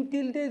u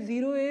tilde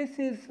 0s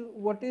is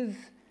what is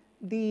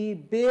the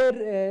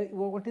bare,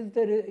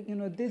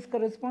 this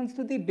corresponds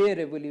to the bare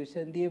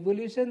evolution, the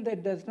evolution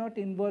that does not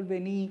involve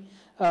any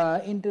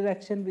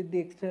interaction with the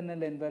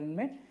external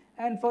environment.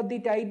 And for the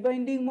tight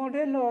binding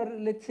model, or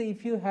let's say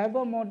if you have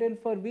a model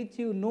for which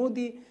you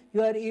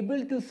are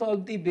able to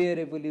solve the bare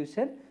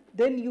evolution,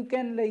 then you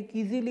can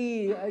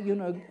easily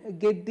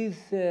get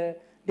these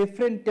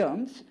different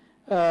terms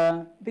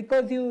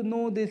because you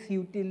know this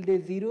u tilde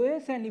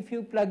 0s, and if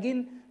you plug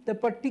in the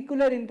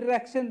particular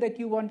interaction that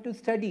you want to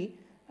study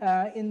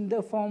in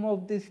the form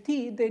of this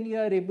t, then you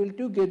are able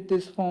to get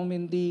this form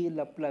in the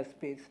Laplace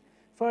space.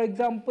 For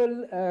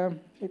example,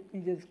 let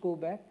me just go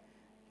back.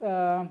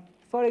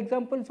 For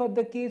example, for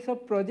the case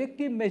of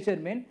projective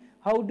measurement,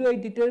 how do I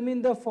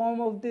determine the form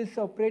of this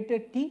operator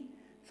t?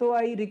 So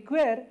I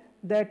require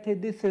that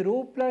this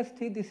rho plus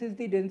t, this is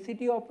the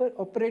density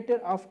operator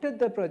after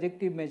the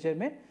projective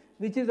measurement,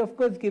 which is of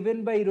course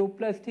given by rho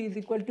plus t is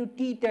equal to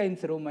t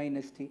times rho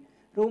minus t.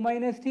 Rho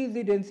minus t is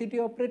the density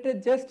operator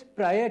just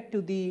prior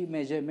to the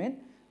measurement.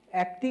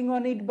 Acting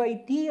on it by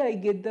t, I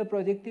get the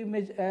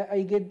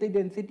I get the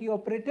density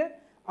operator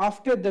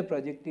after the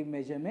projective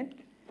measurement,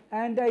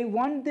 and I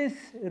want this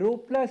rho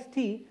plus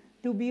t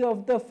to be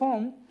of the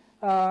form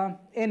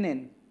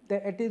nn.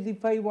 That is,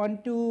 if I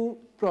want to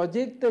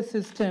project the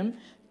system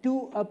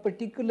to a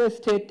particular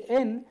state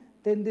n,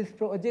 then this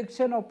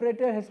projection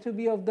operator has to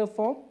be of the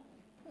form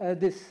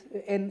this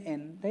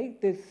nn, right?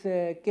 This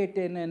ket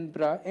n and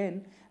bra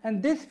n,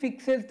 and this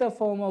fixes the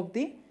form of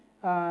the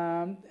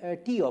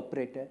t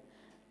operator.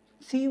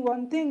 See,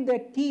 one thing,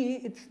 that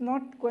t, it's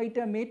not quite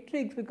a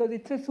matrix because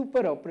it's a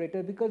super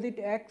operator, because it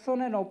acts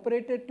on an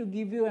operator to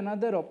give you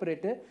another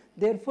operator.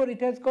 Therefore,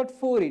 it has got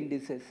 4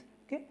 indices.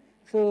 Okay,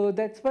 so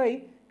that's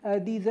why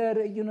these are,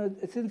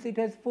 since it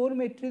has 4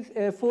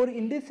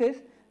 indices,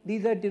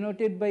 these are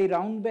denoted by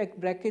round back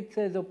brackets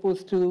as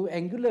opposed to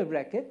angular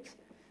brackets.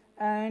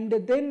 And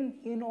then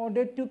in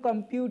order to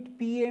compute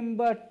Pm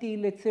bar t,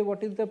 let's say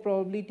what is the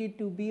probability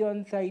to be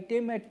on site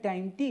m at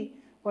time t,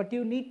 what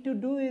you need to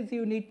do is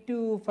you need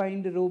to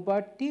find rho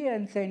bar t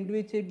and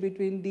sandwich it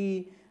between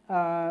the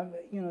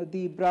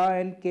the bra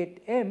and ket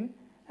m,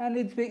 and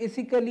it's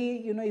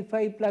basically, if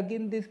I plug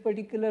in this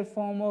particular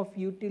form of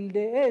u tilde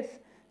s,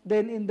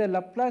 then in the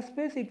Laplace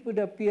space it would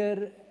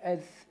appear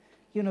as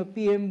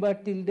Pm bar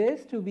tilde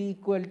s to be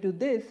equal to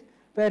this,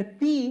 where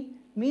p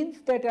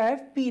means that I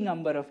have p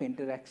number of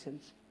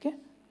interactions. Okay,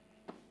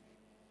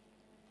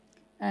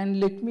 and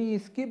let me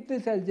skip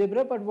this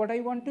algebra, but what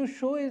I want to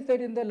show is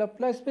that in the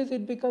Laplace space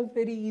it becomes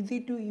very easy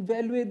to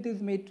evaluate these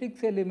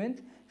matrix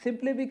elements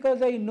simply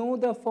because I know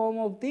the form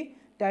of the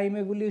time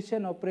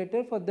evolution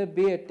operator for the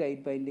bare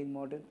tight binding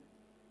model.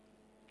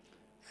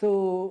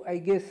 So I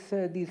guess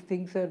these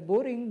things are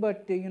boring,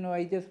 but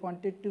I just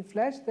wanted to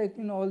flash that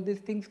all these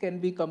things can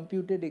be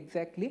computed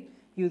exactly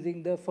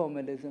using the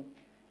formalism.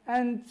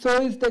 And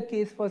so is the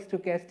case for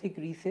stochastic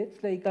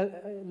resets. Like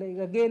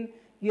again,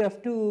 you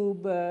have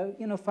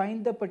to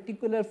find the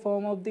particular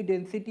form of the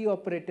density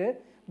operator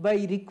by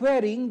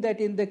requiring that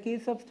in the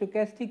case of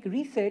stochastic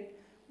reset,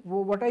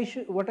 what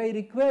I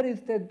require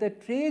is that the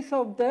trace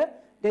of the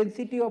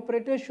density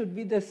operator should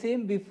be the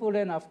same before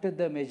and after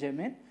the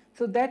measurement.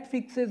 So that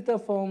fixes the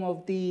form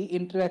of the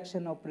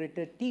interaction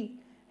operator T.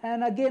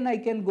 And again, I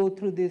can go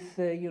through this,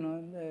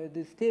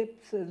 these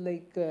steps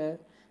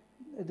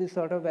this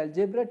sort of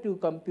algebra to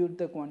compute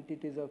the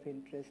quantities of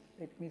interest.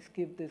 Let me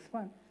skip this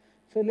one.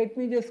 So let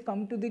me just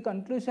come to the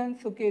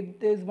conclusions. Okay,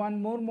 there's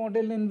one more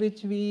model in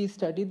which we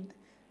studied,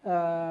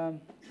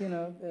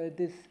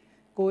 this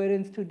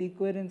coherence to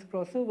decoherence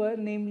crossover.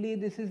 Namely,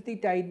 this is the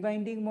tight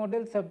binding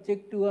model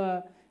subject to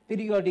a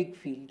periodic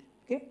field.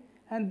 Okay,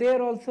 and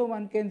there also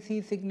one can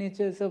see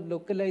signatures of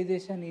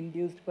localization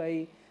induced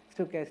by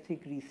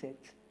stochastic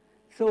resets.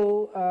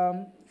 So,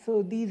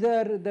 so these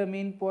are the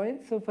main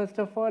points. So first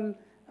of all,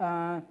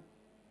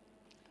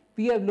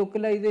 we have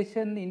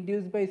localization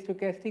induced by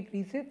stochastic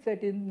resets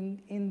that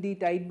in the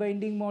tight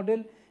binding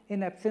model,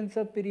 in absence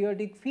of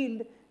periodic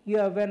field, you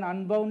have an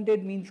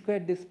unbounded mean square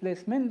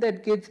displacement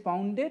that gets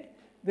bounded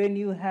when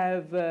you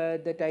have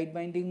the tight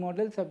binding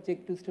model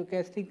subject to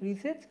stochastic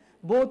resets,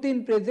 both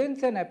in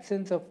presence and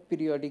absence of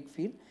periodic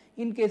field.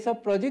 In case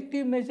of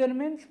projective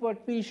measurements,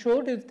 what we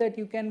showed is that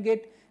you can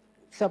get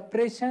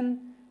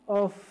suppression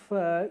of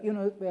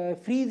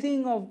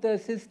freezing of the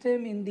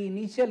system in the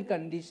initial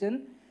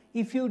condition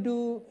if you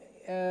do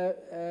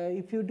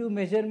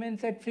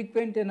measurements at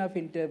frequent enough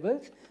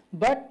intervals,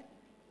 but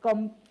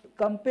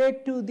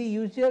compared to the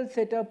usual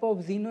setup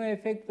of Zeno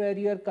effect where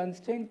you are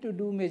constrained to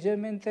do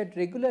measurements at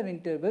regular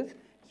intervals,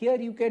 here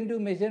you can do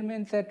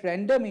measurements at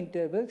random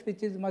intervals,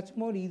 which is much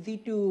more easy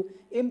to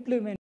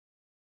implement.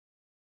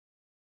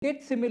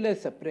 Get similar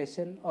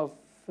suppression of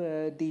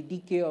the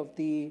decay of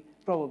the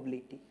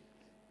probability.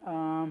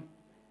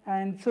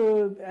 And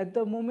so at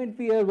the moment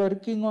we are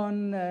working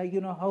on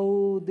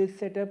how this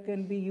setup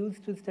can be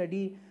used to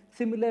study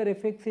similar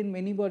effects in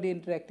many body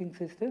interacting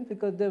systems,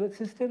 because the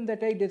system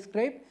that I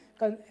described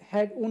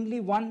had only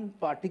one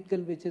particle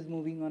which is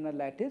moving on a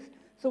lattice.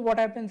 So what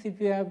happens if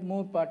you have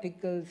more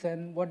particles,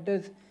 and what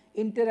does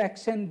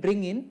interaction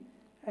bring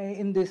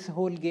in this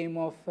whole game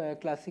of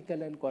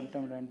classical and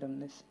quantum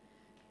randomness?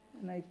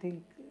 And I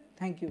think,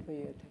 thank you for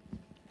your attention.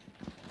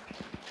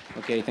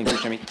 Okay, thank you,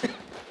 Shamit.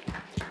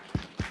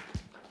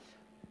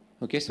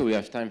 Okay, so we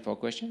have time for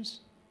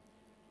questions.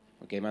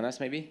 Okay, Manas,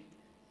 maybe?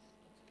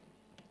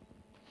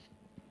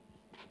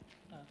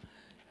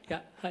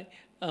 Yeah, hi.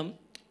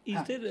 Is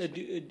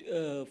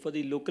there, for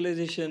the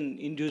localization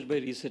induced by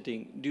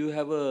resetting, do you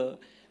have a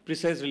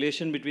precise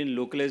relation between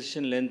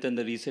localization length and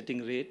the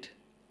resetting rate?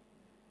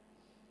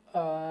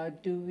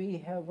 Do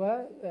we have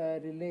a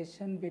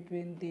relation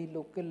between the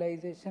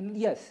localization?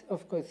 Yes,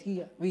 of course,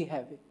 here we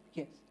have it,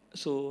 yes.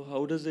 So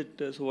how does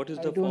it, so what is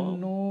the form? form? I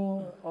don't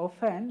know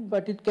offhand,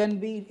 but it can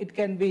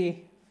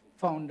be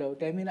found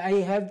out. I mean,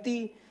 I have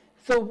the,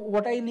 so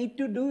what I need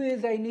to do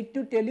is I need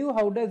to tell you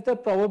how does the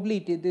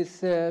probability, this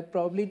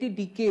probability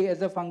decay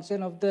as a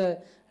function of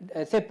the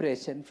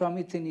separation from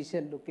its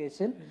initial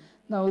location.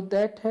 Now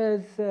that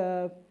has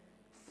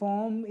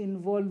form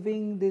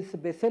involving this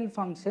Bessel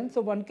function. So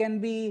one can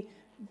be,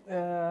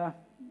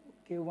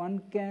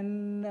 one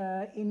can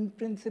in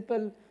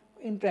principle,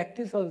 in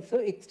practice also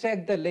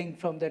extract the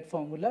length from that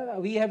formula.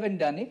 We haven't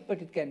done it,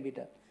 but it can be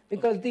done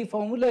because the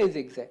formula is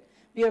exact.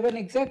 We have an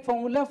exact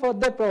formula for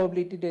the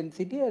probability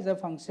density as a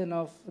function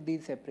of the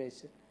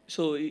separation.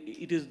 So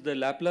it is the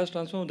Laplace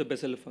transform of the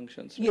Bessel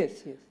functions, right?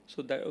 Yes, yes.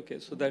 So that, okay,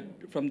 so that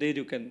from there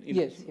you can...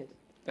 Yes, yes.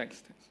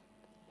 Thanks.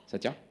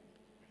 Satya?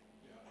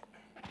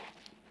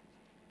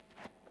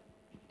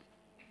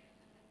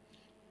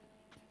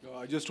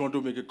 I just want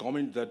to make a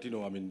comment that,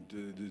 I mean,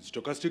 the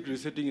stochastic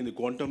resetting in the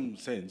quantum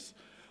sense,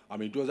 I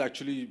mean, it was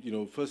actually,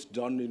 first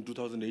done in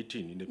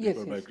 2018 in a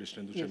paper by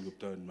Krishnendu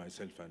Sengupta and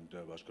myself and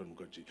Bhaskar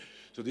Mukherjee.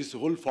 So this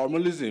whole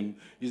formalism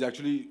is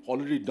actually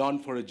already done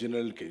for a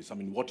general case. I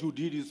mean, what you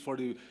did is for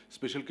the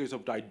special case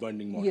of tight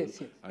binding model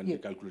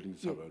and calculating the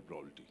survival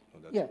probability. So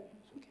that's Okay.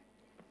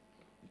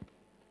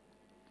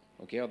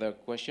 Okay, other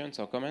questions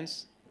or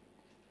comments?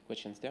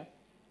 Questions there?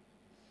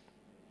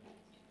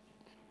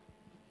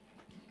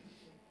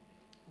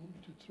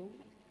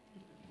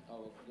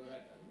 Oh, go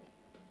ahead.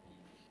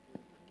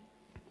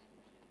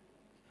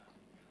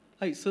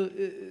 Hi, so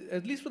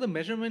at least for the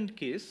measurement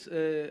case,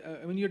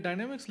 I mean, your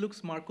dynamics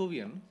looks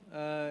Markovian.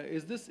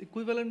 Is this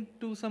equivalent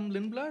to some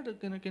Lindblad?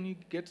 Can you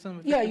get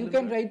some? Yeah, you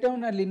can write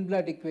down a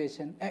Lindblad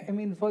equation. I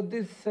mean, for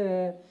this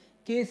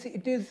case,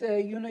 it is,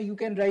 you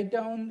can write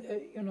down,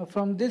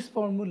 from this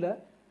formula,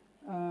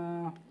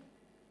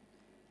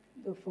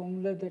 the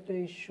formula that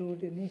I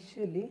showed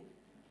initially.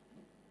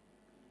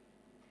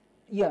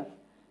 Yeah.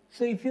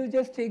 So if you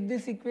just take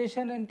this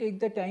equation and take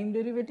the time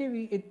derivative,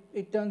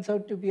 it turns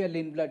out to be a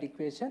Lindblad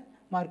equation.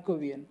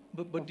 Markovian.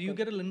 But do you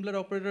get a Lindblad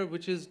operator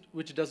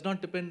which does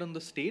not depend on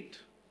the state?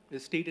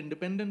 Is state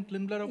independent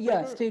Lindblad operator?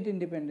 Yeah, state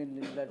independent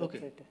Lindblad Okay.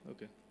 operator.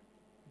 Okay.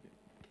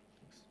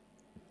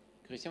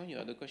 Christian, you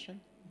had a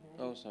question?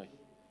 Oh, sorry.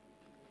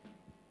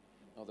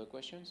 Other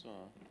questions?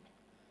 Or?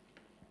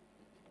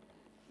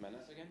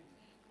 Manas again?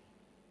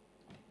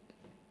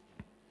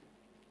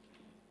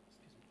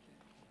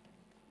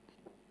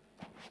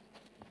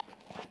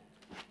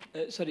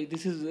 Sorry,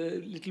 this is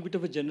a little bit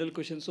of a general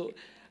question. So,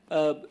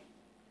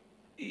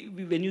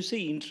 when you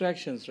say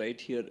interactions, right,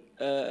 here,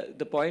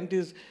 the point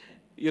is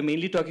you're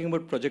mainly talking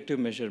about projective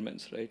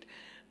measurements, right?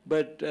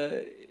 But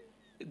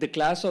the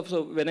class of,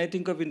 so when I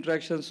think of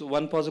interactions,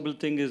 one possible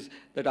thing is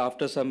that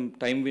after some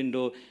time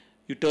window,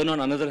 you turn on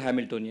another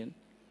Hamiltonian,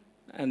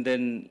 and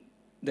then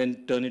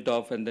turn it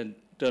off, and then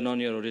turn on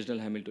your original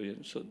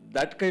Hamiltonian. So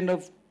that kind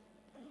of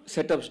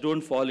setups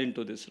don't fall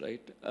into this,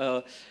 right?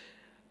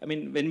 I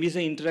mean, when we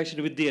say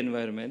interaction with the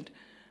environment,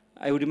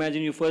 I would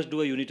imagine you first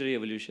do a unitary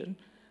evolution,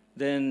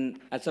 then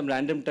at some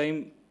random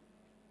time,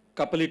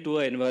 couple it to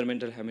an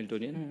environmental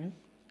Hamiltonian,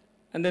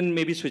 and then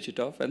maybe switch it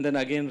off, and then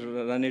again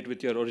run it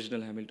with your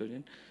original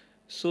Hamiltonian.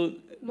 So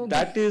No,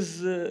 that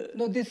is...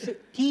 no, this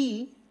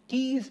T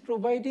is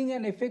providing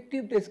an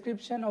effective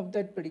description of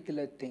that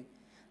particular thing.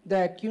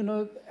 That, you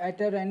know,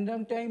 at a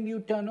random time, you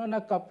turn on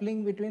a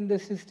coupling between the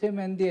system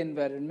and the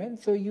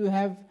environment. So you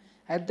have,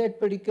 at that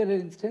particular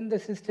instant, the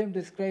system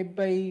described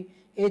by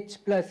H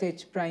plus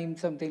H prime,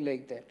 something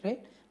like that, right?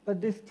 But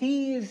this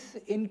T is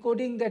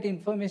encoding that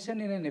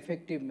information in an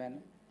effective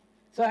manner.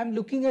 So I'm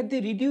looking at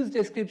the reduced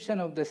description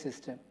of the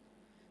system.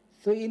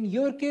 So in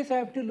your case, I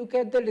have to look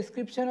at the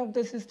description of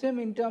the system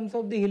in terms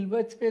of the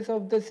Hilbert space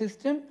of the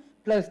system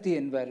plus the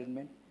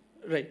environment.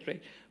 Right,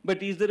 right.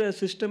 But is there a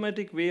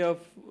systematic way of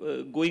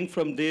going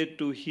from there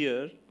to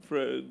here?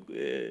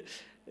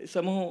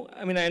 Somehow,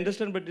 I mean, I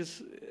understand, but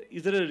is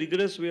there a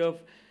rigorous way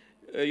of,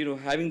 you know,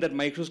 having that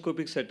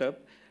microscopic setup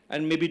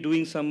and maybe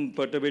doing some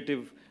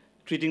perturbative,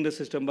 treating the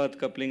system path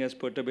coupling as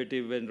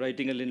perturbative and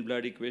writing a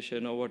Lindblad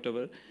equation or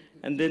whatever,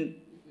 and then...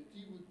 If the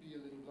T would be a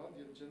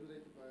Lindbladian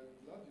generated by a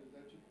Lindbladian,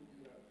 that you could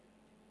do that.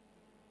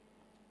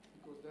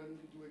 Because then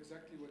you do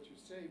exactly what you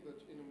say, but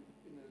in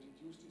a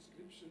reduced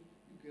description,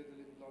 you get a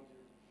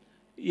Lindbladian.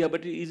 Yeah,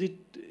 but is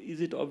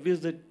it obvious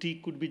that T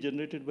could be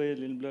generated by a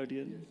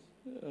Lindbladian?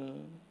 Yes.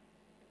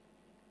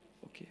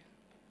 Okay.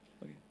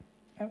 Okay.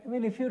 I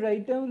mean, if you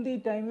write down the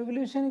time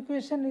evolution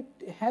equation,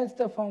 it has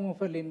the form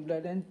of a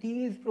Lindblad, and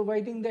T is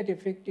providing that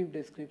effective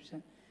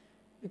description.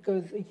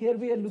 Because here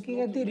we are looking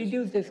at the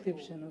reduced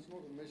description. It's not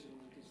a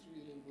measurement, it's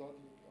really Lindbladian.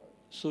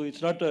 So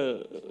it's not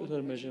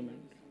a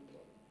measurement.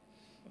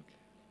 Okay.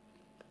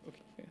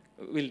 Okay.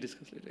 We'll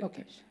discuss later.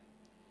 Okay.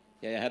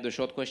 Yeah, I had a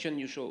short question.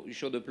 You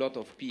show the plot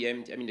of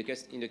PM. I mean,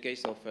 in the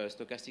case of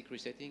stochastic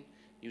resetting,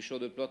 you show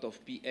the plot of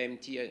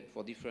PMT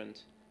for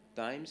different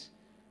times.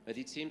 But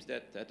it seems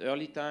that at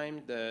early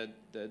time,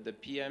 the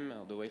PM,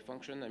 or the wave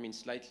function, I mean,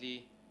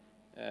 slightly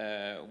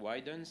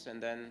widens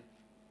and then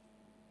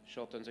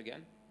shortens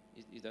again.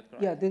 Is that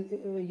correct? Yeah,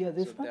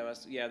 this so one?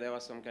 there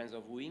was some kinds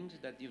of wings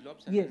that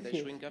develops and Yes, then they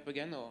yes. shrink up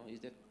again, or is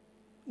that?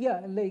 Yeah,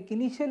 like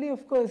initially,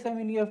 of course, I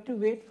mean, you have to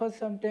wait for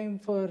some time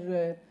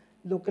for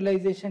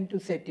localization to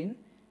set in.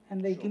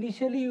 And like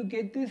initially, you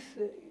get this,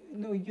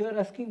 no, you are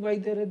asking why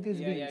there are these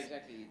wings. Yeah,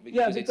 exactly.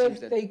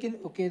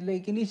 Because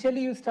like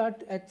initially you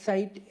start at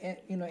site,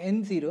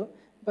 N0,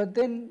 but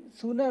then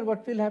sooner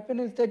what will happen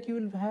is that you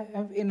will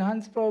have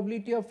enhanced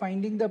probability of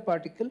finding the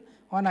particle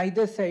on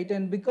either side,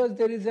 and because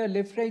there is a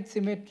left-right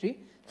symmetry,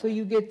 so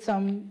you get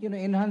some,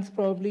 enhanced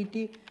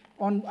probability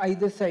on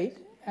either side,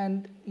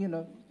 and,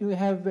 you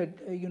have,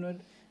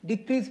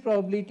 decreased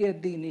probability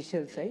at the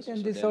initial site,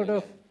 and this sort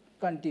of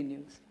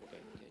continues.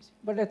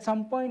 But at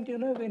some point,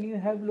 when you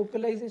have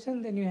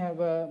localization, then you have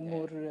a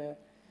more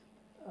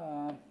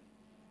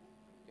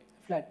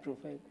flat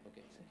profile.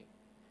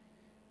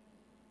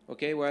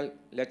 Okay, well,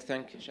 let's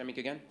thank Shamik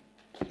again.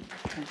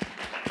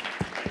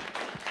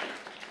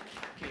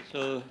 Okay,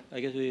 so I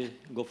guess we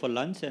go for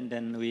lunch and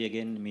then we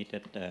again meet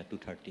at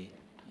 2:30.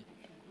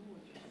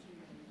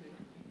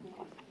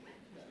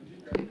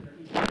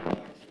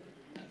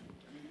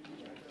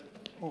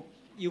 Oh,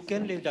 you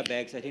can leave the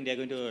bags. I think they're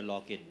going to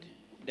lock it.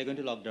 They're going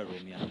to lock the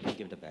room, yeah.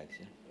 Give the bags,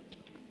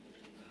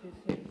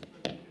 yeah.